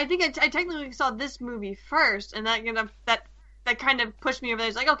got to see. I think I technically saw this movie first, and that that kind of pushed me over there.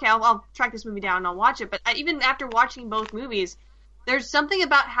 It's like, okay, I'll track this movie down and I'll watch it. But even after watching both movies, there's something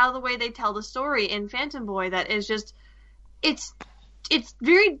about how the way they tell the story in Phantom Boy that is just, it's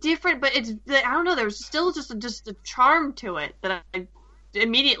very different, but I don't know, there's still just a charm to it that I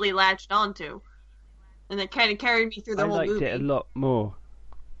immediately latched onto. And that kind of carried me through the whole movie. I liked it a lot more.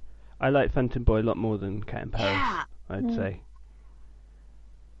 I like Phantom Boy a lot more than Cat in Paris, Yeah. I'd say.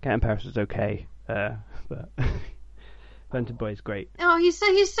 Cat in Paris is okay, but Phantom Boy is great. Oh, he's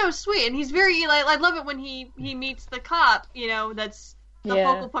so sweet, and he's very, like, I love it when he meets the cop, that's the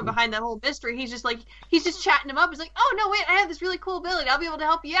focal point behind that whole mystery. He's just chatting him up. He's like, oh, no, wait, I have this really cool ability. I'll be able to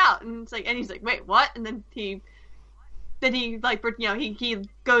help you out. And he's like, wait, what? And then he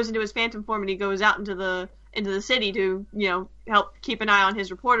goes into his phantom form and he goes out into the city to, help keep an eye on his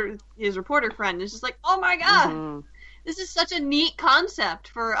reporter friend. And it's just like, oh my god, this is such a neat concept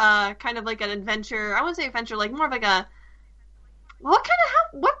for kind of like an adventure. I wouldn't say adventure, like more of like a, what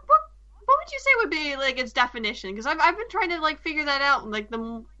would you say would be like its definition? Because I've been trying to like figure that out. Like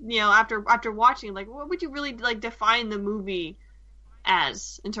after watching, like what would you really like define the movie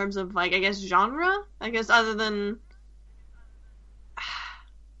as in terms of like I guess genre? I guess other than.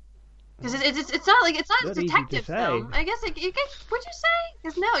 Because it's not a detective film. I guess would you say?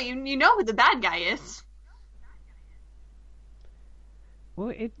 Because no, you know who the bad guy is.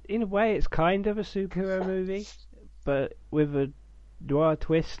 Well, in a way, it's kind of a superhero movie, but with a noir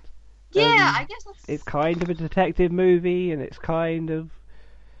twist. Yeah, I guess that's. It's kind of a detective movie, and it's kind of.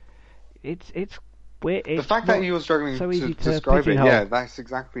 It's weird. The fact that you were struggling so to describe it, yeah, that's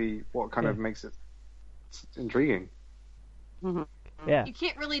exactly what kind of makes it intriguing. Mm-hmm. Yeah. You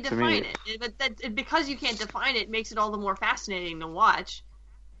can't really define it, but because you can't define it, makes it all the more fascinating to watch.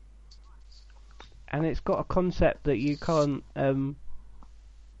 And it's got a concept that you can't,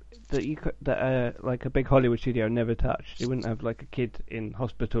 like a big Hollywood studio never touched. You wouldn't have like a kid in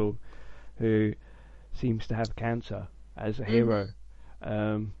hospital who seems to have cancer as a hero.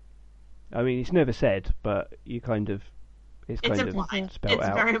 I mean, it's never said, but you kind of, it's kind implied. of spelled out.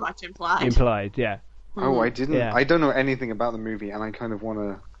 It's very much implied. Implied, yeah. Oh, I didn't. Yeah. I don't know anything about the movie, and I kind of want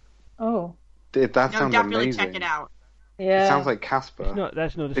to. Oh. That sounds definitely amazing. check it out. Yeah. It sounds like Casper.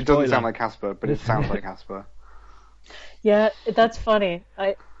 That's not a spoiler. It doesn't sound like Casper, but it sounds like Casper. Yeah, that's funny.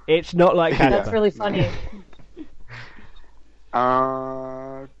 It's not like Casper. That's really funny.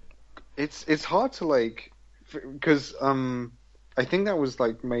 It's hard to like, because I think that was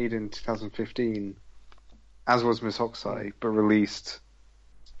like made in 2015, as was Miss Hokusai, but released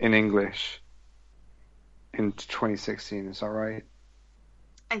in English in 2016. Is that right?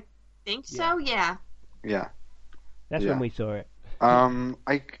 I think so. Yeah. Yeah. That's when we saw it.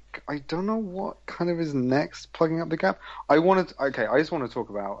 I don't know what kind of is next. Plugging up the gap. I just want to talk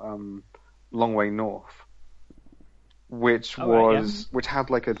about Long Way North, which which had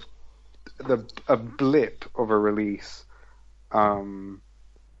like a blip of a release in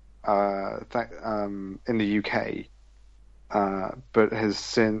the UK, but has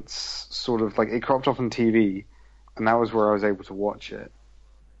since sort of like it cropped up on TV, and that was where I was able to watch it.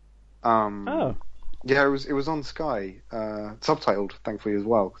 Yeah, it was on Sky, subtitled, thankfully, as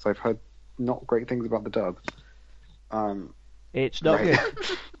well, because I've heard not great things about the dub. It's not good.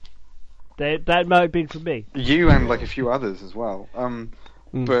 That might have been for me. You and like a few others as well.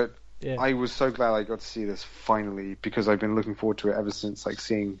 But yeah. I was so glad I got to see this finally, because I've been looking forward to it ever since like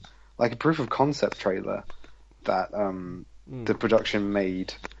seeing like a proof of concept trailer that the production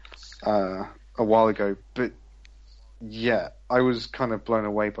made a while ago. But yeah, I was kind of blown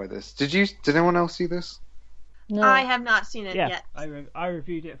away by this. Did anyone else see this? No. I have not seen it yet. I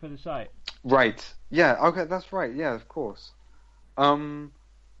reviewed it for the site. Right. Yeah. Okay. That's right. Yeah. Of course. I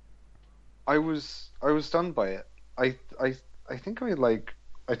was stunned by it. I think I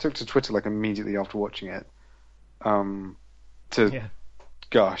took to Twitter like immediately after watching it.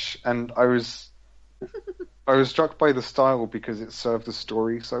 Gosh, and I was struck by the style because it served the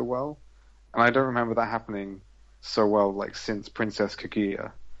story so well, and I don't remember that happening so well like since Princess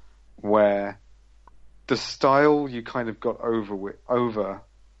Kaguya, where the style you kind of got over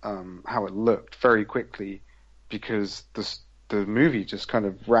how it looked very quickly, because the movie just kind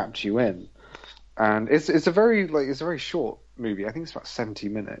of wrapped you in, and it's a very short movie. I think it's about 70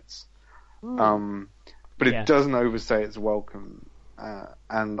 minutes, but it doesn't overstay its welcome,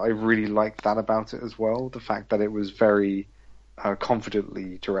 and I really liked that about it as well. The fact that it was very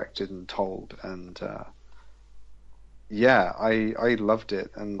confidently directed and told, and I loved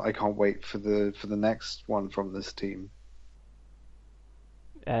it, and I can't wait for the next one from this team.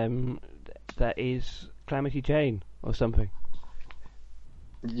 That is Calamity Jane or something.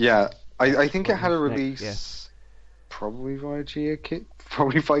 Yeah, I think it had a release. probably via G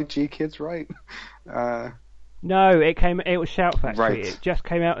Kids, right? No, it was Shout Factory. Right. It just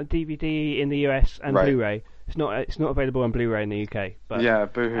came out on DVD in the US and Right. Blu-ray. It's not available on Blu-ray in the UK, but Yeah,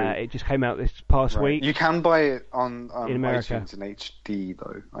 boohoo. it just came out this past Right. week. You can buy it on In America. iTunes in HD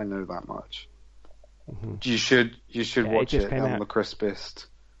though. I know that much. Mhm. You should it watch just it came on out. the crispest,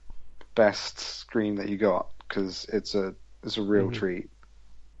 best screen that you got because it's a real Mhm. treat.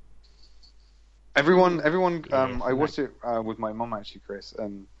 Everyone. Yes, I watched it with my mum actually, Chris,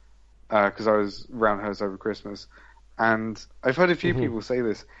 and because I was around hers over Christmas, and I've heard a few Mhm. people say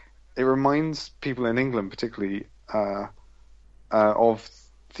this. It reminds people in England, particularly, of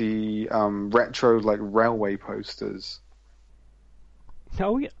the retro like railway posters.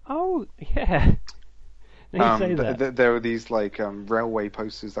 Oh yeah. Now you say that. There were these like railway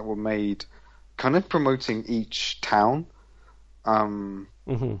posters that were made, kind of promoting each town,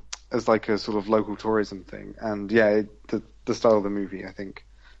 Mhm. as like a sort of local tourism thing. And yeah, the style of the movie I think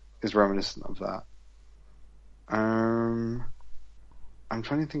is reminiscent of that. I'm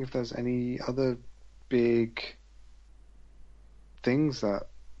trying to think if there's any other big things that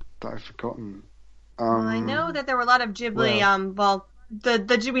I've forgotten. I know that there were a lot of Ghibli.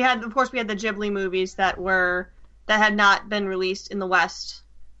 We had the Ghibli movies that had not been released in the West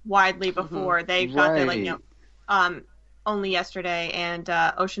widely before. Mm-hmm. They got their Only Yesterday and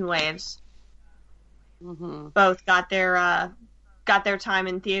Ocean Waves. Mm-hmm. Both got their time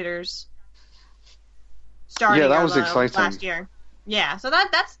in theaters. Starting Yeah, that was exciting. last year. Yeah, so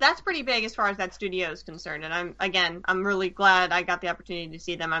that's pretty big as far as that studio is concerned, and I'm really glad I got the opportunity to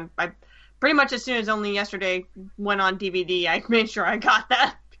see them. I pretty much as soon as Only Yesterday went on DVD, I made sure I got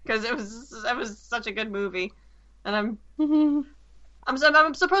that because it was such a good movie, and I am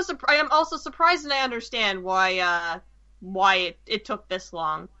also surprised and I understand why it took this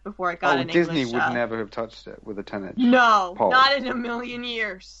long before it got an Disney English. would never have touched it with a 10-inch. No, pole. not in a million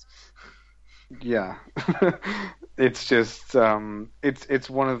years. Yeah, it's just it's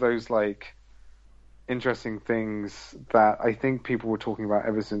one of those like interesting things that I think people were talking about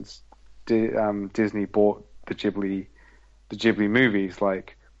ever since Disney bought the Ghibli movies.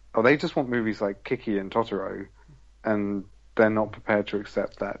 Like, they just want movies like Kiki and Totoro, and they're not prepared to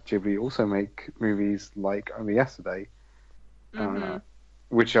accept that Ghibli also make movies like Only Yesterday,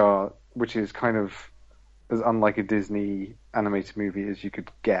 which is kind of as unlike a Disney animated movie as you could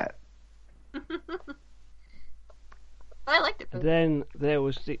get. I liked it. Then there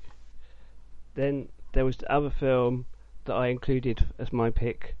was the other film that I included as my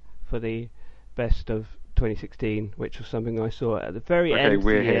pick for the best of 2016, which was something I saw at the very end of the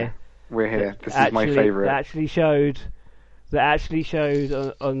year. We're here. This is my favourite. That actually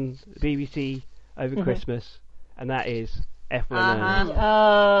showed on BBC over Christmas, and that is F1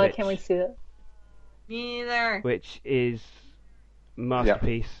 Oh, can't wait to see that. Me either. which is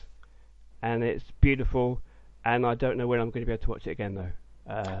masterpiece, and it's beautiful. And I don't know when I'm going to be able to watch it again, though.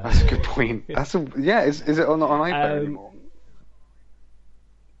 That's a good point. Is it on iPhone anymore?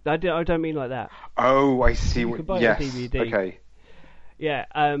 I don't mean like that. Oh, I see. You can buy it Yes. on DVD. Okay. Yeah.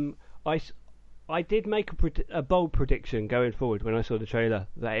 I did make a bold prediction going forward when I saw the trailer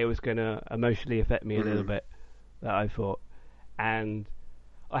that it was going to emotionally affect me a little bit. That I thought, and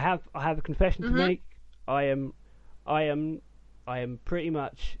I have a confession to make. I am pretty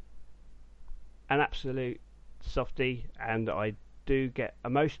much an absolute softie, and I do get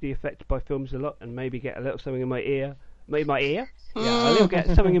emotionally affected by films a lot, and maybe get a little something in my ear. Maybe my ear? Yeah, I will get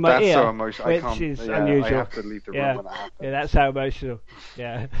something in my That's ear. so emotional. Which is unusual. I have to leave the room when that happens. Yeah, that's how emotional.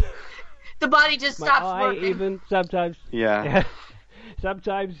 Yeah. The body just My stops eye, working. even sometimes. Yeah. Yeah.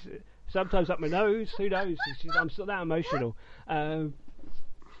 Sometimes up my nose. Who knows? I'm still that emotional.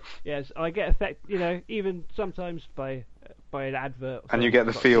 Yes, I get affected. Even sometimes by an advert. And you get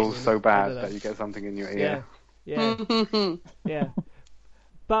the feels so bad that you get something in your ear. Yeah.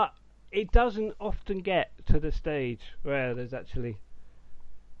 But it doesn't often get to the stage where there's actually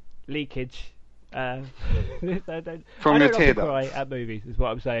leakage. I don't often cry at movies, is what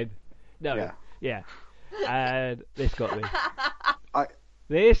I'm saying. No. Yeah. And this got me.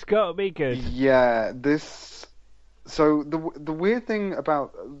 This got me good. Yeah, So the weird thing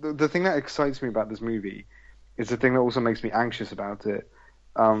about the thing that excites me about this movie is the thing that also makes me anxious about it,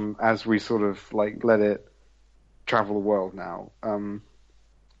 as we sort of like let it travel the world now.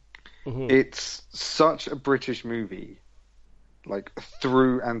 It's such a British movie, like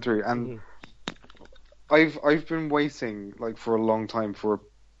through and through, and I've been waiting like for a long time for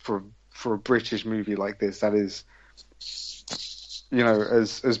a British movie like this that is,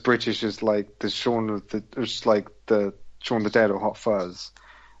 as British as like the Shaun of the Dead or Hot Fuzz,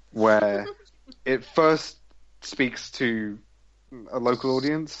 where it first speaks to a local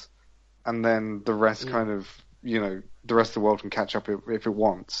audience, and then the rest kind of, the rest of the world can catch up if it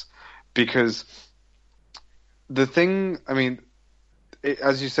wants. Because the thing, I mean,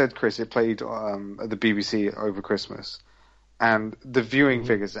 as you said, Chris, it played at the BBC over Christmas, and the viewing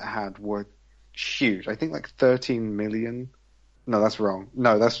figures it had were huge. I think like 13 million. No, that's wrong.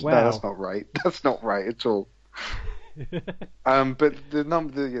 No, that's not right. That's not right at all. But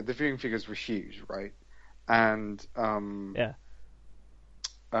the viewing figures were huge, right? And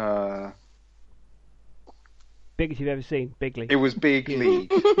biggest you've ever seen, big league. It was big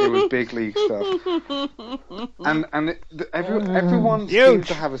league. It was big league stuff. And everyone seemed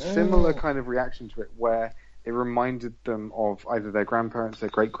to have a similar kind of reaction to it, where it reminded them of either their grandparents, their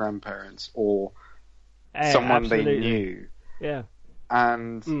great grandparents, or someone they knew. Yeah.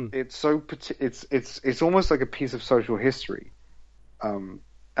 And it's so it's almost like a piece of social history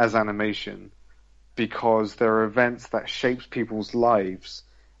as animation, because there are events that shaped people's lives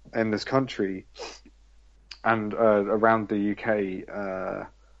in this country and around the UK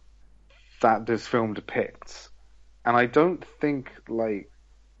that this film depicts. And I don't think, like,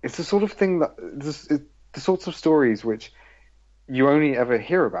 it's the sort of thing that the sorts of stories which you only ever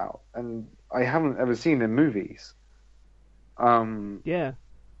hear about, and I haven't ever seen in movies. Yeah.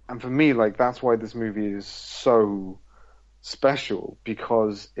 And for me, like, that's why this movie is so special,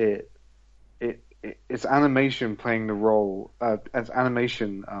 because it's animation playing the role, as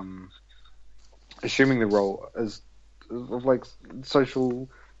animation assuming the role of like social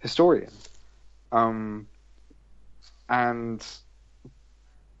historian, and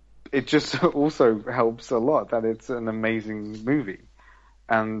it just also helps a lot that it's an amazing movie,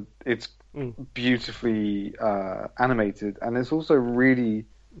 and it's beautifully animated, and it's also really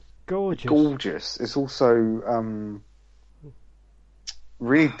gorgeous. It's also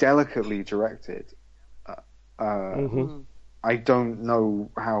really delicately directed. I don't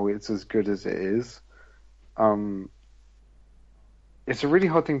know how it's as good as it is. It's a really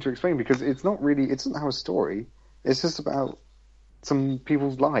hard thing to explain, because it doesn't have a story. It's just about some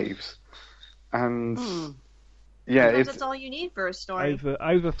people's lives, and that's all you need for a story.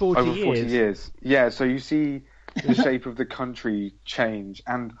 Over 40 years. Yeah, so you see the shape of the country change,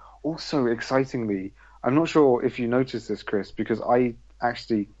 and also excitingly, I'm not sure if you noticed this, Chris, because I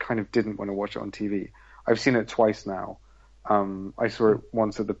actually kind of didn't want to watch it on TV. I've seen it twice now. I saw it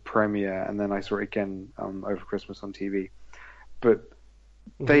once at the premiere, and then I saw it again over Christmas on TV. But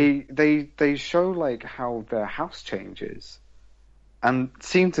they show like how their house changes, and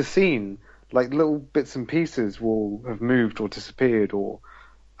scene to scene, like little bits and pieces will have moved or disappeared, or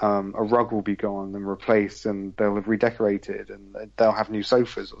a rug will be gone and replaced, and they'll have redecorated, and they'll have new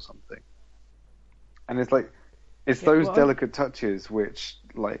sofas or something. And it's like, it's those delicate touches which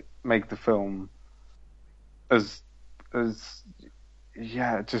like make the film as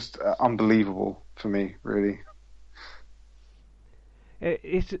just unbelievable for me, really.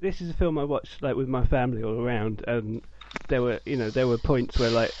 This is a film I watched like with my family all around, and there were points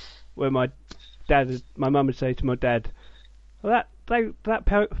where my mum would say to my dad, well, that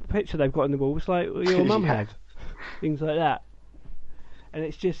picture they've got on the wall was like your mum had, things like that. And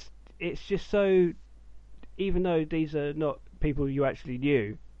it's just so, even though these are not people you actually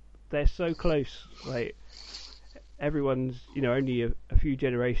knew, they're so close. Like, everyone's only a few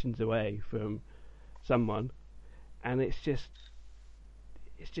generations away from someone, and it's just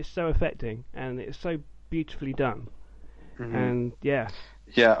so affecting, and it's so beautifully done. And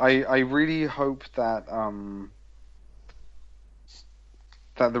I really hope that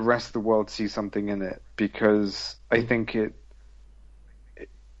that the rest of the world sees something in it, because I think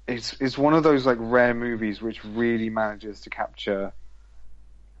it's one of those like rare movies which really manages to capture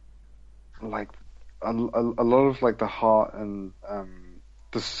like a lot of like the heart and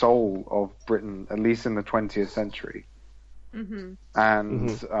the soul of Britain, at least in the 20th century.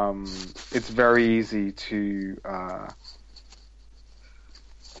 And it's very easy to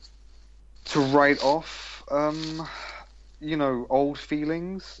write off old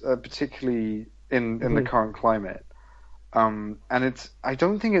feelings, particularly in the current climate. And I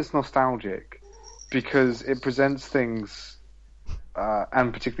don't think it's nostalgic, because it presents things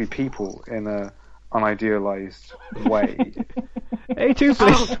and particularly people in a unidealized way. Hey, two,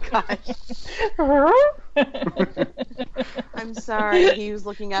 please. Oh gosh. I'm sorry. He was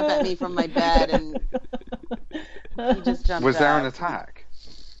looking up at me from my bed, and he just jumped up. Was there an attack?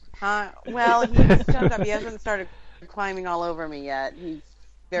 Well, he just jumped up. He hasn't started climbing all over me yet. He's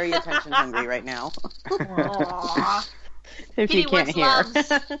very attention hungry right now. If Kitty you can't hear.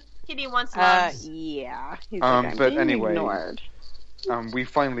 Loves. Kitty wants loves. Yeah. He's like, I'm but being anyway, ignored. We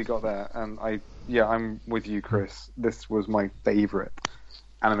finally got there, and I yeah, I'm with you, Chris. This was my favorite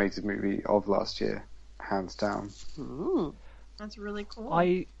animated movie of last year, hands down. Ooh. That's really cool.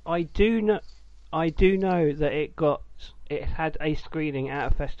 I do know that it had a screening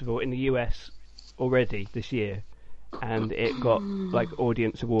at a festival in the US already this year, and it got like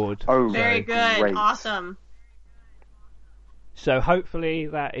audience award. Oh, Very good. great. Awesome. So hopefully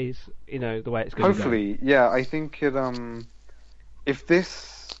that is the way it's going to go. Hopefully, yeah. I think it if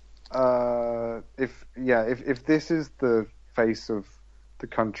this if this is the face of the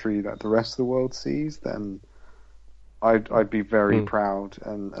country that the rest of the world sees, then I'd be very proud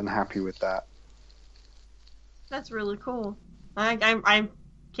and happy with that. That's really cool. I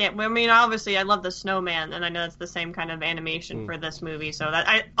can't. I mean, obviously, I love the Snowman, and I know it's the same kind of animation for this movie. So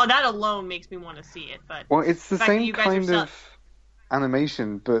that alone makes me want to see it. But well, it's the same kind of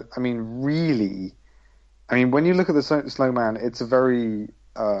animation, but I mean, really, when you look at the Snowman, it's a very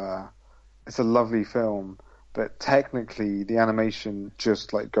it's a lovely film. But technically, the animation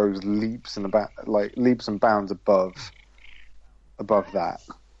just like goes leaps and bounds above that.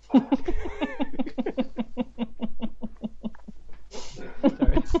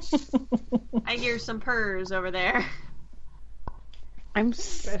 Sorry. I hear some purrs over there.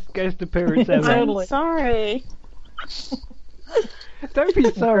 Best guest appearance ever. I'm sorry. Don't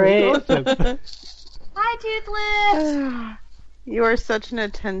be sorry. It's awesome. Hi, Toothless. You are such an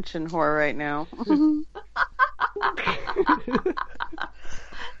attention whore right now.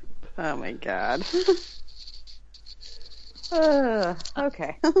 Oh my god.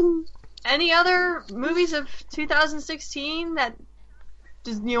 Okay. Any other movies of 2016 that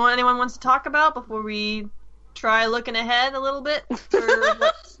anyone wants to talk about before we try looking ahead a little bit for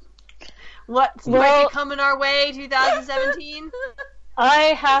what might be coming our way 2017?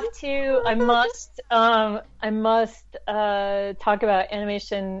 I must talk about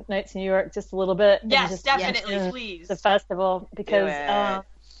Animation Nights in New York just a little bit. Yes, definitely, please. The festival, because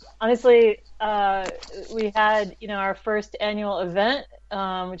honestly, we had our first annual event,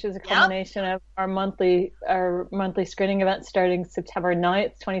 which was a culmination of our monthly screening event starting September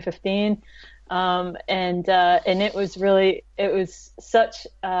 9th, 2015. And it was such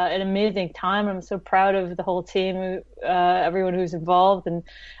an amazing time. I'm so proud of the whole team, everyone who's involved, and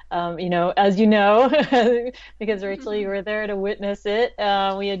as you know, because Rachel, you were there to witness it.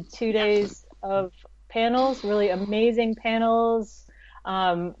 We had 2 days of panels, really amazing panels.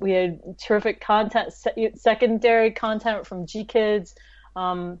 We had terrific content, secondary content from GKids,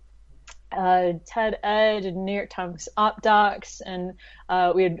 TED Ed and New York Times Op Docs, and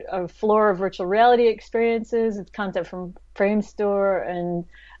we had a floor of virtual reality experiences with content from Framestore, and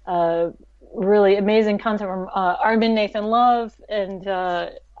really amazing content from Armin Nathan Love, and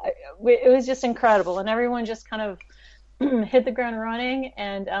it was just incredible, and everyone just kind of hit the ground running,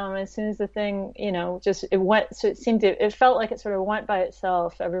 and as soon as the thing, it went, so it felt like it sort of went by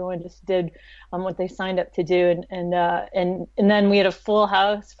itself. Everyone just did what they signed up to do, and then we had a full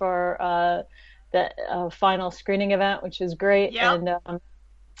house for the final screening event, which was great, and a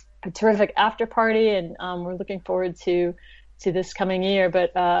terrific after party, and we're looking forward to this coming year.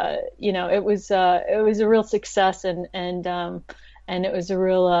 But it was a real success, and it was a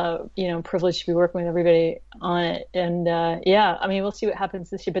real, privilege to be working with everybody on it. And we'll see what happens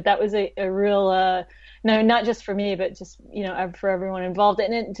this year. But that was a real, not just for me, but just for everyone involved.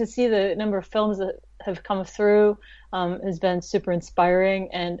 And to see the number of films that have come through has been super inspiring.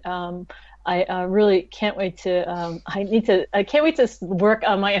 And I really can't wait to. I can't wait to work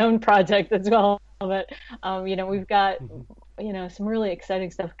on my own project as well. But we've got some really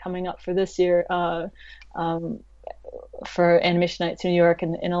exciting stuff coming up for this year. For Animation Nights in New York,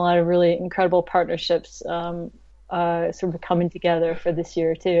 and a lot of really incredible partnerships sort of coming together for this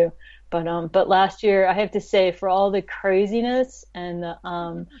year too. But last year, I have to say, for all the craziness and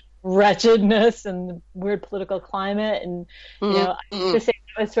the wretchedness and the weird political climate, and I have to say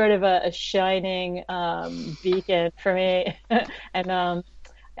it was sort of a shining beacon for me, and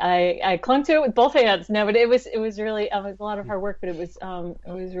I clung to it with both hands. No, but it was really it was a lot of hard work, but it was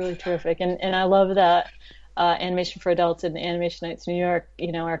really terrific, and I love that. Animation for Adults and Animation Nights New York,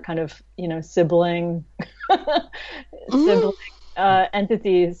 are kind of, sibling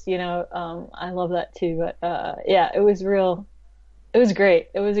entities. I love that too. But it was real. It was great.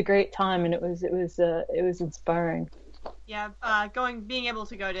 It was a great time, and it was inspiring. Yeah, being able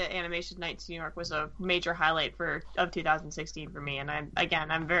to go to Animation Nights New York was a major highlight of 2016 for me. And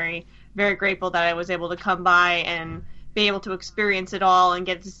I'm very, very grateful that I was able to come by and be able to experience it all and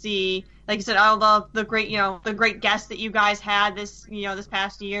get to see, like you said, all the great guests that you guys had this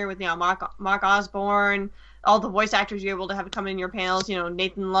past year with Mark Osborne, all the voice actors you were able to have come in your panels,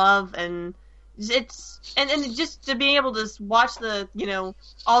 Nathan Love, and it's and just to be able to watch the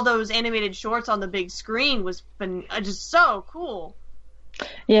all those animated shorts on the big screen was just so cool.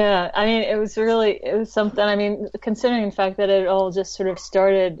 Yeah, I mean, it was something. I mean, considering the fact that it all just sort of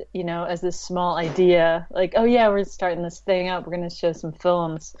started, as this small idea, like, oh yeah, we're starting this thing up, we're going to show some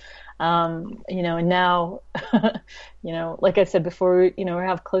films, and now, like I said before, we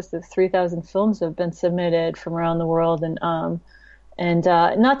have close to 3,000 films that have been submitted from around the world, and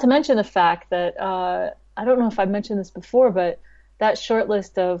not to mention the fact that I don't know if I've mentioned this before, but that short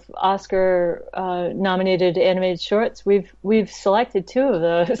list of Oscar nominated animated shorts, we've selected 2 of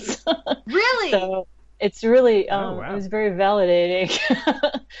those. Really? So it's really Oh, wow. It was very validating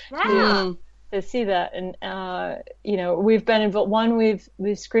Yeah. to see that. And we've been involved. One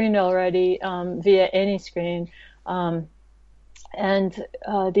we've screened already via AnyScreen, and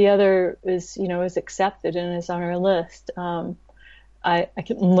the other is accepted and is on our list. I'm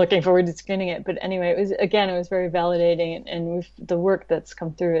looking forward to screening it, but anyway, it was very validating, and the work that's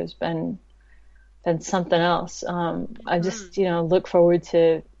come through has been something else. I just look forward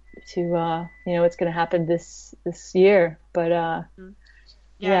to what's going to happen this year, but I'm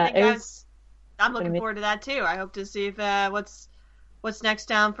looking forward to that too. I hope to see if what's next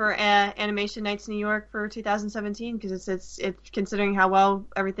down for Animation Nights New York for 2017, because it's considering how well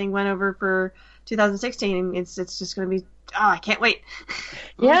everything went over for 2016. It's just going to be. Oh, I can't wait.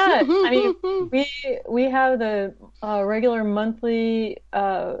 Yeah, I mean, we have the regular monthly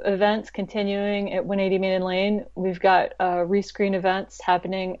events continuing at 180 Maiden Lane. We've got rescreen events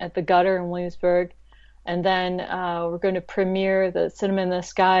happening at the Gutter in Williamsburg, and then we're going to premiere the Cinema in the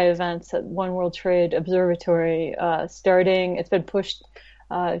Sky events at One World Trade Observatory starting. It's been pushed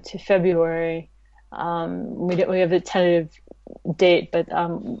to February. We have a tentative date, but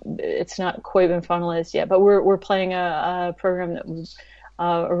it's not quite been finalized yet. But we're playing a program that was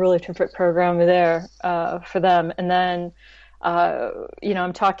a really terrific program there for them. And then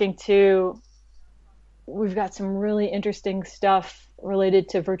I'm talking to. We've got some really interesting stuff related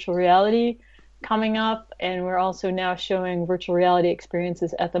to virtual reality coming up, and we're also now showing virtual reality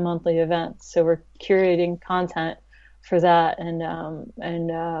experiences at the monthly events. So we're curating content for that, and there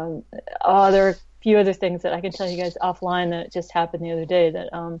are a few other things that I can tell you guys offline that just happened the other day that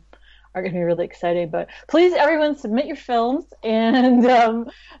are going to be really exciting. But please, everyone, submit your films, and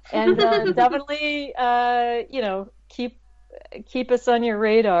definitely keep us on your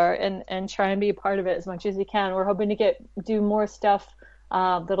radar and try and be a part of it as much as you can. We're hoping to do more stuff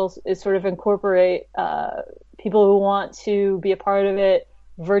that'll sort of incorporate people who want to be a part of it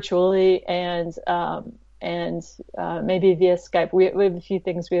virtually and maybe via Skype. We have a few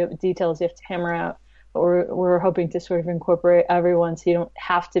things, we have details you have to hammer out, but we're hoping to sort of incorporate everyone so you don't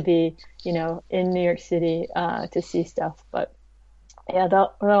have to be, in New York City to see stuff. But yeah,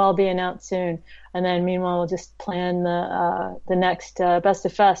 that'll all be announced soon. And then meanwhile, we'll just plan the next Best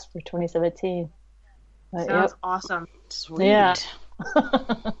of Fest for 2017. Sounds awesome. Sweet. Yeah.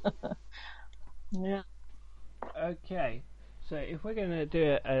 Yeah. Okay. So if we're going to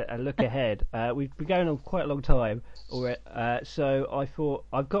do a look ahead, we've been going on quite a long time already. So I thought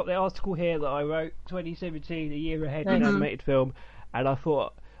I've got the article here that I wrote 2017, a year ahead in animated film, and I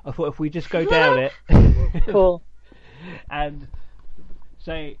thought if we just go down it, Cool. and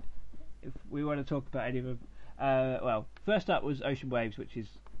so if we want to talk about any of them, well, first up was Ocean Waves, which is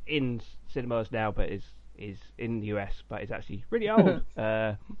in cinemas now, but is in the US, but it's actually really old.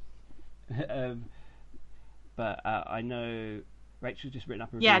 But I know Rachel's just written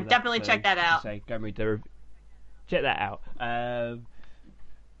up a review. Yeah, of that, definitely so check that out. Say, go and read the check that out.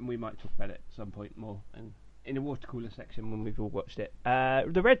 We might talk about it at some point more in the water cooler section when we've all watched it.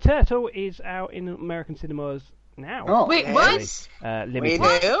 The Red Turtle is out in American cinemas now. Oh, Wait, actually. what? Limited.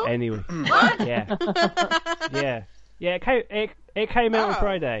 We do? Anyway. What? Yeah. Yeah. It came out on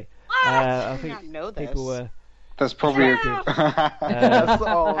Friday. I I think did not know this. people were. That's probably a good. That's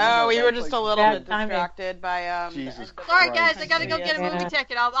all. Oh, we were that's just like a little bad bit timing. distracted by Jesus Sorry, Christ. guys, I gotta go get a movie Yeah.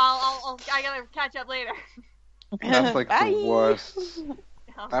 ticket. I gotta catch up later. That's like Bye. the worst.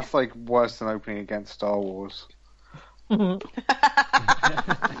 That's like worse than opening against Star Wars. That's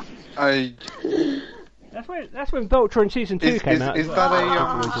when Voltron season 2 came out. Is as that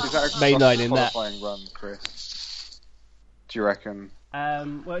well. a is that a mainline in that. qualifying run, Chris? Do you reckon?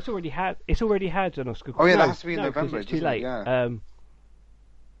 Well, it's already had an Oscar. Oh yeah, no, that has to be in no, 'cause November. It's too doesn't it? late. Yeah.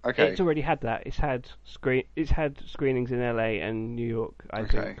 Okay. It's already had that. It's had screenings in LA and New York, I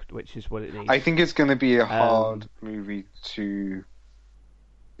think, which is what it needs. I think it's going to be a hard movie to,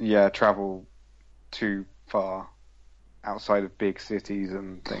 travel too far outside of big cities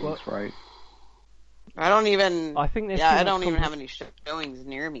and things, right? I don't even. I think there's Yeah, too I much don't even have any showings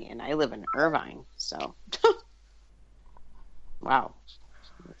near me, and I live in Irvine, so. Wow,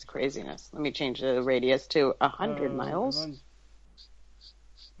 that's craziness. Let me change the radius to 100 miles.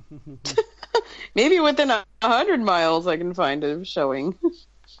 Maybe within 100 miles, I can find a showing.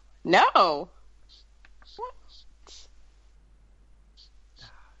 No. What?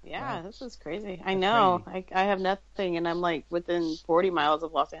 Yeah, this is crazy. I know. I have nothing, and I'm like within 40 miles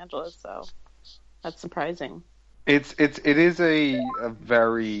of Los Angeles, so that's surprising. It is a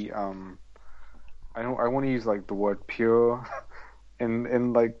very I want to use like the word pure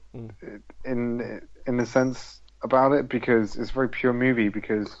in the sense about it, because it's a very pure movie,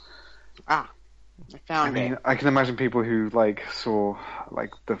 because I found it. I can imagine people who like saw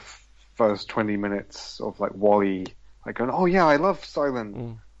like the first 20 minutes of like WALL-E, like going, oh yeah, I love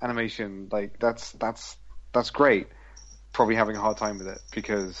silent animation, like that's great, probably having a hard time with it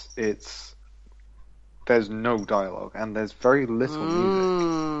because there's no dialogue and there's very little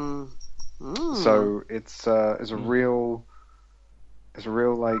music. So it's a real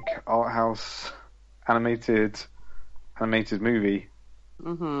like art house animated movie.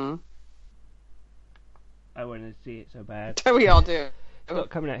 I want to see it so bad. We all do. It's not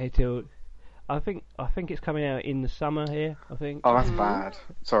coming out here till I think it's coming out in the summer here. I think. Oh, that's bad.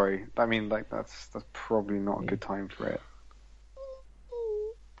 Sorry. I mean, like that's probably not a good time for it.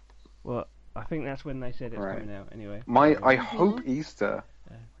 Well, I think that's when they said it's coming out. Anyway. I hope Easter,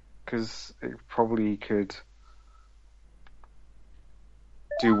 because it probably could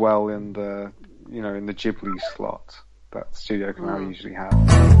do well in the Ghibli slot that Studio Canal usually has.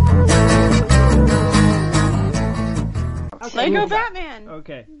 Lego Batman.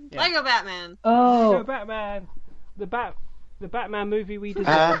 Okay. Yeah. Lego Batman. Oh. Lego Batman. The Batman movie we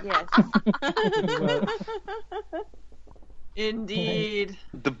deserve. Yes. Indeed.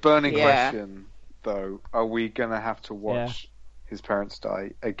 The burning question, though, are we gonna have to watch his parents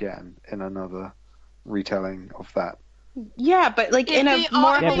die again in another retelling of that? Yeah, but like in a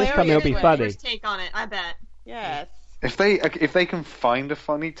more this time it'll be funny. Take on it, I bet. Yes. If they can find a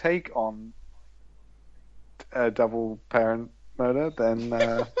funny take on a double parent murder, then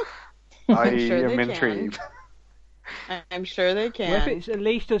I am intrigued. I'm sure they can. Well, if it's at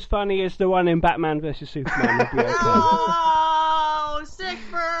least as funny as the one in Batman vs Superman, it'll be okay. Oh, sick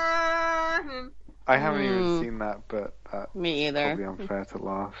burn! I haven't even seen that, but that's Me either. probably unfair to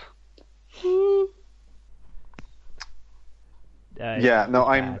laugh.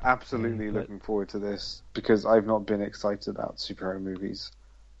 I'm absolutely looking forward to this, because I've not been excited about superhero movies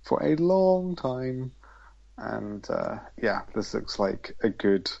for a long time. And this looks like a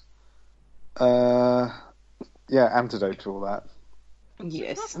good antidote to all that.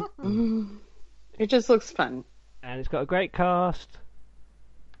 Yes. It just looks fun. And it's got a great cast.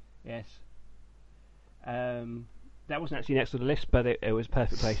 Yes. That wasn't actually next to the list, but it was a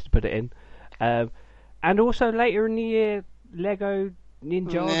perfect place to put it in. And also later in the year, Lego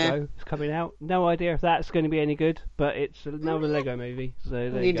Ninjago is coming out. No idea if that's going to be any good, but it's another Lego movie. So there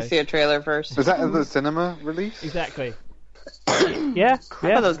We need to see a trailer first. Is that the cinema release? Exactly. I thought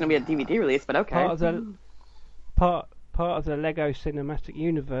that was going to be a DVD release, but okay. Part of the Lego cinematic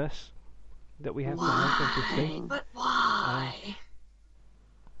universe that we have to have, obviously. But why?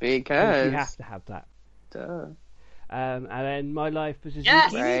 Because you have to have that. Duh. And then My Life as a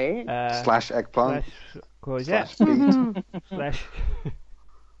Yes! Zucchini. Right. Slash eggplant. Slash courgette. Slash beet.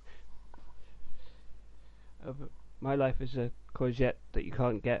 My Life is a courgette that you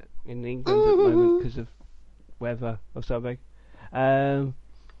can't get in England at the moment because of weather or something.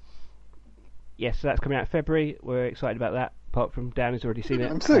 Yes, so that's coming out in February. We're excited about that. Apart from Dan has already seen it.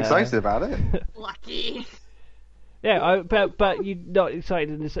 I'm still excited about it. Lucky. Yeah, but you're not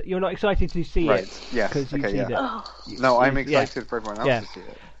excited. You're not excited to see Right. it. Yes. Because you've Okay. seen Yeah. it. No, I'm excited for everyone else to see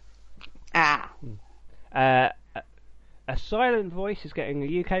it. A Silent Voice is getting a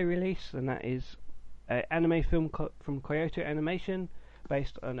UK release, and that is an anime film from Kyoto Animation,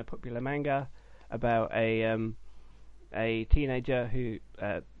 based on a popular manga about a teenager who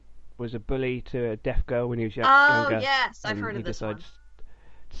was a bully to a deaf girl when he was younger. Oh yes, I've heard of this one.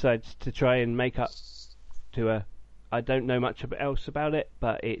 Decides to try and make up to her. I don't know much else about it,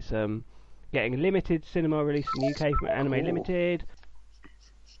 but it's getting a limited cinema release in the UK from Anime Limited.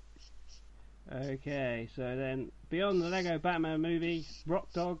 Okay, so then beyond the Lego Batman movie,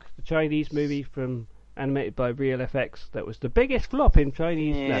 Rock Dog, the Chinese movie animated by Real FX, that was the biggest flop in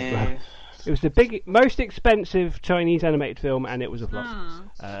Chinese. Yeah. It was the most expensive Chinese animated film, and it was a flop.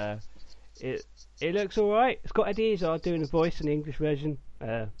 It looks all right. It's got Eddie Izzard doing a voice in the English version.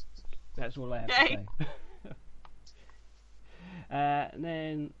 That's all I have to say. And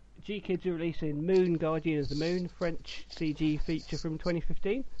then G-Kids are releasing Moon Guardian of the Moon, French CG feature from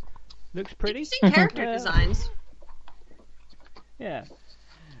 2015. Looks pretty. Interesting character designs. Yeah.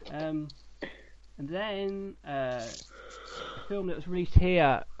 And then a film that was released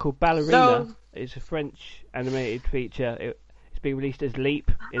here called Ballerina. It's a French animated feature. It's being released as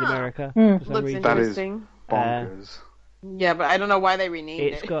Leap in America. For some Looks reason. interesting. Bonkers. Yeah, but I don't know why they renamed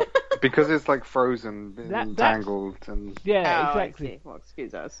It's it. got Because it's like frozen, That- and tangled, and yeah, Oh, exactly. I see. Well,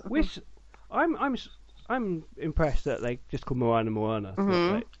 excuse us. Which I'm impressed that they just call Moana.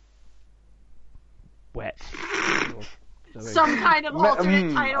 Mhm. Like, wet. Or something. Some kind of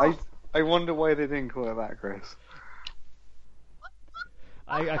alternate title. I wonder why they didn't call it that, Chris.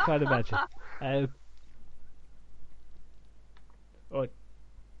 I can't imagine. Or,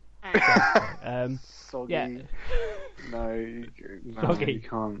 Soggy. yeah. No, Soggy. you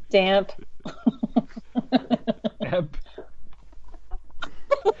can't. Damp.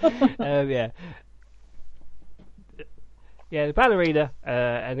 Yeah. Yeah, the Ballerina,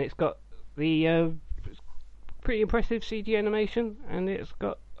 and it's got the pretty impressive CG animation, and it's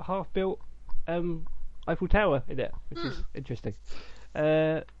got a half-built Eiffel Tower in it, which is interesting.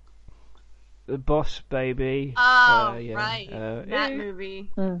 The Boss Baby. Oh, yeah. right. That movie.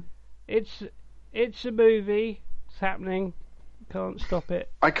 It's a movie. It's happening. Can't stop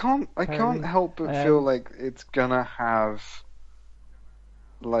it. I can't Apparently. help but feel like it's gonna have,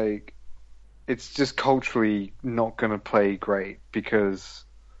 like, it's just culturally not gonna play great because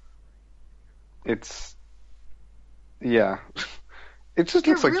it's, yeah, it just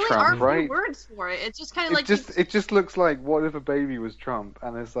looks there like really Trump, are right? few words for it. It's just kind of like It just looks like what if a baby was Trump,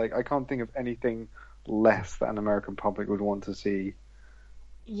 and it's like I can't think of anything less that an American public would want to see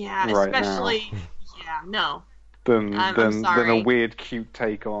yeah, right especially now. yeah, no. than I'm than a sorry. weird, cute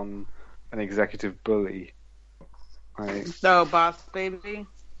take on an executive bully. Like, So, Boss Baby?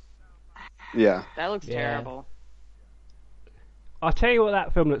 yeah, That looks Yeah. terrible. I'll tell you what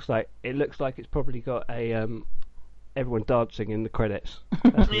that film looks like. It looks like it's probably got a everyone dancing in the credits. That's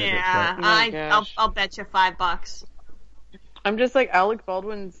what it looks Yeah, like. Oh, I'll gosh. bet you $5. I'm just like, Alec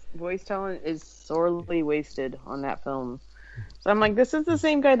Baldwin's voice talent is sorely wasted on that film. So I'm like, this is the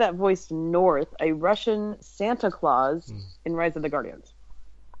same guy that voiced North, a Russian Santa Claus in Rise of the Guardians.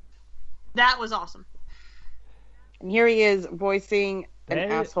 That was awesome. And here he is voicing an They-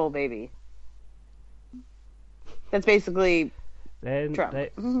 asshole baby. That's basically Then Trump.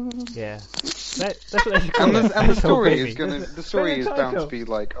 yeah, that's what they should call and it. the Asshole story baby. is gonna That's the story is better bound to title. be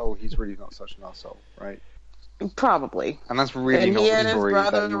like, oh, he's really not such an asshole, right? Probably. And that's really And not he the and his story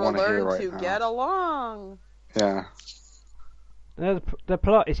brother that you will want to hear learn right to now. get along. Yeah, No, the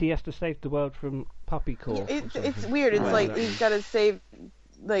plot is he has to save the world from puppy core. It's weird. It's like he's got to save,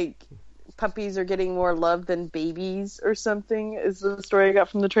 like, puppies are getting more love than babies or something. Is the story I got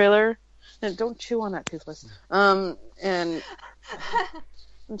from the trailer? And don't chew on that, Toothless. And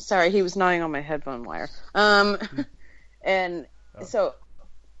I'm sorry, he was gnawing on my headphone wire. And so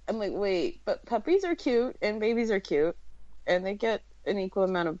I'm like, wait, but puppies are cute and babies are cute, and they get an equal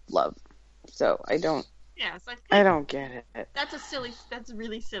amount of love. So I don't Yeah, it's like get it. that's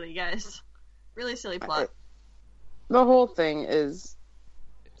really silly, guys. Really silly plot. The whole thing is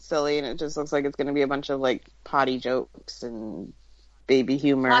silly, and it just looks like it's going to be a bunch of like potty jokes and baby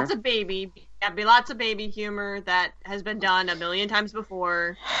humor. Lots of baby humor that has been done a million times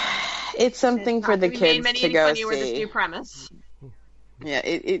before. It's something It's for not the gonna be made kids many to go funnier with this see. new premise. Yeah,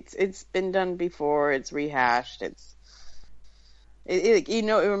 it's been done before. It's rehashed. It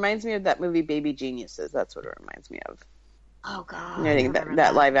reminds me of that movie Baby Geniuses. That's what it reminds me of. Oh god. I think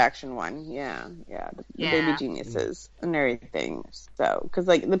that live action one. Yeah, the Yeah. Baby Geniuses and everything. So, because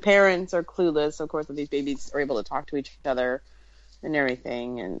like the parents are clueless, of course, that these babies are able to talk to each other and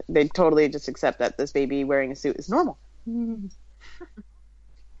everything, and they totally just accept that this baby wearing a suit is normal. I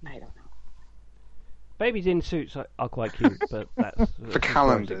don't know. Babies in suits are quite cute, but that's for as far as it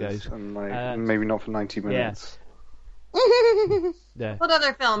calendars goes. and like maybe not for 90 minutes. Yeah. What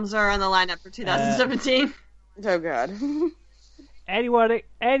other films are on the lineup for 2017? Oh god.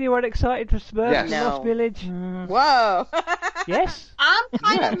 Anyone excited for Smurfs Yes. in the Lost No. Village? Whoa. Yes. I'm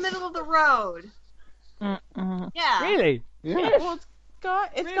kind Yes. of middle of the road. Yeah. Really? Yeah. Well, it's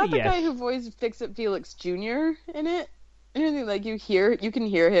got Really, the guy yes. who voiced Fix-It Felix Jr. in it. And like you can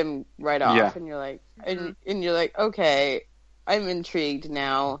hear him right off, Yeah. and you're like, and you're like, okay, I'm intrigued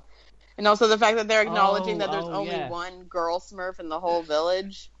now. And also the fact that they're acknowledging that there's only yeah. one girl Smurf in the whole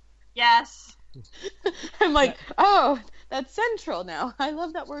village. Yes. I'm like, oh, that's central now. I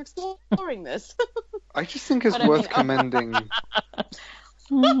love that we're exploring this. I just think it's But I worth mean- commending.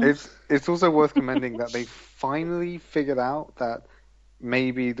 It's also worth commending that they finally figured out that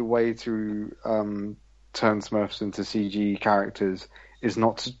maybe the way to turn Smurfs into CG characters is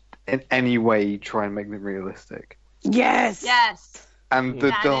not to in any way try and make them realistic. Yes. Yes. And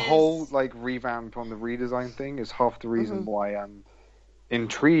the whole like revamp on the redesign thing is half the reason why I'm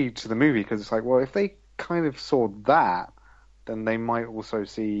intrigued to the movie, because it's like, well, if they kind of saw that, then they might also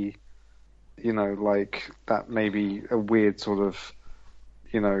see, you know, like that maybe a weird sort of,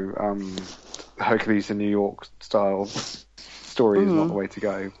 you know, Hercules in New York style story is not the way to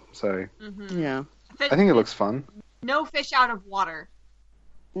go. So yeah, I think it looks fun. No fish out of water.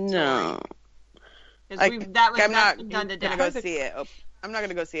 No. I'm not gonna go see it. I'm not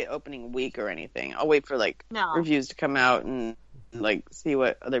gonna go see it opening week or anything. I'll wait for reviews to come out and like see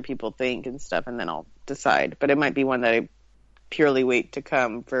what other people think and stuff, and then I'll decide. But it might be one that I purely wait to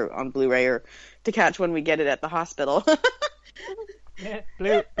come for on Blu-ray or to catch when we get it at the hospital. Yeah,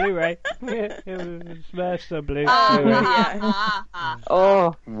 Blu-ray. Smurfs on Blu-ray.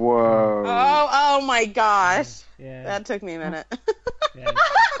 Oh, whoa! Oh my gosh! Yeah. That took me a minute. Yeah.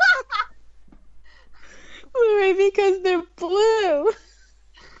 Blu-ray because they're blue.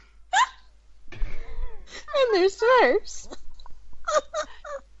 And they're Smurfs.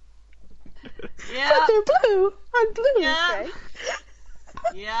 Yeah. But they're blue on Blu-ray. Yeah.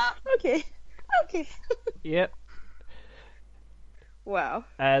 Yeah. Okay. Yep. Wow.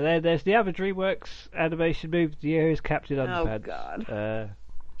 Then there's the other DreamWorks animation movie of the year is Captain Underpants. Oh God.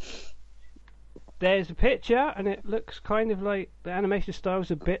 There's a picture, and it looks kind of like the animation style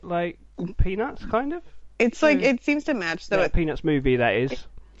is a bit like Peanuts, kind of. It's like it seems to match Peanuts movie, that is. It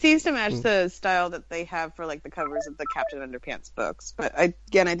seems to match the style that they have for like the covers of the Captain Underpants books. But I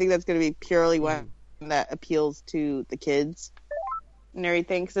think that's going to be purely one that appeals to the kids and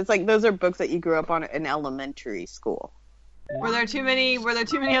everything, because it's like those are books that you grew up on in elementary school. Were there too many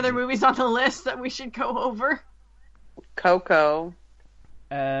other movies on the list that we should go over? Coco.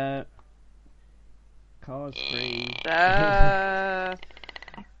 Cars 3. I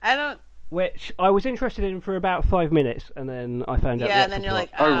don't. Which I was interested in for about 5 minutes, and then I found out. Yeah, and then you're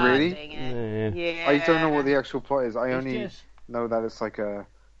like, oh, really? Dang it. Yeah. I don't know what the actual plot is. I only know that it's like a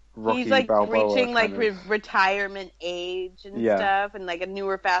Rocky He's like Balboa reaching like kind of... retirement age and stuff, and like a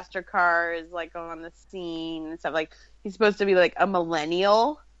newer, faster car is like on the scene and stuff. Like he's supposed to be like a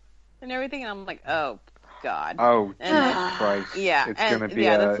millennial and everything, and I'm like, oh God. Oh, Jesus Christ. Yeah, it's gonna be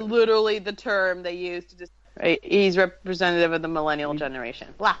that's literally the term they use to just. He's representative of the millennial generation.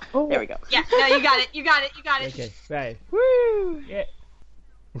 Blah. Oh. There we go. Yeah, no, you got it. Okay, right. Woo! Yeah.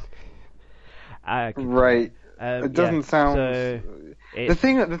 Right. It doesn't sound. So the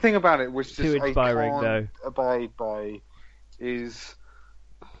thing about it, which too just inspiring, I can't abide by, is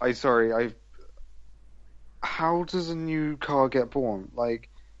how does a new car get born? Like.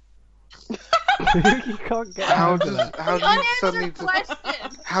 You can't get how do you suddenly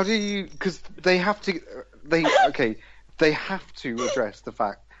how do you, because they have to address the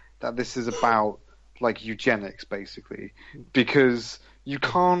fact that this is about like eugenics basically, because you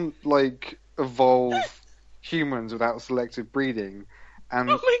can't like evolve humans without selective breeding, and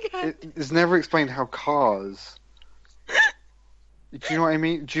it's never explained how cars, do you know what I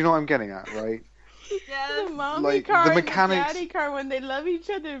mean? Do you know what I'm getting at, right? Yeah. The mommy like, car the and mechanics... the daddy car when they love each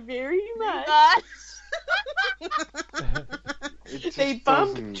other very much. They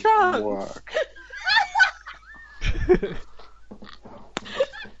bump trunks. Work. Oh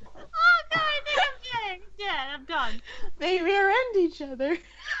God, I think I'm dead. I'm done. They rear end each other.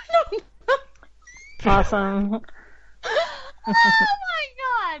 Awesome. Oh my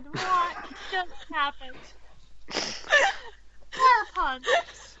God, what just happened? What puns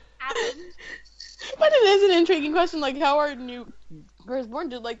happened? But it is an intriguing question, like how are new cars born?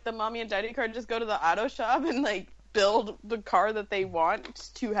 Did like the mommy and daddy car just go to the auto shop and like build the car that they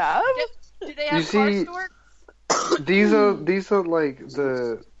want to have? Do they have car stores? These are like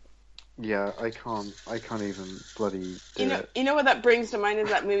the I can't even bloody do it. You know what that brings to mind is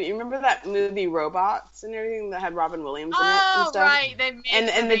that movie. You remember that movie Robots and everything that had Robin Williams in it and stuff? Right.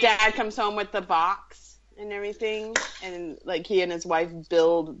 And the dad comes home with the box and everything, and like he and his wife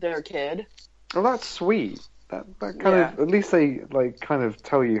build their kid. Well, that's sweet. That kind of, at least they like kind of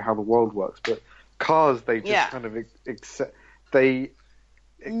tell you how the world works. But cars, they just kind of accept. They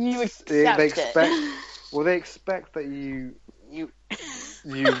expect. Well, they expect that you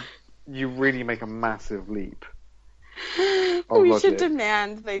really make a massive leap. We should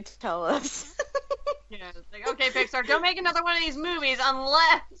demand they tell us. Yeah, it's like, okay, Pixar, don't make another one of these movies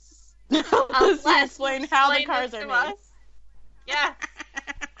unless you explain how the cars are made. Yeah.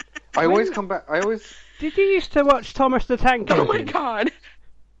 I always come back. Did you used to watch Thomas the Tank Engine? Oh my God.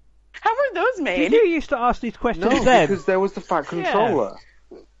 How were those made? Did you used to ask these questions No, then? because there was the Fat Controller.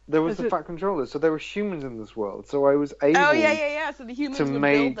 There was the Fat Controller, so there were humans in this world. So I was able. Oh yeah. So the humans to would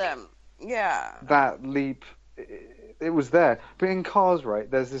make build them. Yeah. That leap, it was there. But in Cars, right?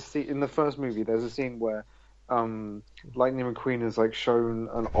 There's this scene in the first movie. There's a scene where Lightning McQueen has like shown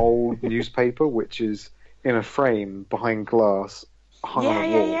an old newspaper, which is in a frame behind glass, hung on a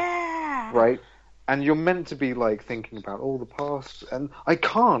wall. Yeah. Right? And you're meant to be like thinking about all the past, and I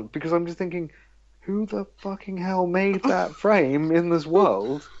can't because I'm just thinking, who the fucking hell made that frame in this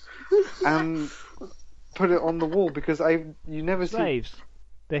world and put it on the wall? Because you never see slaves.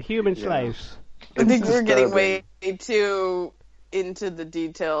 They're human slaves. I think we're getting disturbing. way too into the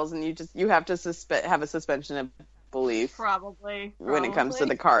details, and you have to have a suspension of belief Probably. when it comes to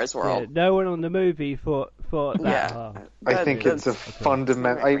the Cars Yeah, world. no one on the movie thought that. Yeah. I think it's a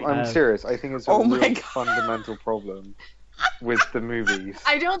fundamental. I'm serious. I think it's a real fundamental problem with the movies.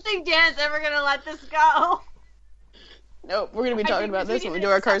 I don't think Dan's ever gonna let this go. Nope, we're going to be I talking think about we this need when we to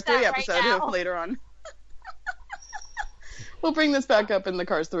do our Cars accept 3 that right episode now. later on. We'll bring this back up in the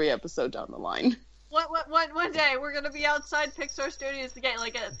Cars 3 episode down the line. One day we're gonna be outside Pixar Studios again,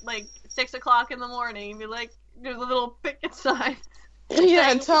 at 6 o'clock in the morning, and be like, do the little picket sign. Yeah,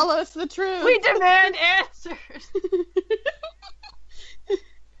 saying, tell us the truth. We demand answers.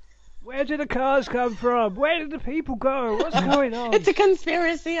 Where did the cars come from? Where did the people go? What's going on? It's a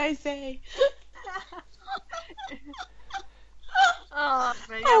conspiracy, I say. Oh,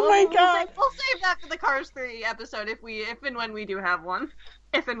 but yeah, Oh my God. We'll save that for the Cars 3 episode if and when we do have one.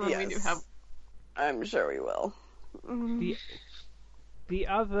 If and when we do have. I'm sure we will. The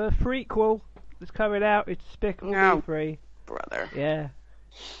other prequel that's coming out is Despicable Me 3. Brother. Yeah.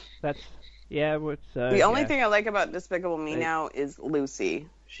 That's... Yeah, what's... The only thing I like about Despicable Me now is Lucy.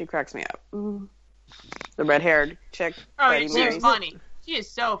 She cracks me up. The red-haired chick. Oh, Freddie she's Mercury. funny. She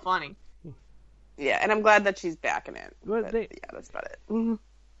is so funny. Yeah, and I'm glad that she's back in it. Well, But, yeah, that's about it.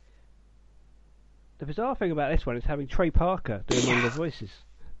 The bizarre thing about this one is having Trey Parker doing one of the voices.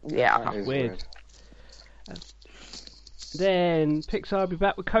 Yeah. That is Weird. Then Pixar will be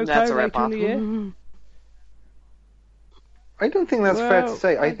back with Coco That's a later rip-off. in the year. I don't think that's fair to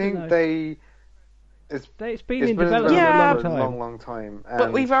say. I I don't think know. It's been in been development around for for a a long time. long time. But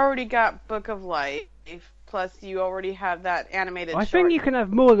and we've already got Book of Life, plus you already have that animated I short. think you can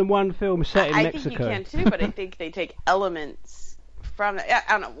have more than one film set in I Mexico. think you can too, but I think they take elements from it. I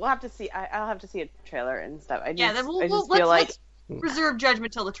don't know. We'll have to see. I'll have to see a trailer and stuff. I just, Then I just feel like let's reserve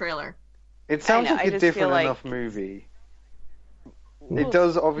judgment till the trailer. It sounds I know, like I a just feel different like- enough movie. It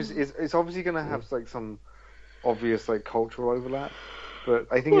does obviously. It's obviously going to have like some obvious like cultural overlap, but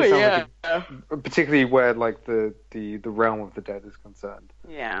I think it sounds like particularly where like the realm of the dead is concerned.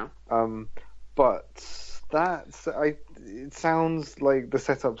 Yeah. But it sounds like the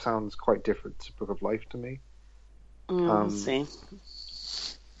setup sounds quite different to Book of Life to me. We'll see.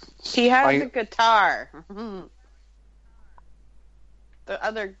 He has a guitar. The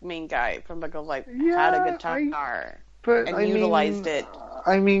other main guy from Book of Life had a guitar But and utilized it.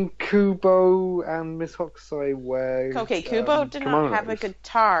 I mean, Kubo and Miss Hokusai wear. Okay, Kubo did not have a kimonos.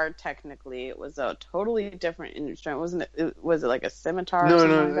 guitar. Technically, it was a totally different instrument, wasn't it? Was it like a scimitar? or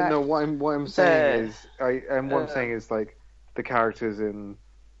something like that? No. What I'm saying is like the characters in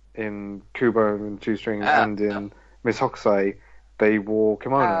Kubo and Two Strings and in Miss Hokusai, they wore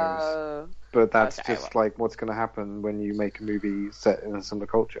kimonos. But that's just like what's going to happen when you make a movie set in a similar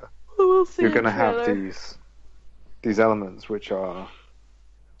culture. We'll see. You're going to have these elements which are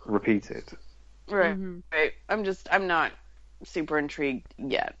repeated. Right. Right. I'm not super intrigued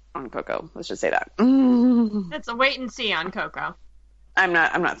yet on Coco. Let's just say that. It's a wait and see on Coco. I'm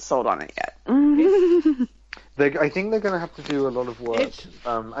not sold on it yet. I think they're going to have to do a lot of work,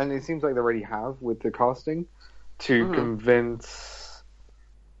 and it seems like they already have with the casting, to convince,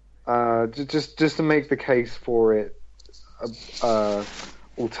 just to make the case for it,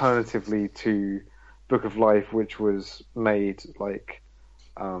 alternatively to Book of Life, which was made like,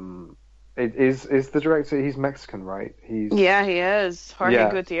 it is the director. He's Mexican, right? He is.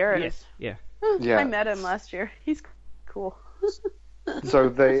 Jorge Gutierrez. Yeah. I met him last year. He's cool. So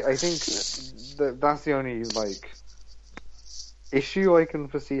I think that's the only like issue I can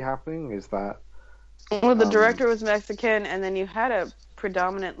foresee happening is that. Well, the director was Mexican, and then you had a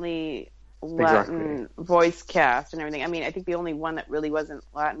predominantly Latin voice cast and everything. I mean, I think the only one that really wasn't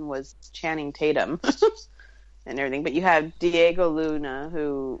Latin was Channing Tatum and everything. But you had Diego Luna,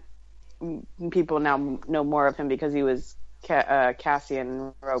 who people now know more of him because he was Cassian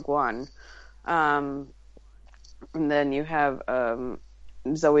in Rogue One. And then you have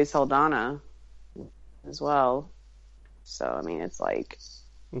Zoe Saldana as well. So, I mean, it's like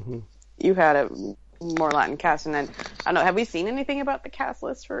Mm-hmm. You had a more Latin cast, and then I don't know. Have we seen anything about the cast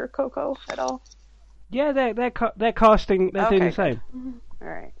list for Coco at all? Yeah, they're casting. They're doing the same. Mm-hmm. All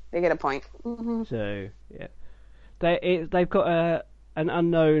right, they get a point. Mm-hmm. So yeah, they've got an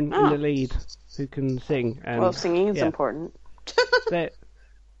unknown in the lead who can sing. And, well, singing is important.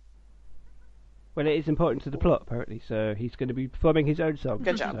 Well, it is important to the plot apparently. So he's going to be performing his own song.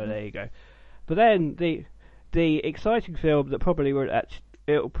 Good job. So there you go. But then the exciting film that probably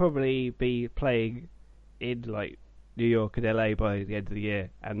it'll probably be playing in like New York and LA by the end of the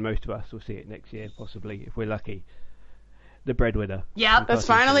year, and most of us will see it next year, possibly if we're lucky. The Breadwinner. Yeah, that's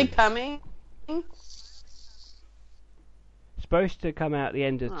finally coming. Supposed to come out at the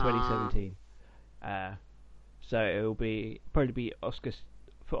end of 2017. So it'll probably be Oscar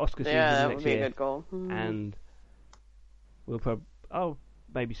season that next would be year. a good goal. Mm-hmm. And I'll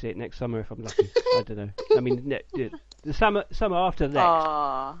maybe see it next summer if I'm lucky. I don't know. I mean, the summer after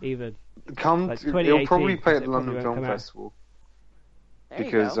next, even. It'll probably play at the London Film Festival.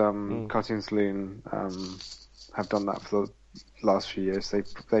 Because go. Cartoon Saloon have done that for the last few years.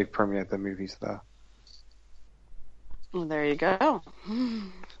 They've premiered their movies there. Well, there you go.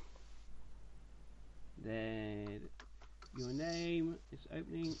 Then Your Name is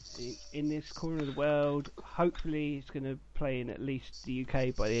opening in this corner of the world. Hopefully, it's going to play in at least the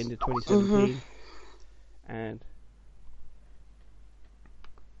UK by the end of 2017. Mm-hmm.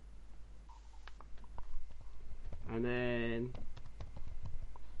 And then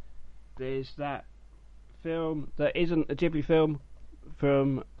there's that film that isn't a Ghibli film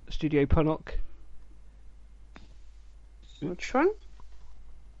from Studio Ponok. Which one?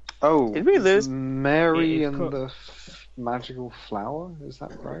 Oh, did we lose Mary and the Magical Flower? Is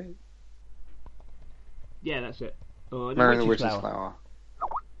that right? Yeah, that's it. Mary and the Witch's Flower.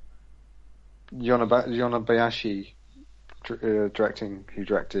 Yona Bayashi directing, who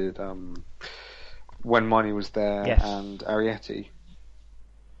directed When Money Was There and Arrietty.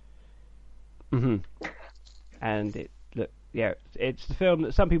 Mm-hmm. And it's the film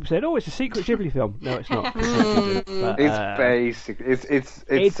that some people said, it's a secret Ghibli film. No, it's not. But, it's basic.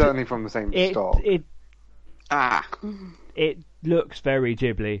 It's certainly from the same stock. It looks very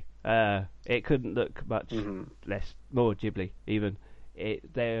Ghibli. It couldn't look much more Ghibli even.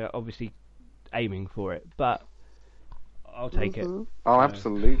 They're obviously aiming for it, but I'll take it. I'll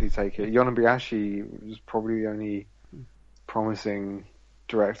absolutely take it. Yona Bayashi was probably the only promising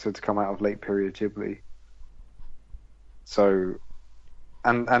director to come out of late period Ghibli. So,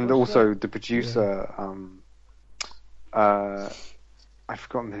 and also the producer, I've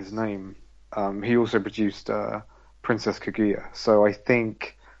forgotten his name. He also produced Princess Kaguya. So I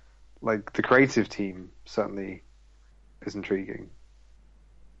think, like, the creative team certainly is intriguing.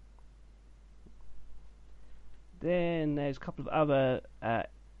 Then there's a couple of other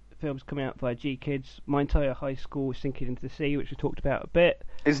films coming out by G-Kids. My Entire High School is Sinking into the Sea, which we talked about a bit.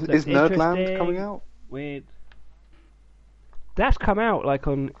 Is Nerdland coming out? That's come out like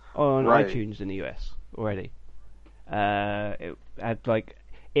on iTunes in the US already. It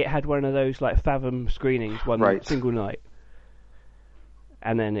had one of those like Fathom screenings one single night,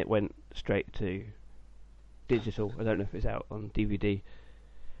 and then it went straight to digital. I don't know if it's out on DVD.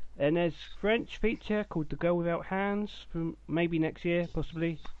 And there's a French feature called The Girl Without Hands from maybe next year,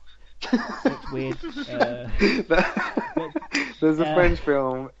 possibly. That's weird. There's a French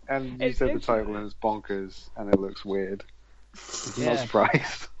film, and you said the title, and it's bonkers, and it looks weird. I'm not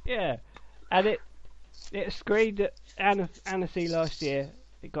surprised. Yeah, and it screened at Annecy last year.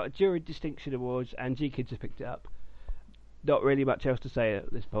 It got a Jury Distinction Awards, and G-Kids have picked it up. Not really much else to say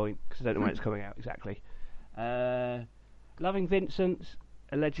at this point, because I don't know when it's coming out exactly. Loving Vincent,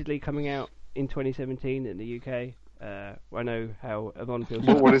 allegedly coming out in 2017 in the UK. I know how Yvonne feels.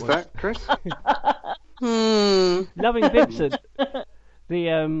 What is that, Chris? Loving Vincent,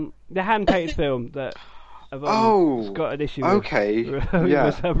 the hand-painted film that Yvonne's got an issue with. Okay,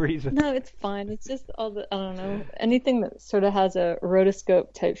 for some reason. No, it's fine. It's just all the, I don't know, anything that sort of has a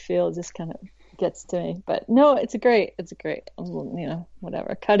rotoscope type feel just kind of gets to me. But no, it's a great,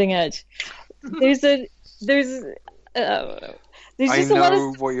 whatever, cutting edge. There's just a lot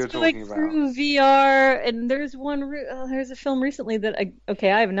of what you're talking about. Through VR, and there's there's a film recently that I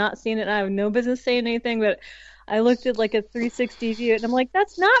have not seen it, and I have no business saying anything, but I looked at like a 360 view, and I'm like,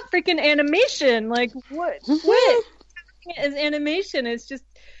 that's not freaking animation. Like, what is animation? It's just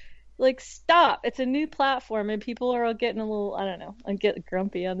like, stop. It's a new platform, and people are all getting a little, I don't know, I get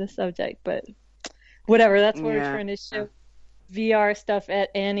grumpy on this subject, but whatever. That's what we're trying to show. VR stuff at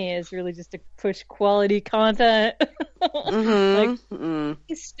Annie is really just to push quality content.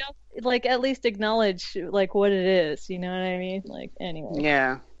 Stuff like at least acknowledge like what it is. You know what I mean? Like anyway.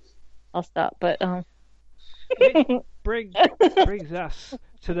 Yeah. I'll stop. But brings us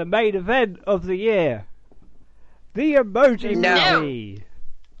to the main event of the year, the Emoji Movie.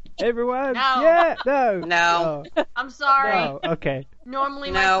 Everyone? No. Yeah? No. No. I'm sorry. No. Okay.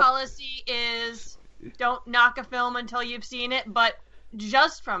 Normally my policy is don't knock a film until you've seen it, but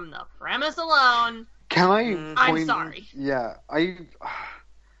just from the premise alone, I'm sorry. Yeah,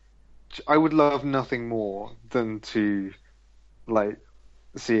 I would love nothing more than to like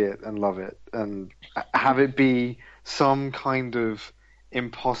see it and love it and have it be some kind of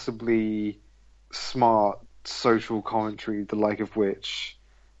impossibly smart social commentary, the like of which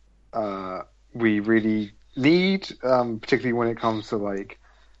we really need, particularly when it comes to like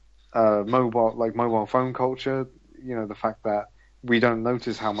mobile phone culture. You know, the fact that we don't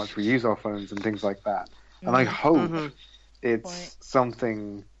notice how much we use our phones and things like that. And I hope it's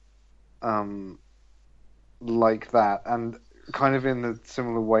something like that, and kind of in the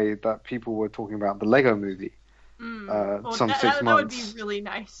similar way that people were talking about the Lego Movie. Well, 6 months. That would be really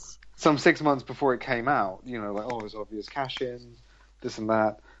nice. Some 6 months before it came out, you know, like, it's obvious cash-in, this and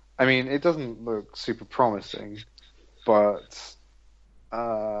that. I mean, it doesn't look super promising, but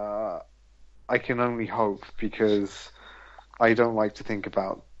I can only hope, because I don't like to think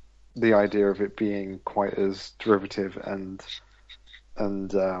about the idea of it being quite as derivative and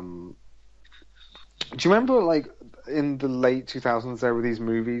do you remember, like, in the late 2000s, there were these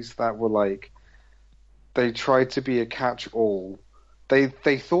movies that were like, they tried to be a catch-all. They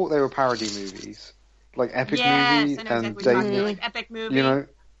thought they were parody movies, like Epic Movie, I know and exactly they, like Epic Movie. You know,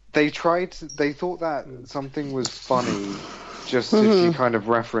 they thought that something was funny just if you kind of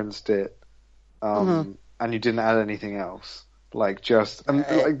referenced it, and you didn't add anything else. Like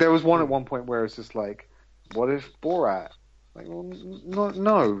like there was one at one point where it's just like, what if Borat? Like, well,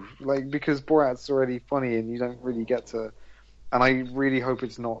 no, like, because Borat's already funny and you don't really get to. And I really hope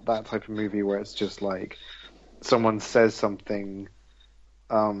it's not that type of movie where it's just like someone says something,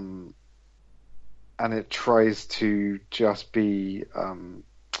 and it tries to just be, and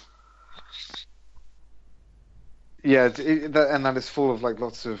that is full of like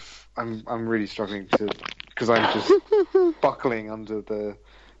lots of. I'm really struggling because I'm just buckling under the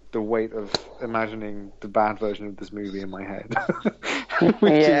weight of imagining the bad version of this movie in my head.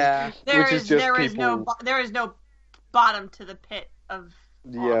 There is no bottom to the pit of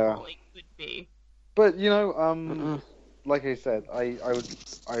awful it could be. But you know, like I said,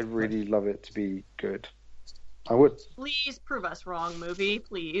 I'd really love it to be good. I would. Please prove us wrong, movie.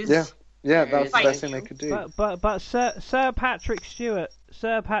 Please. Yeah, that's the best thing they could do. But Sir Patrick Stewart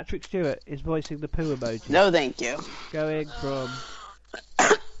is voicing the poo emoji. No, thank you. Going from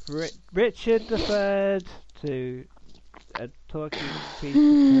Richard III to a talking piece of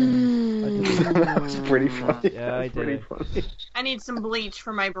poo. That was pretty funny. Yeah, I did. I need some bleach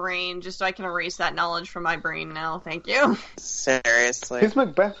for my brain just so I can erase that knowledge from my brain now. Thank you. Seriously. His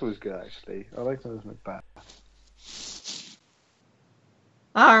Macbeth was good, actually. I liked his Macbeth.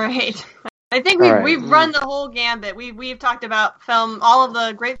 All right. I think we've run the whole gambit. We've talked about all of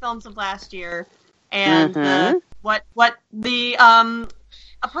the great films of last year, and what the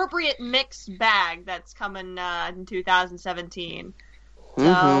appropriate mixed bag that's coming in 2017.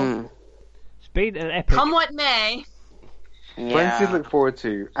 So it's been an epic. Come what may. Plenty to look forward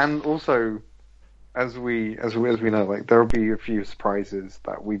to, and also, as we know, like there'll be a few surprises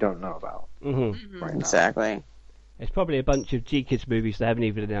that we don't know about. Right now. Exactly. It's probably a bunch of G-Kids movies they haven't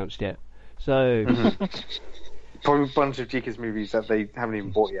even announced yet. So probably a bunch of G-Kids movies that they haven't even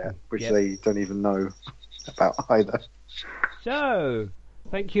bought yet, which they don't even know about either. So,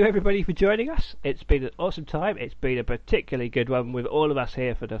 thank you everybody for joining us. It's been an awesome time. It's been a particularly good one with all of us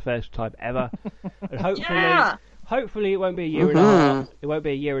here for the first time ever. And hopefully it won't be a year and a half. It won't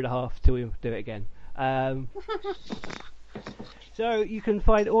be a year and a half till we do it again. So you can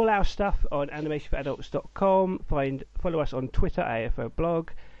find all our stuff on animationforadults.com. Follow us on Twitter, AFO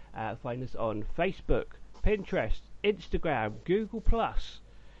blog. Find us on Facebook, Pinterest, Instagram, Google+,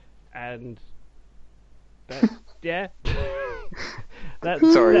 and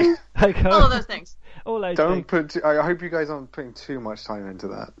sorry. All of those things. All those Don't things. I hope you guys aren't putting too much time into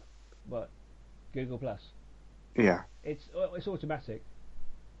that. What? Google+. Yeah. It's automatic.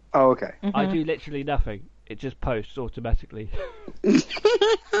 Oh, okay. I do literally nothing. It just posts automatically.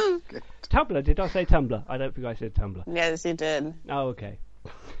 Tumblr, did I say Tumblr? I don't think I said Tumblr. Yes, you did. Oh, okay.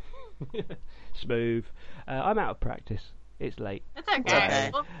 Smooth. I'm out of practice. It's late. It's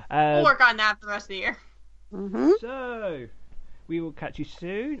okay. We'll work on that for the rest of the year. So, we will catch you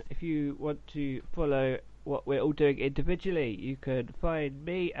soon. If you want to follow what we're all doing individually. You can find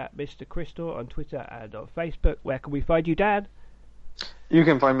me at Mr. Crystal on Twitter and on Facebook. Where can we find you, Dan? You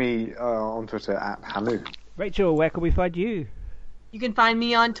can find me on Twitter at Hamu. Rachel, where can we find you? You can find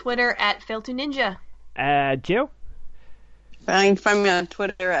me on Twitter at Fail2Ninja. Jill? You can find me on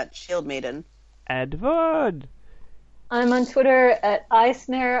Twitter at Shield Maiden. And Vaughn? I'm on Twitter at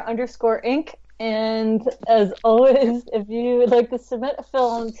iSnare_Inc. And as always, if you would like to submit a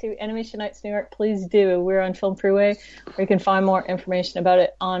film to Animation Nights New York, please do. We're on Film Freeway, where you can find more information about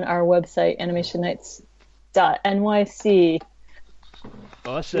it on our website, animationnights.nyc.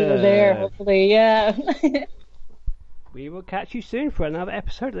 Awesome. We were there, hopefully, yeah. We will catch you soon for another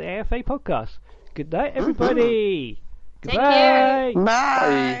episode of the AFA podcast. Good night, everybody. Take Goodbye. care.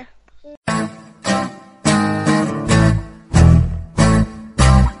 Bye.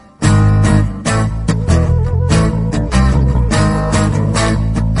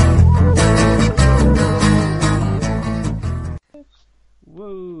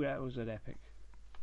 Whoa, that was an epic.